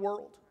part of the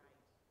world.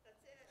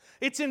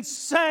 It's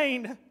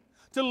insane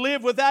to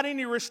live without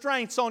any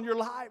restraints on your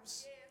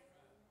lives.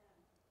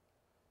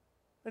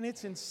 And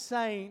it's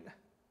insane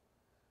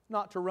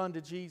not to run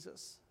to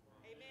Jesus.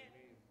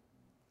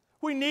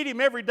 We need Him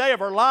every day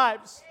of our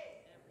lives.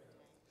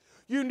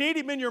 You need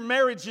Him in your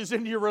marriages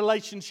and your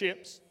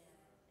relationships.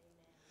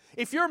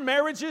 If your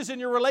marriages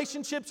and your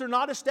relationships are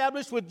not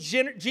established with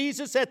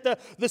Jesus at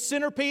the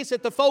centerpiece,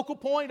 at the focal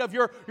point of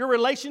your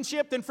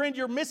relationship, then friend,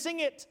 you're missing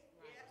it.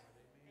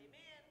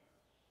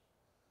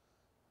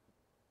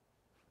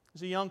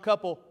 There's a young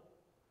couple.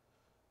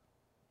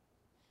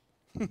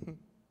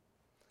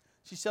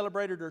 She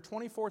celebrated her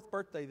 24th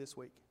birthday this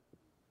week.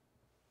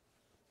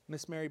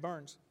 Miss Mary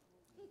Burns.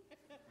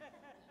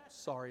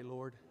 Sorry,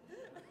 Lord.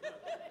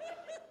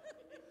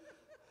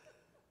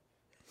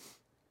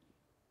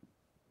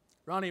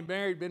 Ronnie and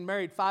Mary had been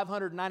married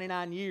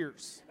 599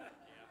 years.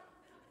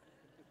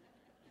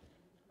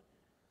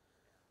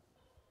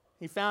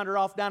 He found her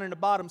off down in the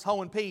bottoms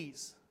hoeing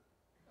peas.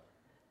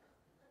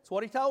 That's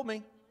what he told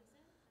me.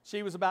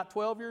 She was about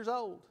 12 years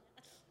old.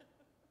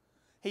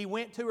 He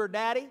went to her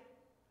daddy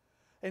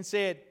and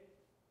said,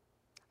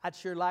 I'd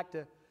sure like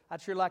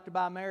to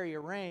buy Mary a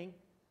ring.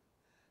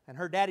 And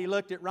her daddy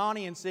looked at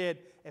Ronnie and said,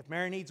 if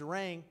Mary needs a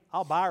ring,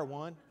 I'll buy her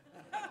one.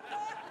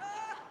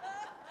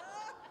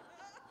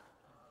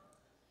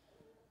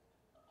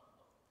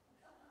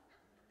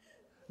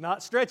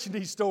 Not stretching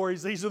these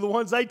stories. These are the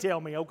ones they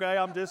tell me, okay?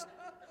 I'm just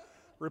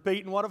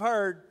repeating what I've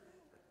heard.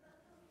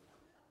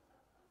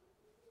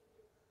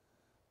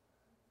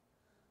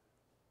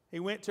 He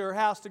went to her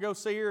house to go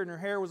see her, and her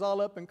hair was all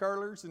up in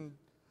curlers, and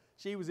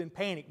she was in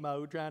panic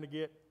mode trying to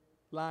get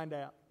lined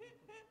out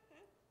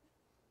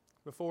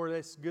before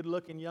this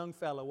good-looking young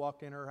fellow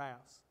walked in her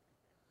house.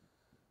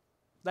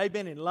 They've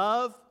been in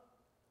love,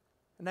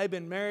 and they've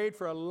been married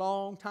for a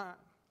long time.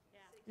 Yeah.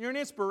 You're an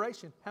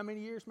inspiration. How many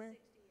years, Mary?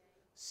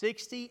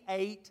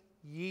 68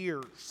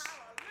 years.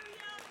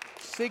 Hallelujah.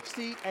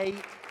 68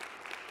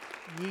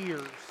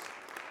 years.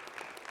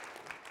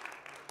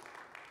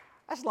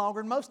 That's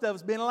longer than most of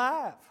us been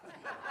alive.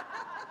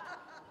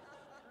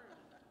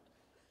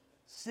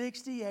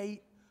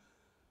 68.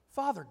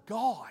 Father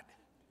God,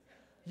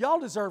 y'all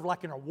deserve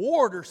like an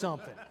award or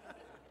something.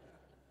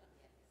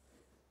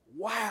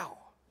 Wow.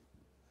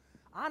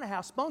 I know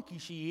how spunky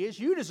she is.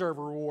 You deserve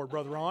a reward,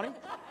 Brother Ronnie.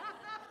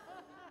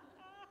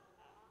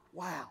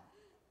 Wow.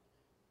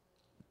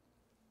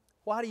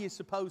 Why do you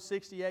suppose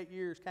 68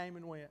 years came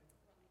and went?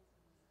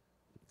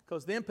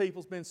 Because them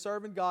people's been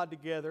serving God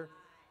together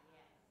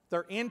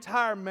their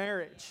entire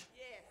marriage.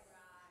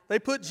 They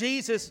put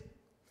Jesus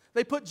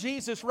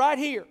right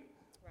here.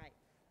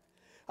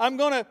 I'm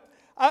going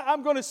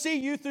to see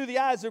you through the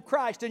eyes of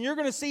Christ, and you're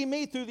going to see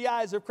me through the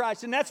eyes of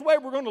Christ, and that's the way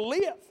we're going to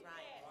live.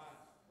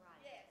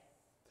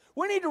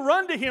 We need to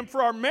run to Him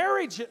for our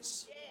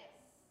marriages.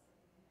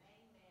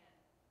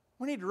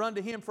 We need to run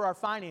to Him for our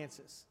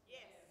finances.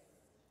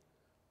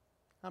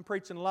 I'm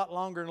preaching a lot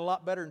longer and a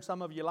lot better than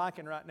some of you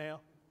liking right now.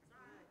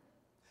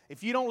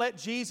 If you don't let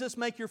Jesus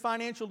make your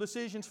financial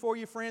decisions for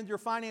you, friend, your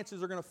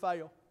finances are going to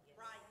fail.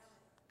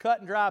 Cut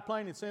and dry,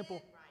 plain and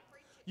simple.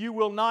 You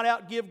will not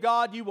outgive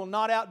God. You will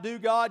not outdo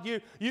God.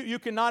 You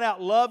cannot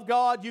outlove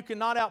God. You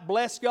cannot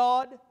outbless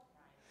God.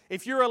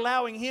 If you're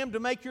allowing Him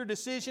to make your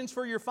decisions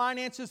for your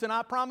finances, then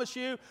I promise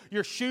you,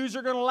 your shoes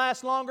are going to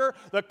last longer.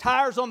 The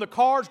tires on the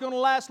car is going to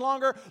last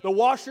longer. The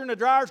washer and the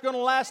dryer is going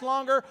to last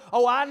longer.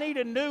 Oh, I need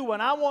a new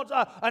one. I want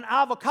an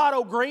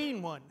avocado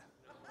green one.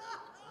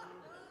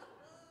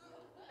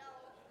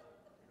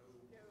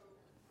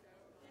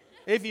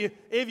 If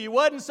you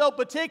wasn't so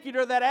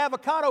particular, that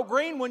avocado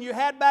green one you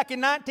had back in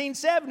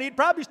 1970, it'd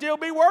probably still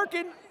be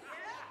working.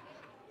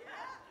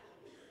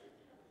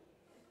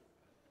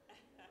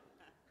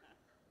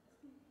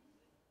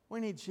 We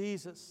need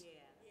Jesus.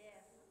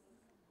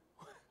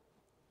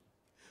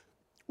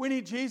 We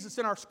need Jesus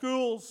in our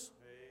schools.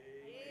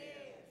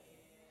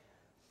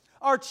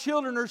 Our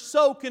children are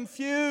so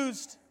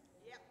confused.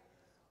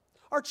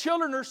 Our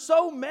children are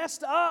so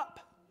messed up.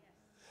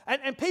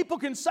 And people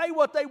can say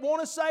what they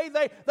want to say.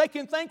 They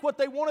can think what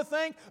they want to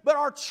think. But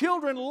our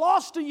children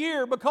lost a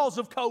year because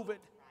of COVID.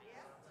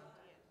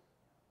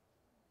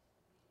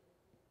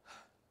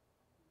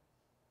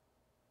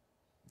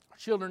 Our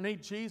children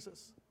need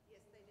Jesus.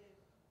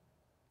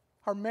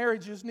 Our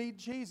marriages need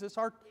Jesus.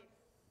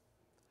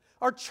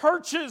 Our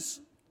churches,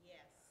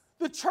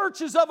 the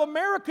churches of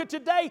America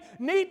today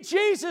need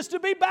Jesus to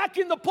be back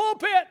in the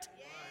pulpit.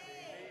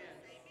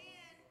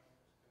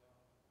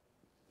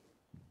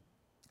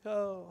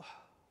 Oh,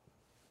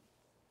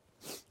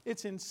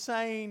 it's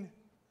insane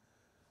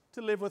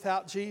to live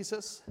without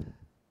Jesus.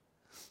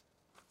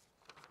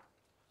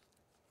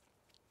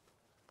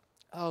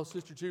 Oh,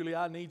 Sister Julie,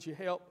 I need your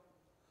help.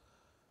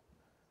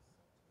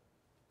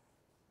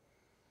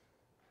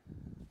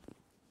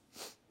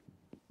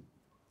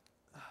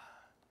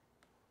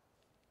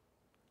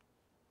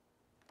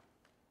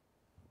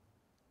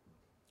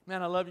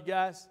 Man, I love you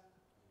guys.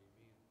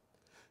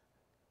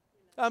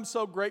 I'm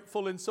so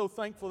grateful and so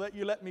thankful that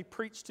you let me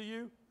preach to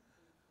you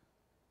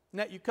and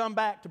that you come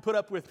back to put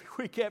up with me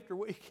week after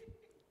week.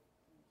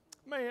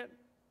 Man,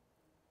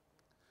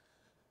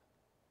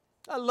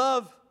 I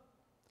love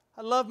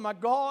my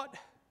God.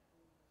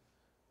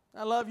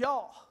 I love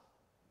y'all.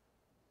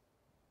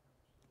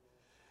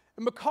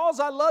 And because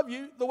I love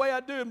you the way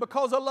I do, and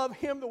because I love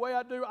Him the way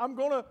I do, I'm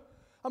gonna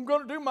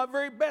do my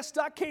very best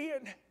I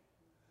can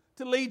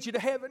to lead you to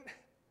heaven.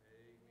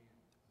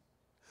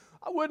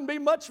 I wouldn't be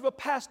much of a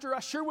pastor.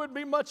 I sure wouldn't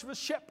be much of a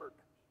shepherd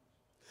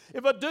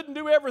if I didn't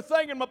do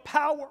everything in my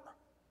power.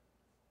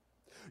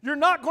 You're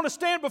not going to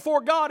stand before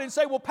God and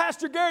say, well,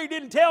 Pastor Gary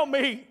didn't tell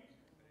me.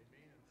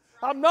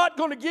 I'm not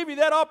going to give you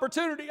that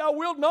opportunity. I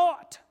will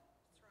not.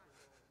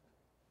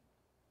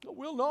 I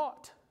will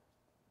not.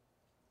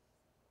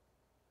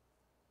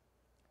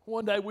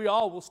 One day we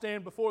all will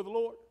stand before the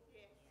Lord.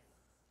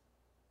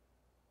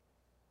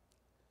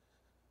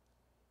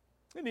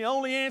 And the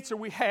only answer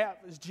we have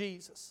is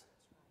Jesus.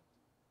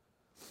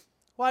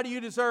 Why do you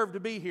deserve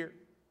to be here?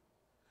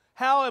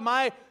 How am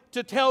I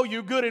to tell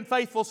you, good and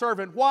faithful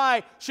servant?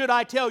 Why should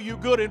I tell you,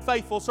 good and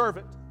faithful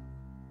servant?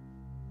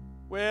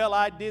 Well,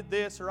 I did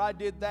this or I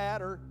did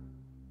that, or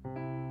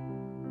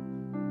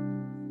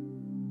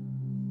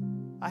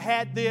I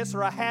had this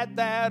or I had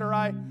that, or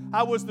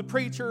I was the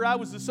preacher, I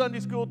was the Sunday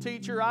school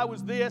teacher, I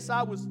was this,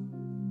 I was...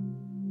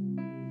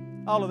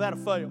 All of that'll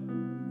fail.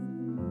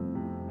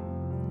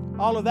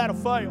 All of that'll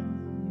fail.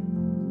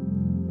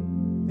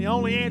 The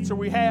only answer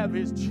we have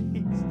is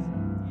Jesus.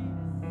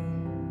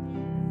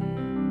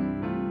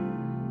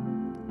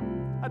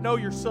 I know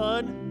your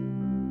Son.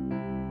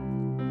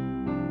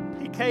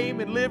 He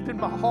came and lived in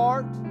my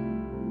heart.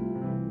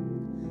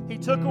 He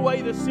took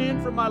away the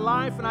sin from my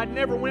life, and I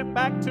never went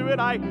back to it.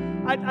 I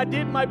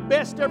did my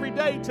best every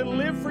day to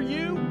live for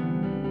you.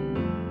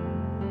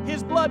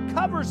 His blood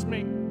covers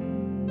me.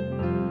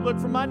 Look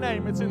for my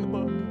name, it's in the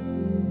book.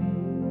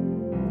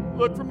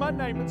 Look for my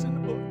name, it's in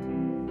the book.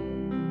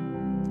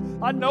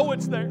 I know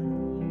it's there.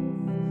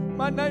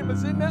 My name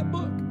is in that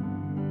book.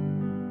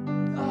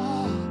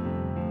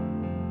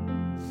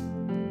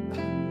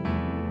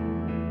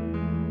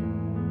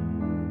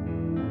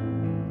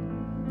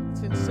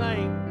 It's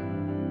insane.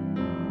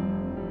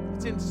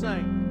 It's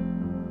insane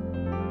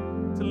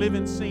to live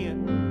in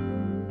sin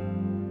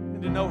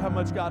and to know how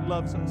much God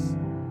loves us,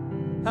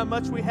 how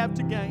much we have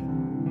to gain,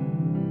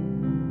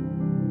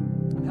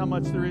 and how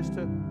much there is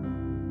to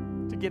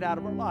get out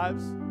of our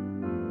lives.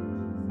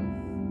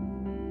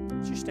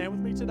 Would you stand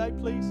with me today,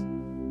 please?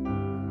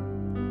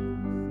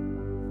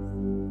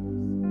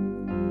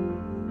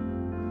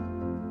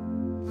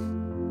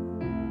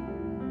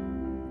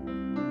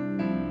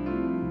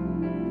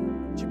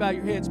 Would you bow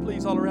your heads,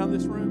 please, all around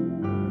this room?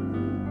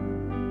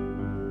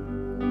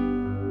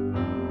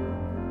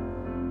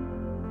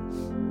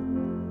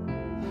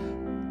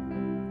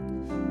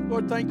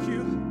 Lord, thank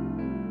you.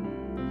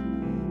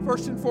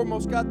 First and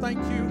foremost, God, thank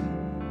you.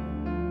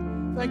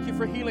 Thank you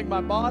for healing my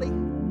body.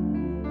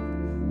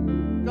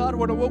 God,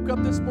 when I woke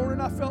up this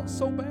morning, I felt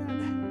so bad.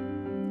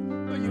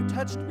 But you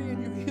touched me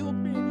and you healed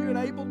me and you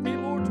enabled me,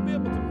 Lord, to be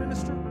able to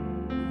minister.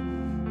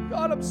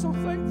 God, I'm so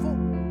thankful.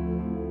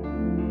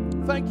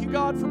 Thank you,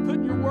 God, for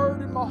putting your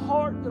word in my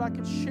heart that I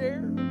could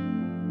share.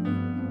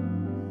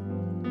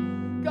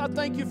 God,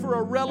 thank you for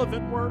a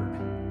relevant word,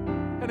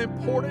 an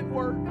important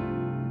word.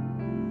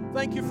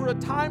 Thank you for a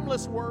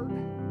timeless word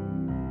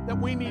that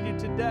we needed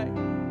today.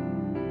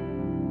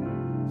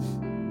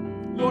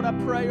 Lord, I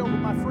pray over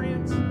my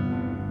friends,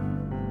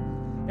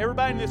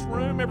 everybody in this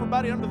room,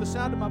 everybody under the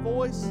sound of my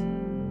voice.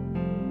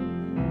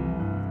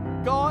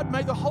 God,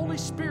 may the Holy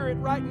Spirit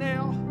right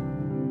now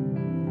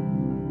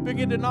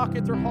begin to knock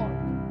at their heart,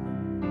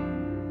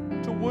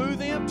 to woo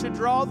them, to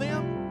draw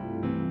them,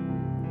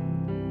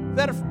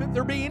 that if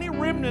there be any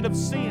remnant of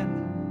sin,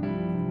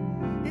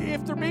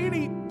 if there be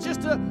any,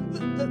 just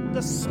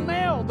the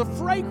smell, the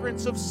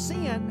fragrance of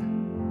sin,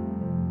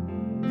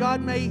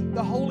 God, may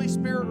the Holy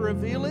Spirit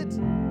reveal it.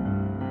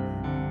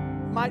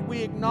 Might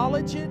we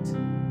acknowledge it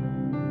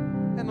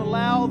and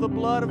allow the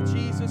blood of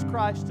Jesus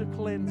Christ to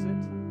cleanse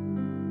it.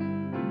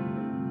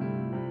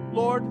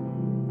 Lord,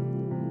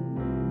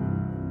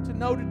 to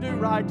know to do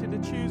right and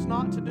to choose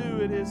not to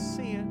do it is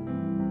sin.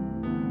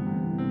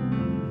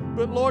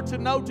 But Lord, to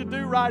know to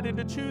do right and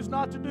to choose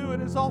not to do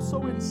it is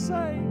also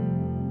insane.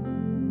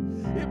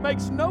 It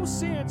makes no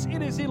sense.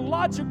 It is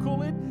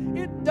illogical.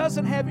 It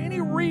doesn't have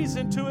any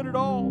reason to it at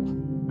all.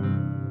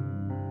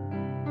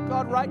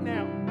 God, right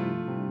now,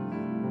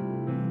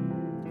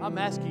 I'm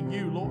asking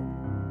you, Lord,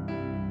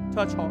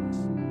 touch hearts.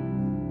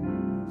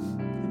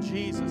 In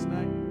Jesus'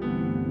 name.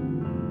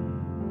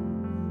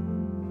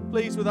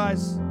 Please, with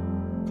eyes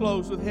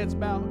closed, with heads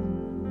bowed.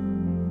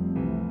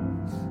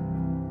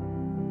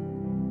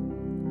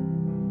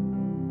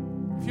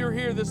 If you're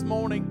here this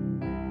morning,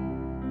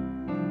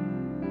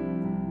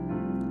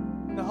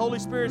 the Holy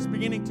Spirit's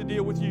beginning to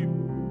deal with you.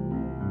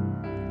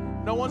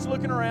 No one's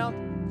looking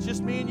around. It's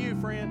just me and you,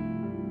 friend.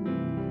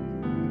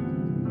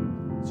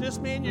 It's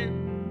just me and you.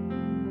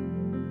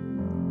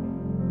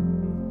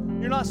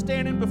 You're not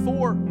standing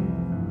before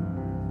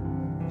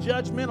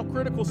judgmental,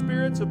 critical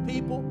spirits of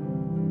people.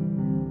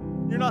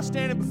 You're not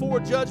standing before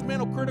a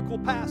judgmental, critical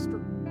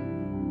pastor.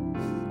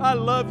 I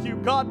love you.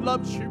 God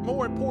loves you.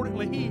 More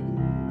importantly, He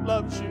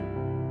loves you.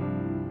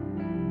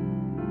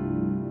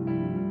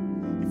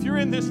 If you're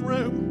in this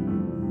room,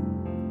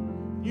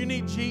 you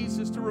need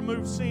Jesus to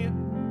remove sin,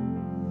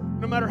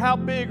 no matter how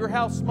big or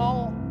how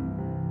small.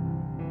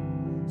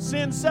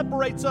 Sin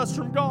separates us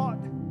from God.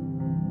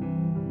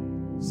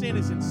 Sin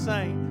is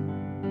insane.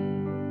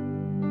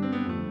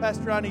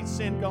 Pastor, I need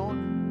sin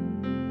gone.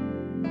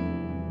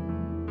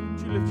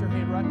 Would you lift your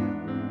hand right now?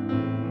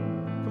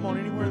 Come on,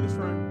 anywhere in this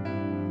room.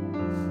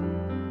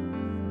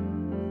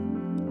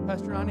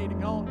 Pastor, I need it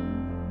gone.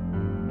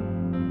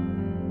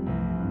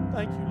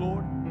 Thank you,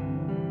 Lord.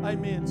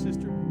 Amen,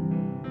 sister.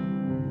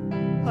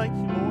 Thank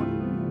you, Lord.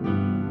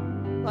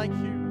 Thank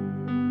you.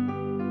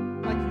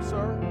 Thank you,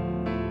 sir.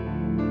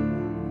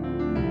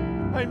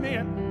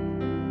 Amen.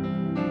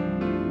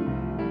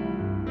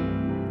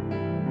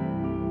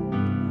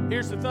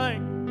 Here's the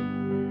thing.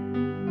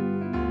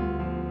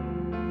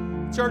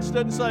 The church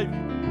doesn't save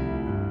you.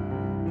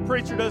 The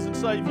preacher doesn't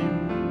save you.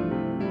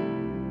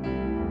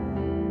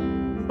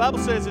 The Bible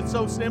says it's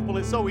so simple,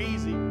 it's so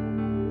easy.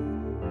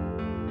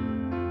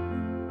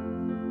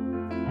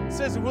 It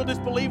says that we'll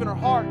just believe in our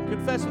heart and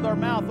confess with our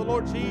mouth the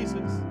Lord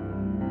Jesus.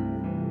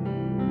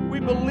 We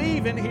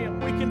believe in Him.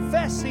 We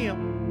confess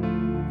Him.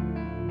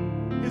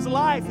 His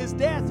life, His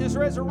death, His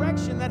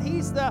resurrection, that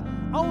He's the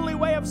only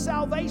way of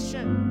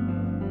salvation.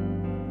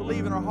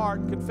 Believe in our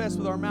heart and confess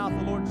with our mouth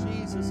the Lord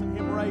Jesus and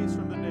Him raised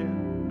from the dead.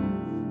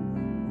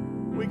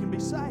 We can be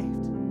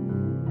saved.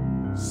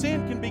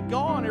 Sin can be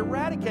gone,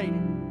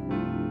 eradicated.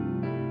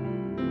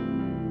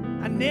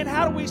 And then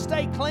how do we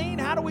stay clean?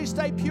 How do we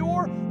stay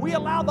pure? We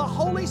allow the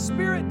Holy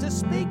Spirit to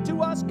speak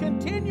to us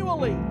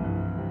continually.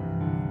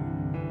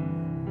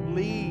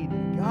 Lead,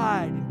 and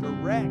guide, and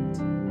direct.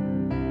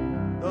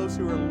 Those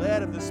who are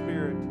led of the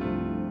Spirit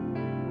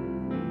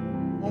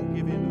won't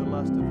give in to the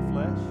lust of the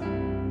flesh.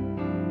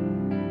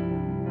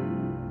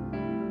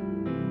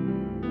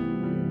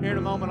 Here in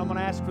a moment, I'm going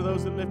to ask for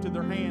those that lifted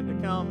their hand to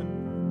come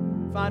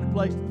and find a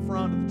place at the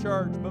front of the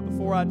church. But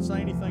before I say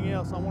anything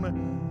else, I want to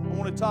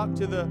talk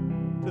to the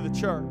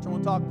church. I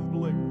want to talk to the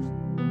believers.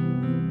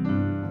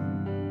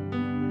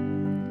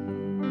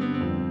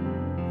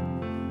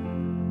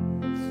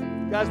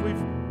 Guys,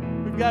 we've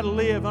got to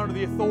live under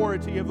the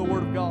authority of the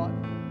Word of God.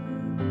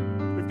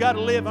 We've got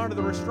to live under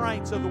the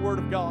restraints of the Word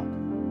of God.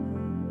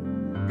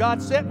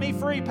 God set me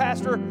free,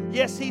 Pastor.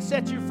 Yes, He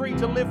set you free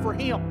to live for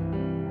Him.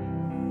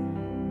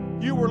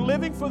 You were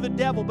living for the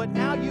devil, but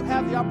now you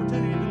have the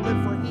opportunity to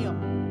live for Him.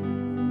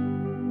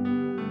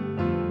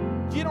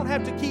 You don't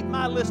have to keep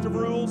my list of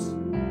rules.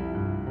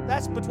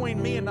 That's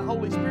between me and the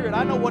Holy Spirit.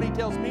 I know what He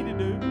tells me to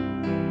do.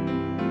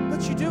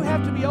 But you do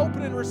have to be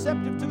open and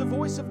receptive to the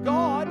voice of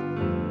God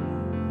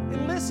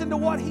and listen to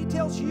what He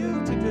tells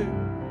you to do.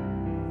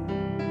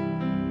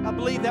 I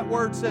believe that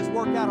word says,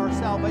 work out our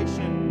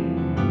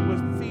salvation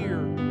with fear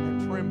and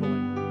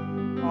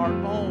trembling. Our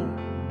own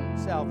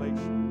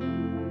salvation.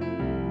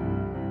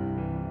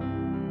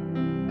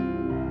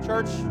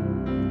 Church,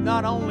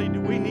 not only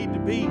do we need to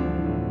be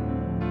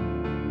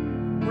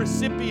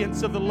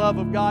recipients of the love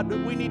of God, but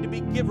we need to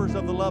be givers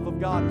of the love of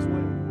God as well.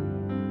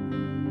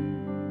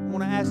 I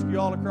want to ask you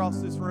all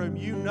across this room,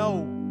 you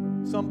know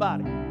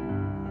somebody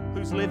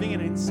who's living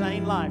an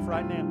insane life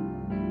right now.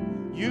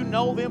 You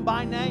know them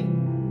by name.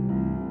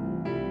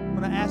 I'm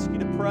going to ask you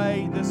to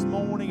pray this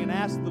morning and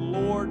ask the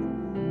Lord,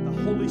 the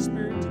Holy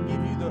Spirit, to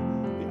give you the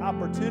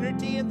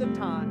opportunity and the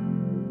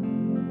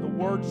time, the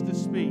words to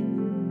speak.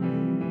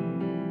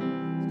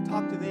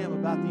 Talk to them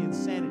about the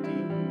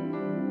insanity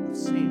of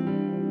sin.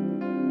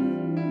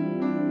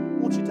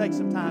 Won't you take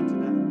some time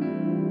today,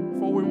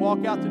 before we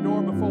walk out the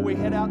door, before we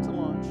head out to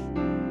lunch?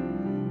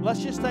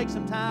 Let's just take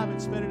some time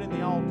and spend it in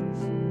the altars.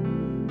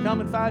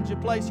 Come and find your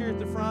place here at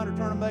the front, or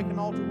turn and make an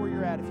altar where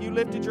you're at. If you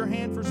lifted your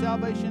hand for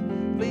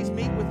salvation, please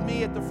meet with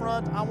me at the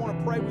front. I want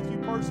to pray with you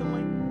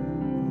personally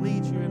and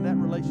lead you in that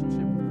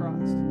relationship with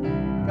Christ.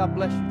 God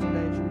bless you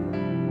today as you pray.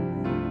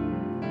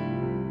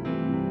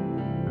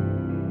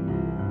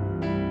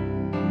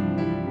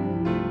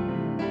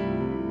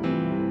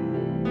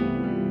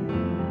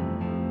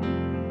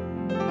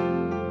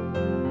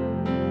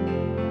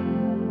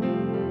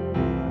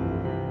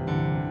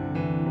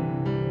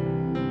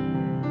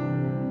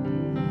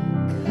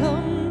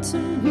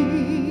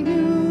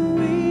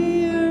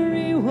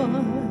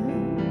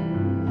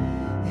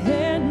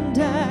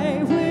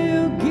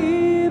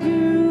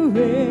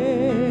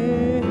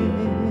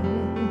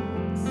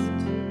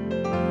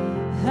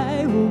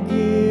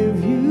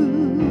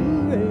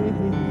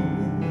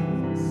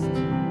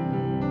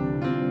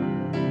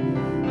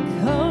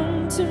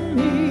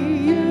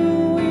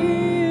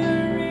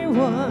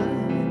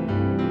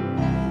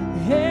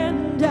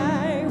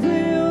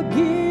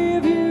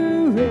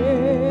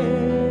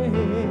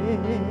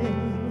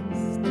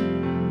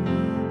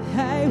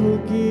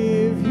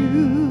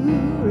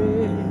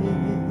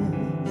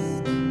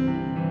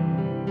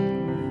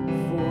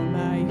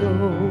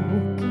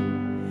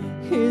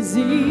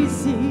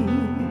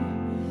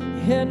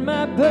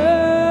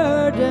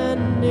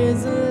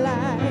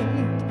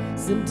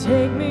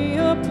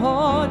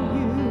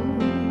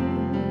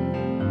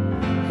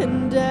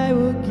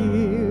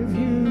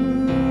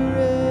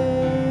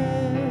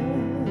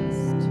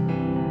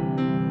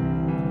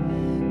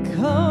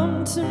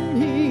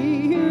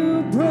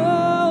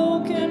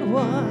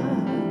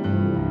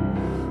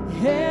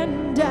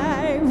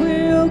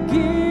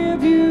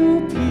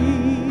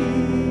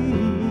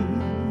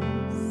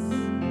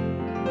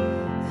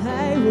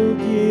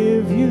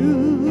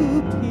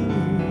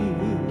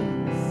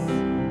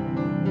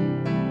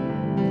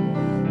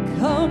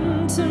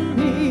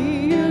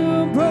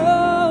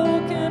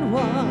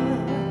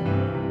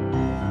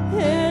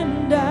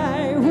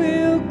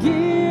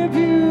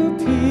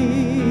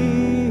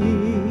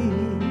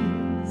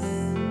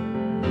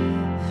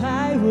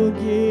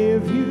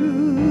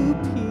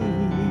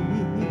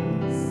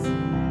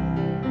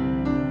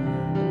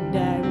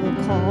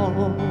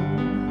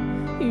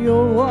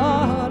 your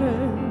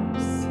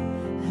waters.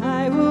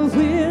 I will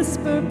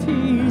whisper,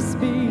 peace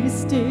be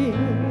still.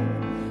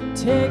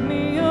 Take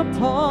me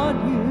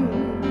upon you,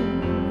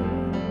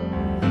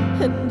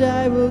 and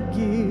I will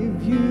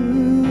give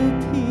you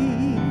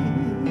peace.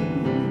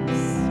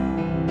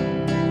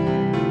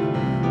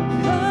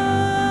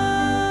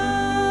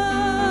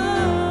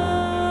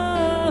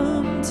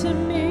 Come to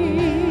me.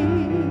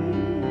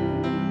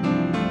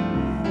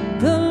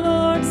 The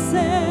Lord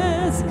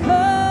says,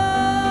 come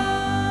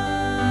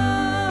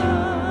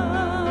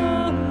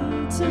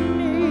to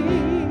me.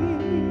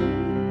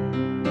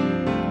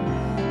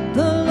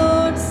 The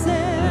Lord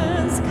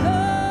says,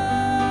 come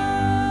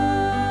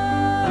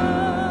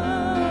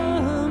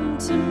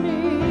to me.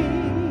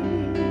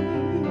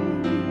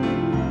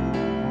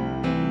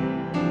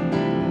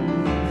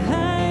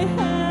 I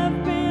have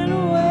been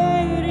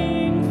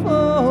waiting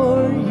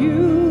for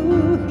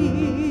you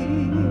here.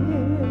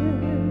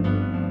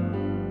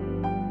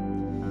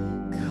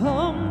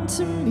 Come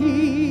to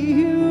me,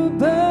 you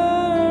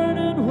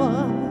burdened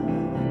one,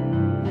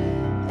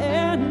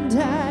 and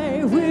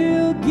I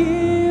will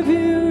give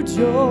you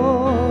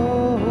joy.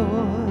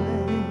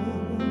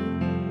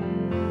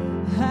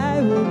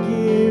 I will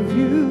give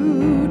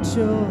you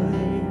joy.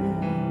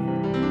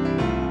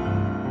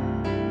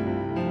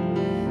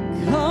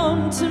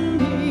 Come to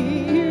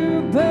me,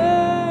 you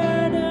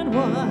burdened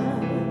one,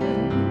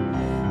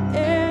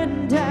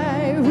 and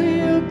I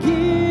will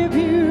give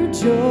you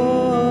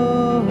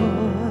joy.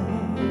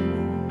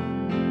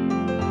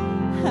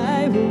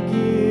 I will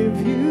give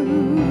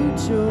you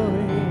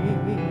joy.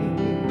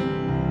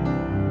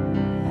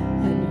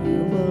 And you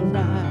will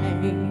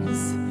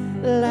rise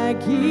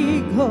like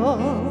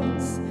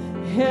eagles,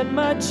 and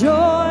my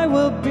joy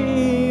will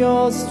be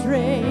your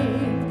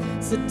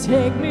strength. So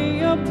take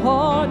me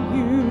upon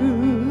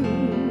you,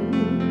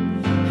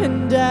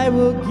 and I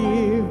will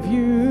give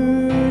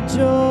you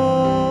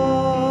joy.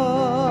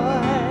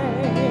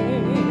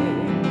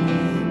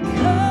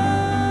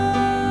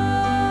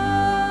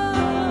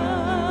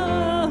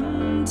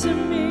 Come to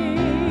me.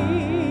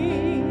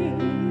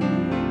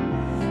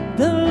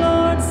 The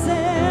Lord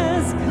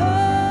says,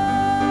 come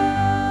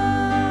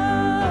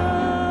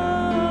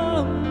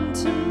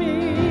to me.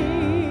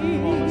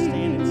 Come on, let's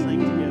stand and sing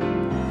together.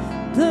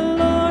 The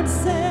Lord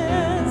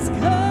says,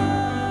 come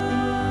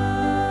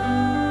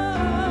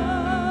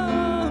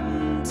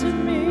to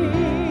me.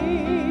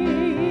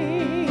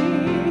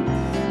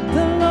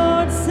 The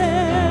Lord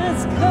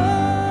says,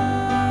 come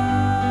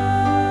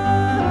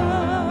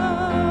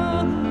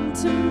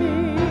to me.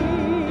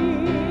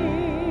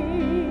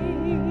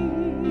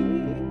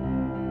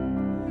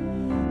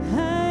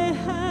 I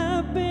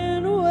have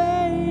been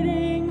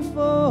waiting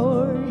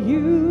for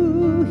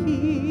you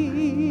here.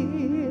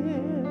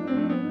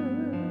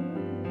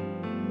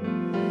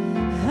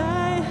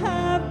 I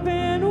have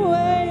been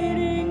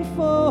waiting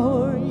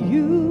for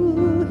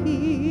you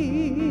here.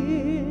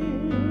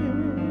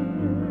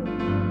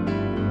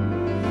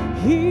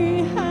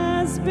 He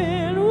has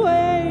been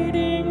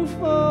waiting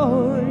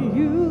for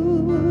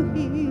you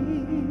here.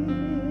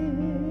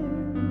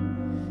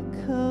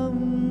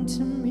 Come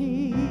to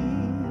me.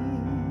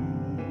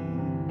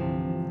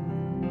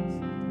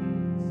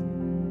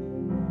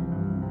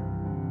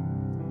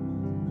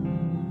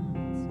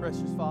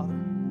 Precious Father,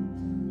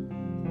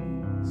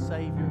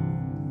 Savior,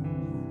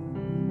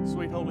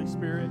 sweet Holy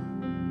Spirit,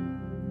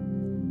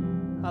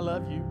 I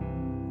love you.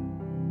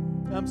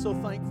 I'm so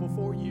thankful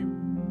for you.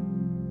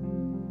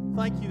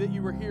 Thank you that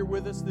you were here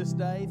with us this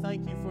day.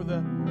 Thank you for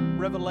the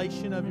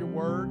revelation of your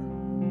word.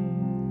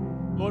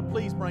 Lord,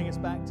 please bring us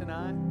back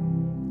tonight,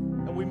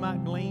 that we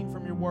might glean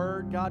from your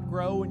word. God,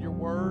 grow in your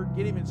word.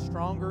 Get even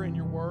stronger in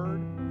your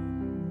word.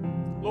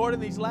 Lord, in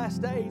these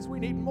last days,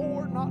 we need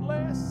more, not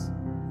less.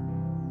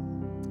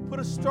 Put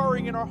a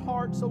stirring in our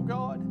hearts, oh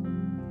God,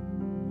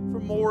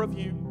 for more of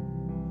you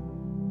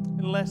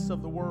and less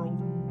of the world.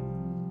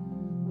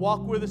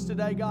 Walk with us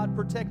today, God.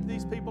 Protect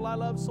these people I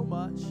love so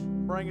much.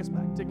 Bring us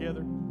back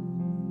together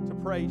to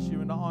praise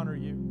you and to honor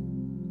you.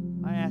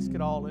 I ask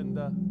it all in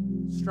the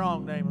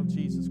strong name of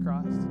Jesus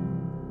Christ.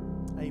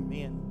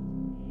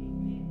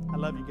 Amen. I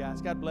love you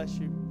guys. God bless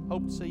you.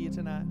 Hope to see you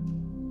tonight.